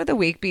question of the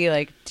week be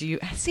like,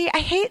 I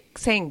hate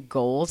saying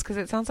goals because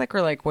it sounds like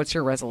we're like, what's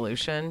your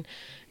resolution?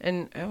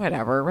 And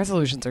whatever,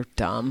 resolutions are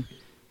dumb.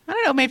 I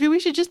don't know. Maybe we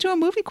should just do a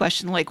movie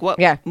question. Like, what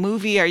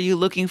movie are you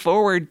looking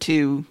forward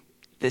to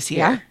this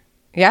year?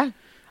 Yeah.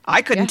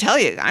 I couldn't tell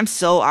you. I'm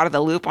so out of the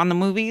loop on the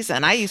movies,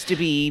 and I used to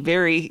be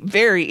very,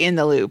 very in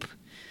the loop.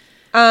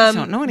 I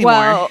don't know anymore.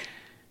 Well,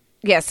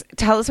 yes.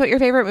 Tell us what your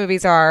favorite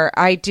movies are.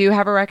 I do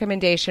have a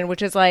recommendation,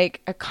 which is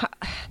like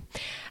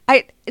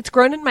it's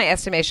grown in my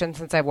estimation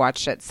since I've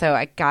watched it, so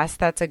I guess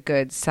that's a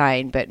good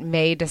sign. But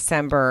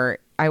December,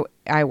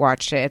 I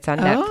watched it. It's on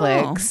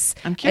Netflix.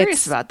 I'm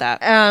curious about that.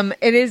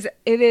 It is.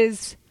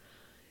 It's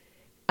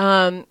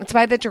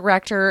by the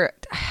director.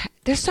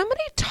 There's so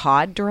many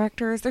Todd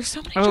directors. There's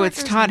so many. Oh,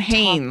 it's Todd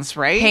Haynes,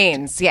 right?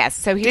 Haynes, yes.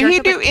 So did he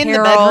do In the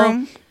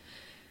Bedroom?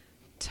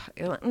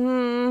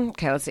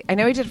 Okay, let's see. I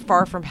know he did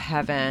Far From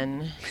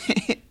Heaven.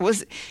 It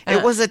was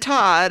a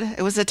Todd.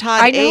 It was a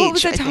Todd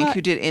H, I think,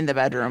 who did In the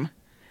Bedroom.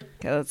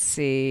 Okay, let's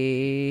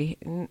see.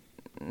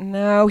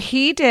 No,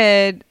 he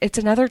did. It's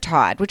another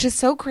Todd, which is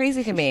so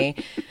crazy to me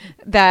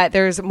that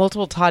there's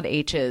multiple Todd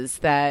H's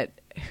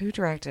who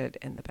directed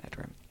In the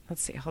Bedroom.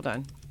 Let's see. Hold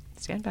on.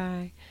 Stand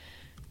by.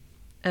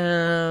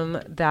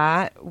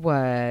 That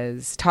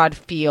was Todd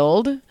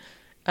Field.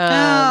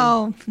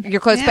 You're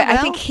close, but I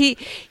think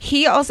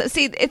he also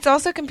it's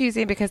also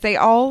confusing because they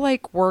all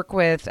like work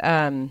with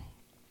I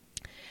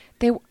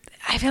feel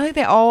like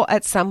they all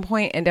at some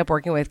point end up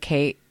working with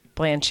Kate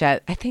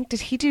Blanchett. I think,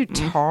 did he do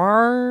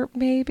Tar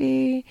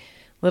maybe?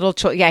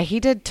 Yeah, he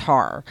did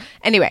Tar.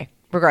 Anyway,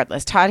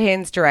 regardless, Todd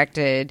Haynes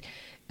directed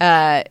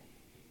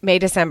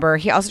December.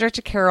 He also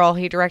directed Carol.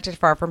 He directed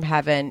Far From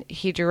Heaven.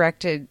 He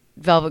directed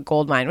Velvet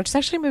Goldmine, which is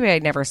actually a movie I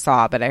never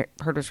saw, but I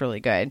heard was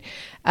really good.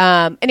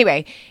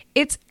 Anyway,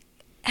 it's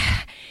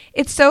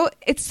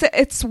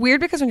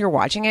weird because when you're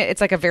watching it,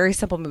 it's like a very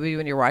simple movie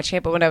when you're watching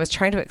it. But when I was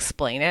trying to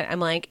explain it, I'm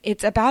like,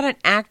 it's about an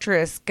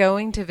actress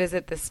going to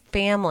visit this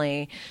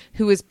family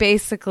who is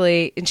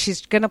basically, and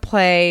she's going to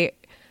play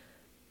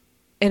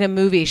in a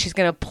movie. She's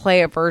going to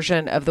play a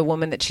version of the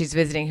woman that she's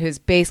visiting, who's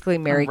basically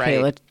Mary Kay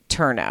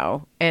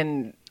Letourneau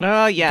and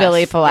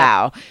Billy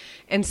Palau. Yep.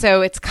 And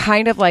so it's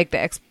kind of like the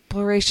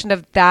exploration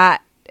of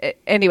that.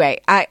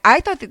 Anyway, I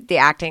thought that the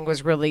acting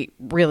was really,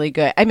 really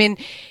good. I mean,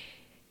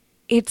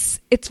 it's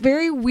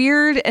very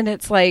weird, and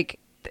it's like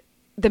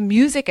the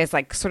music is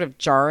like sort of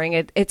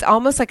jarring. It's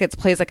almost like it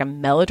plays like a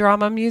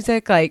melodrama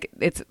music. Like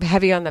it's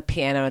heavy on the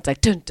piano. It's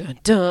like dun dun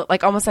dun,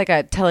 like almost like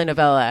a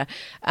telenovela.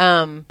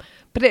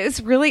 But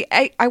it's really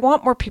I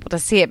want more people to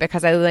see it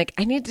because I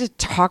need to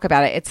talk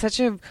about it. It's such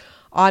a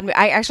odd.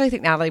 I actually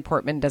think Natalie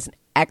Portman does an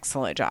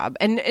excellent job.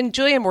 And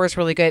Julianne Moore's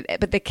really good.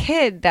 But the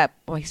kid that,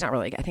 well, he's not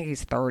really, I think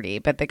he's 30,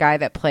 but the guy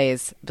that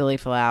plays Billy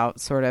Falau,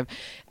 sort of,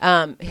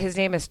 his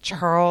name is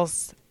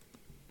Charles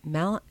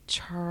Melton.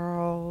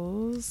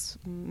 Charles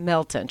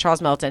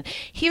Melton.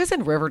 He was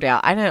in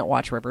Riverdale. I didn't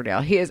watch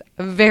Riverdale. He is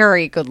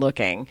very good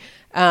looking.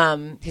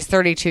 He's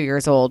 32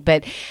 years old.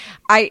 But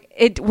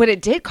what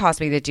it did cause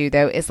me to do,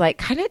 though, is like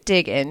kind of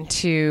dig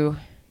into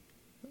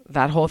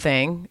that whole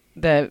thing,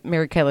 the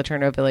Mary Kay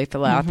Letourneau, Billy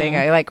Falau thing.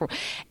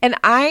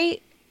 I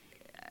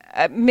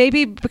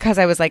maybe because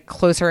I was like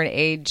closer in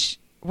age,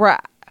 or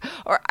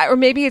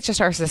maybe it's just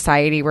our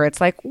society where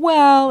it's like,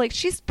 well, like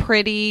she's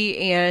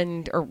pretty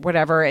or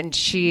whatever, and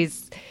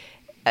she's,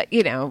 a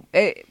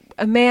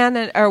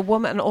man or a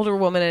woman, an older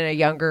woman and a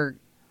younger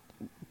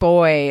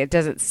boy. It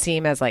doesn't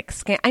seem as like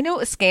I know it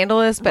was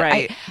scandalous, but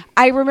right.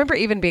 I remember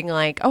even being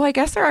like, oh, I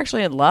guess they're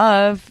actually in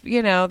love.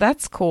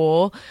 That's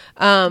cool.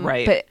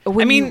 Right. But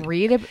when you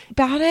read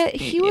about it,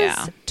 he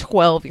was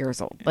 12 years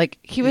old. Like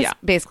he was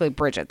basically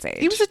Bridget's age.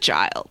 He was a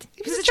child.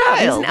 He was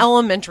in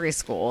elementary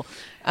school.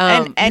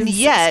 And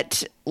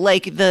yet,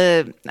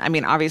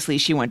 obviously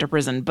she went to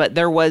prison, but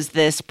there was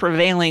this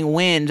prevailing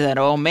wind that,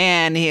 oh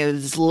man,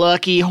 his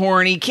lucky,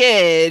 horny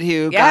kid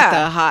who got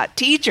the hot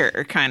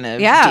teacher kind of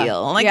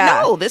deal.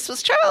 No, this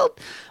was child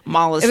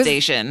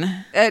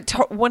molestation.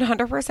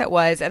 100%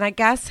 was. And I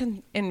guess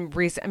in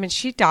recent,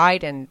 she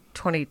died in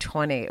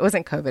 2020. It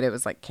wasn't COVID. It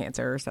was like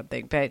cancer or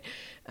something. But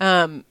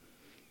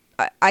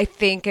I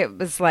think it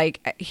was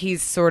like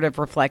he's sort of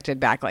reflected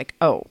back like,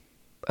 oh,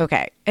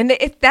 okay. And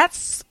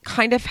that's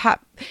kind of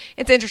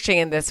it's interesting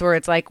in this where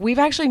it's like, we've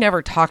actually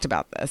never talked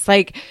about this.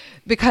 Like,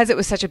 because it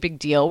was such a big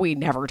deal, we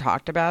never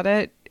talked about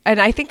it. And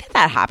I think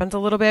that happens a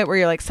little bit where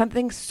you're like,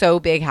 something so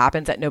big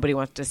happens that nobody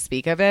wants to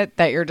speak of it,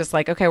 that you're just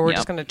like, okay, we're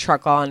just going to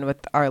truck on with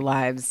our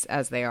lives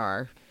as they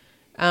are.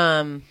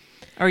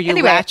 Or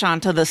you latch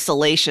onto the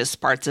salacious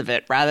parts of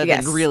it rather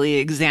than really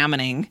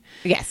examining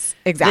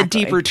exactly the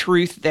deeper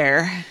truth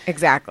there.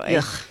 Exactly.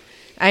 Ugh.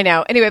 I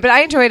know. Anyway, but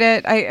I enjoyed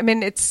it.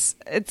 There's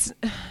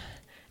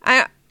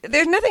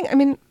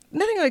nothing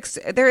like,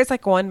 there is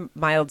like one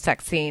mild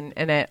sex scene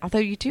in it, although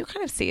you do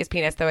kind of see his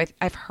penis, though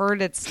I've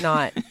heard it's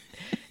not,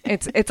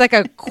 it's like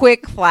a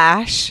quick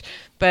flash,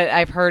 but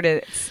I've heard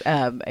it's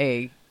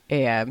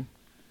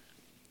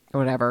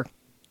whatever.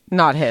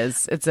 Not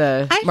his. It's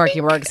a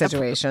Marky Mark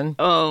situation.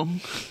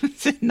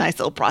 It's a nice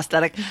little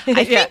prosthetic.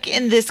 I think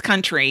in this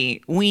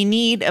country, we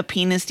need a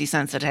penis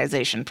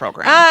desensitization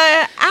program.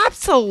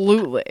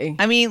 Absolutely.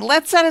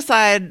 Let's set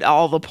aside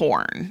all the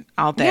porn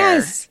out there.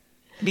 Yes.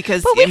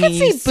 Because we can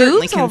see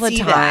boobs all the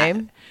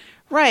time. That.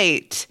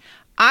 Right.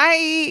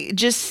 I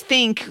just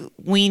think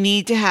we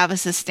need to have a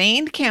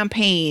sustained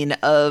campaign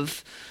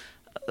of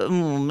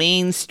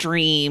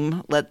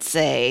mainstream, let's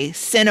say,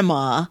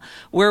 cinema,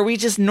 where we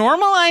just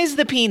normalize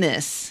the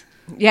penis.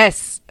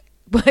 Yes.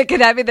 Could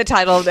that be the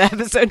title of the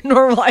episode?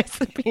 Normalize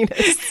the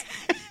penis.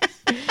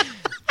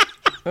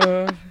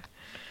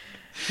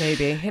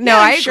 Maybe. No,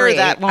 I agree. Sure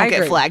that won't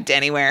get flagged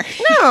anywhere.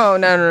 No.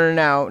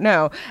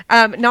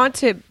 Not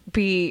to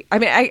be,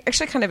 I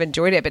actually kind of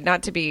enjoyed it, but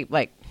not to be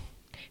like,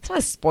 it's not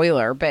a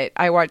spoiler, but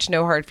I watched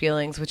No Hard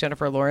Feelings with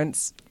Jennifer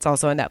Lawrence. It's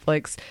also on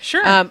Netflix.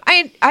 Sure.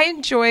 I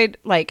enjoyed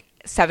like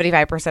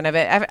 75% of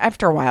it.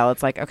 After a while,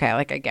 it's like, okay,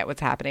 like I get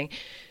what's happening.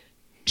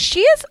 She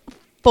is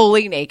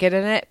fully naked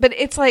in it, but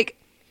it's like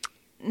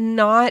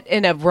not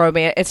in a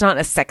it's not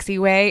in a sexy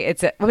way.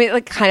 It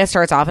like kind of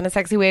starts off in a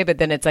sexy way, but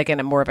then it's like in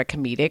a more of a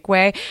comedic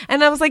way.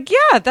 And I was like,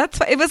 yeah,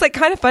 it was like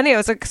kind of funny. I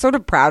was like sort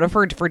of proud of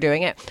her for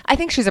doing it. I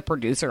think she's a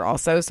producer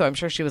also, so I'm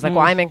sure she was like,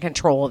 well, I'm in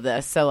control of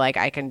this, so like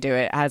I can do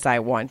it as I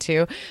want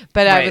to.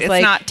 But I was like,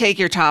 it's not take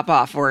your top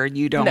off where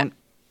you don't. No.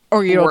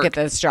 Or you don't get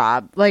this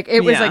job. Like,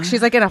 it was like,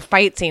 she's like in a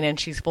fight scene and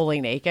she's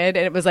fully naked.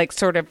 And it was like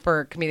sort of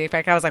for comedic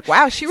effect. I was like,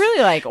 wow, she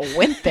really like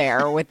went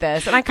there with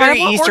this. And I kind of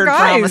want Eastern more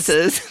guys.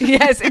 Promises.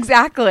 Yes,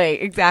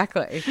 exactly.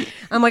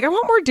 I'm like, I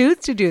want more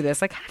dudes to do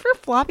this. Like, have your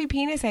floppy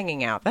penis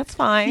hanging out. That's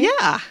fine.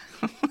 Yeah.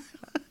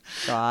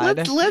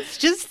 God. Let's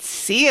just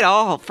see it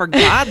all, for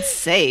God's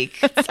sake.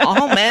 It's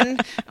all men.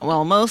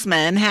 Well, most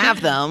men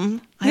have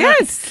them.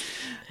 Yes.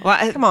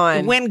 Well, come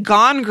on. When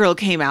Gone Girl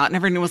came out and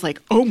everyone was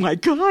like, oh my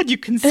God, you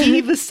can see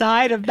the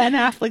side of Ben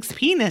Affleck's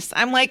penis.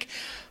 I'm like,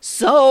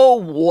 so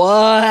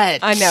what?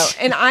 I know.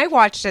 And I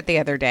watched it the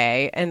other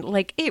day and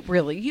like it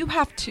really, you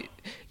have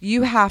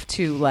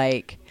to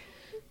like.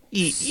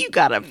 You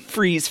gotta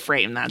freeze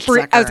frame that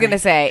sucker. I was going to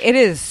say, it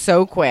is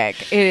so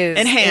quick. It is.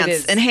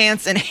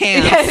 Enhance.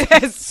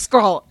 Yes,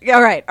 scroll.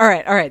 All right.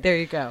 There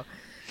you go.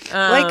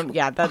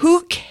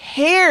 Who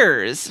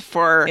cares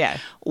for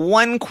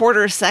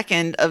 1/4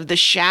 second of the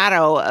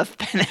shadow of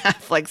Ben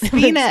Affleck's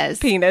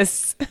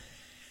penis?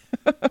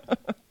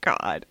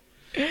 God.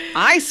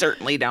 I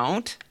certainly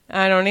don't.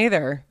 I don't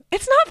either.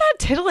 It's not that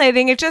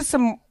titillating. It's just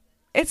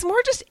it's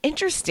more just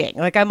interesting.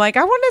 Like, I'm like,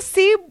 I want to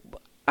see,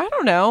 I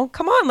don't know.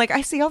 Come on. Like,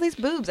 I see all these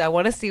boobs. I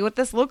want to see what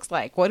this looks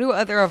like. What do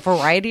a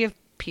variety of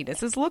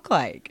penises look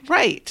like?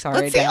 Right. Sorry,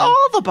 let's see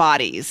all the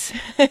bodies.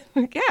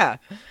 Yeah.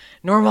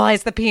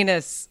 Normalize the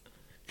penis.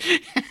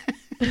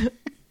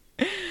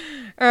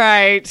 All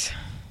right.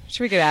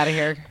 Should we get out of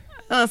here?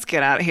 Let's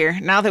get out of here.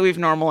 Now that we've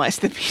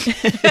normalized the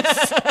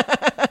penis.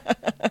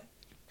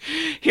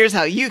 Here's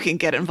how you can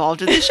get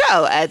involved in the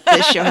show at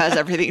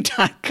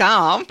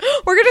thisshowhaseverything.com.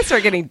 We're going to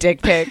start getting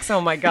dick pics. Oh,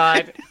 my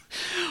God.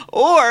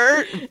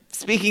 Or,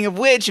 speaking of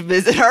which,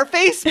 visit our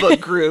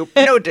Facebook group.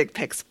 No dick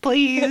pics,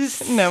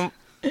 please. No.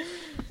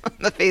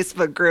 The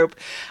Facebook group.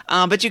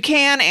 But you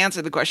can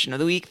answer the question of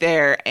the week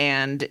there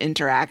and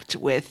interact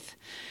with,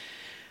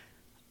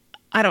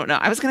 I don't know.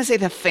 I was going to say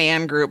the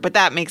fan group, but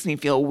that makes me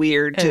feel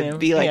weird to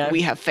be like,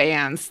 we have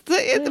fans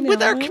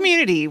with our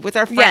community, with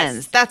our friends.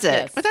 Yes. That's it.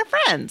 Yes. With our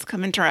friends.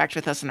 Come interact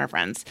with us and our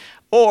friends.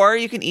 Or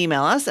you can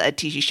email us at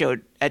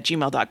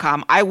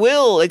tshow@gmail.com. I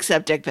will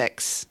accept dick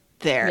pics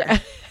there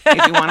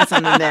if you want to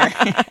send them there.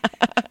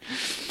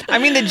 I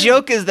mean, the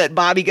joke is that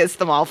Bobby gets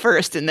them all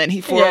first and then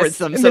he forwards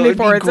them, so it would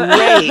be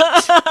great.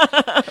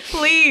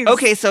 Please.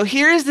 Okay, so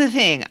here's the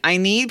thing. I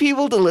need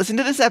people to listen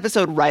to this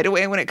episode right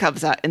away when it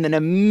comes out and then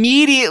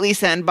immediately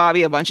send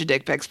Bobby a bunch of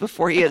dick pics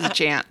before he has a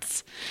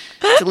chance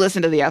to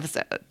listen to the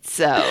episode.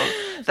 So,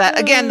 that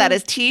again, that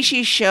is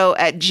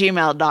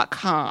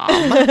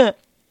tshow@gmail.com.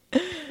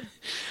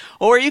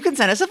 Or you can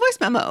send us a voice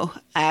memo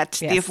at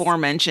the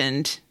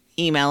aforementioned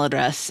email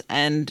address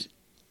and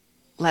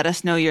let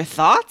us know your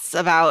thoughts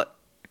about,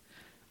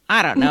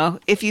 I don't know,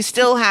 if you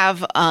still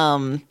have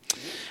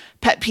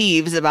pet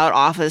peeves about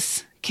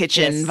office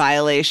kitchen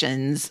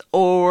violations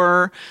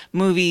or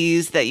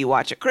movies that you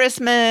watch at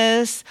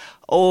Christmas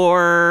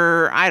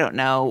or, I don't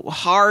know,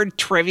 hard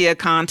trivia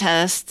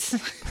contests.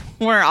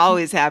 We're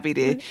always happy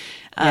to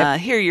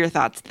hear your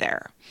thoughts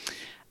there.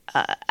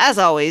 As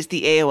always,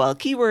 the AOL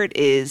keyword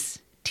is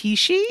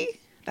Tishi.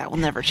 That will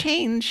never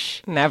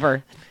change.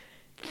 Never.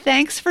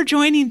 Thanks for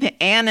joining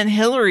the Anne and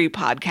Hillary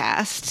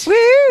podcast.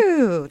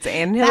 Woo! It's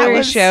Anne and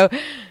Hillary's show.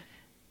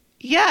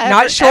 Yeah.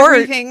 Not short.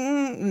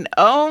 Everything.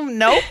 Oh,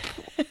 nope.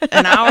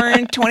 An hour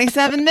and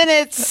 27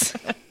 minutes.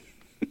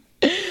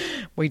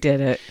 We did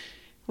it.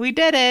 We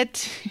did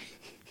it.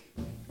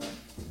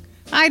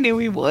 I knew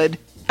we would.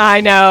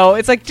 I know.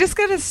 It's like, just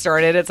get us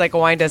started. It's like,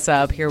 wind us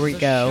up. Here we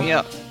go.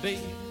 Yep.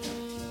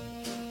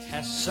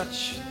 Has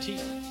such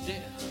teeth,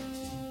 dear,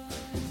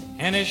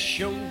 and it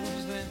shows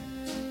them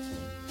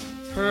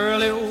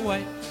pearly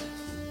white.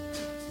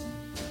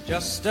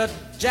 Just a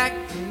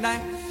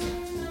jackknife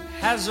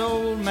has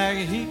old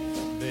Maggie Heath,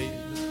 baby,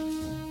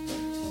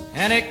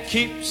 and it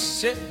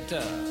keeps it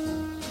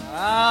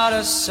out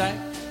of sight.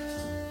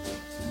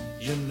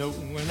 You know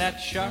when that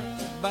shark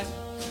bites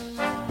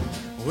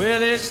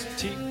with his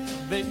teeth,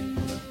 baby,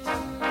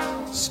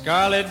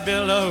 scarlet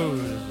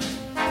billows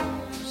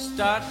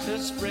start to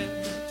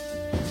spread.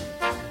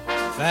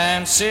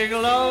 Fancy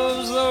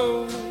gloves,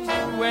 though,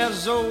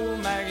 wears old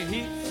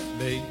Maggie Heath,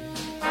 baby,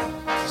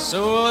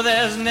 so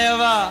there's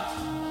never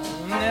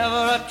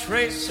a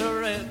trace of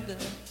red.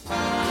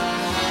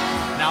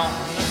 Now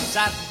on the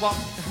sidewalk,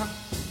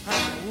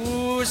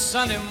 ooh,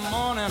 Sunday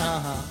morning,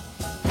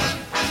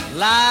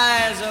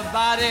 lies a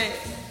body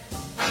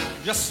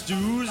just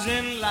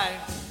oozing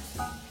life,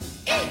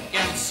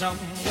 and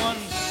someone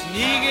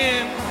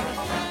sneaking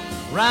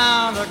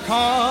round the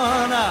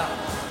corner.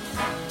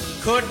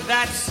 Could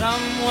that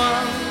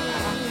someone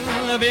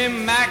be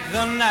Mac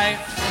the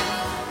Knife?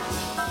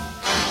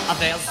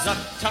 There's a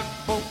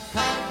tugboat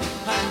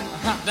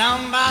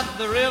down by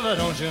the river,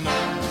 don't you know,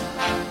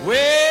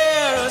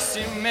 where a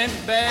cement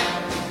bag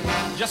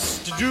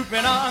just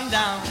drooping on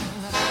down.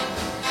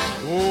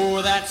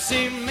 Oh, that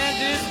cement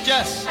is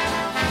just,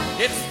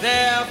 it's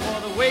there for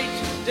the weight,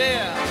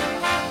 dear.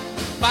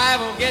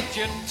 5 will get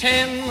you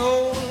 10,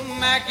 old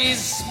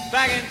Mackie's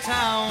back in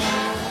town.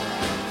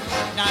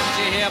 Not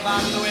you hear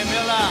about Louis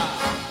Miller?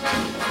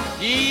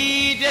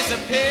 He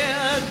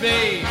disappeared,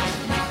 babe,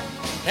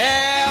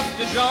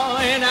 after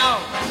drawing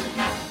out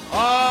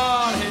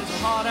all his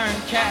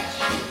hard-earned cash.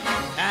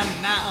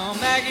 And now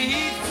Maggie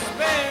Heath's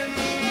been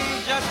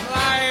just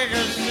like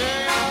a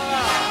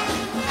sailor.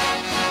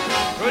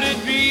 Could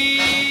it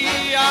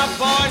be our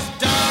boy's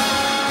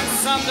done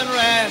something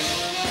rash?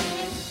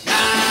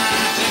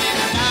 Now, Jenny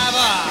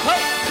Diver,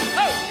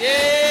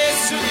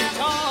 yes, Suki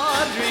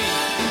Tawdry,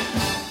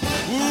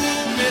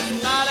 ooh, Miss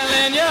Lottie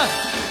Lenya,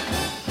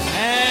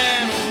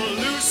 and old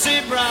Lucy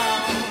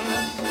Brown.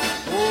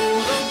 Oh,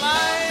 the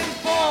line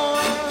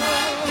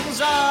forms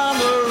on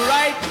the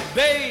right,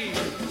 babe.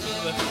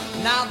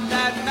 Now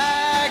that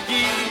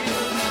Maggie's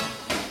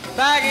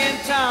back in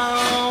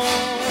town,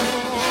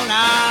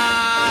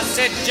 I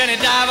said, Jenny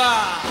Diver,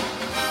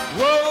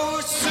 whoa,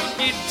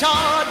 Suki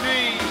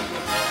Tawdry,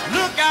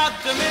 look out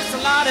to Miss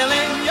Lottie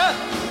Lenya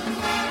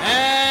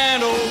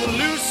and old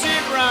Lucy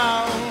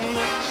Brown.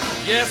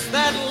 Yes,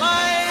 that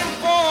line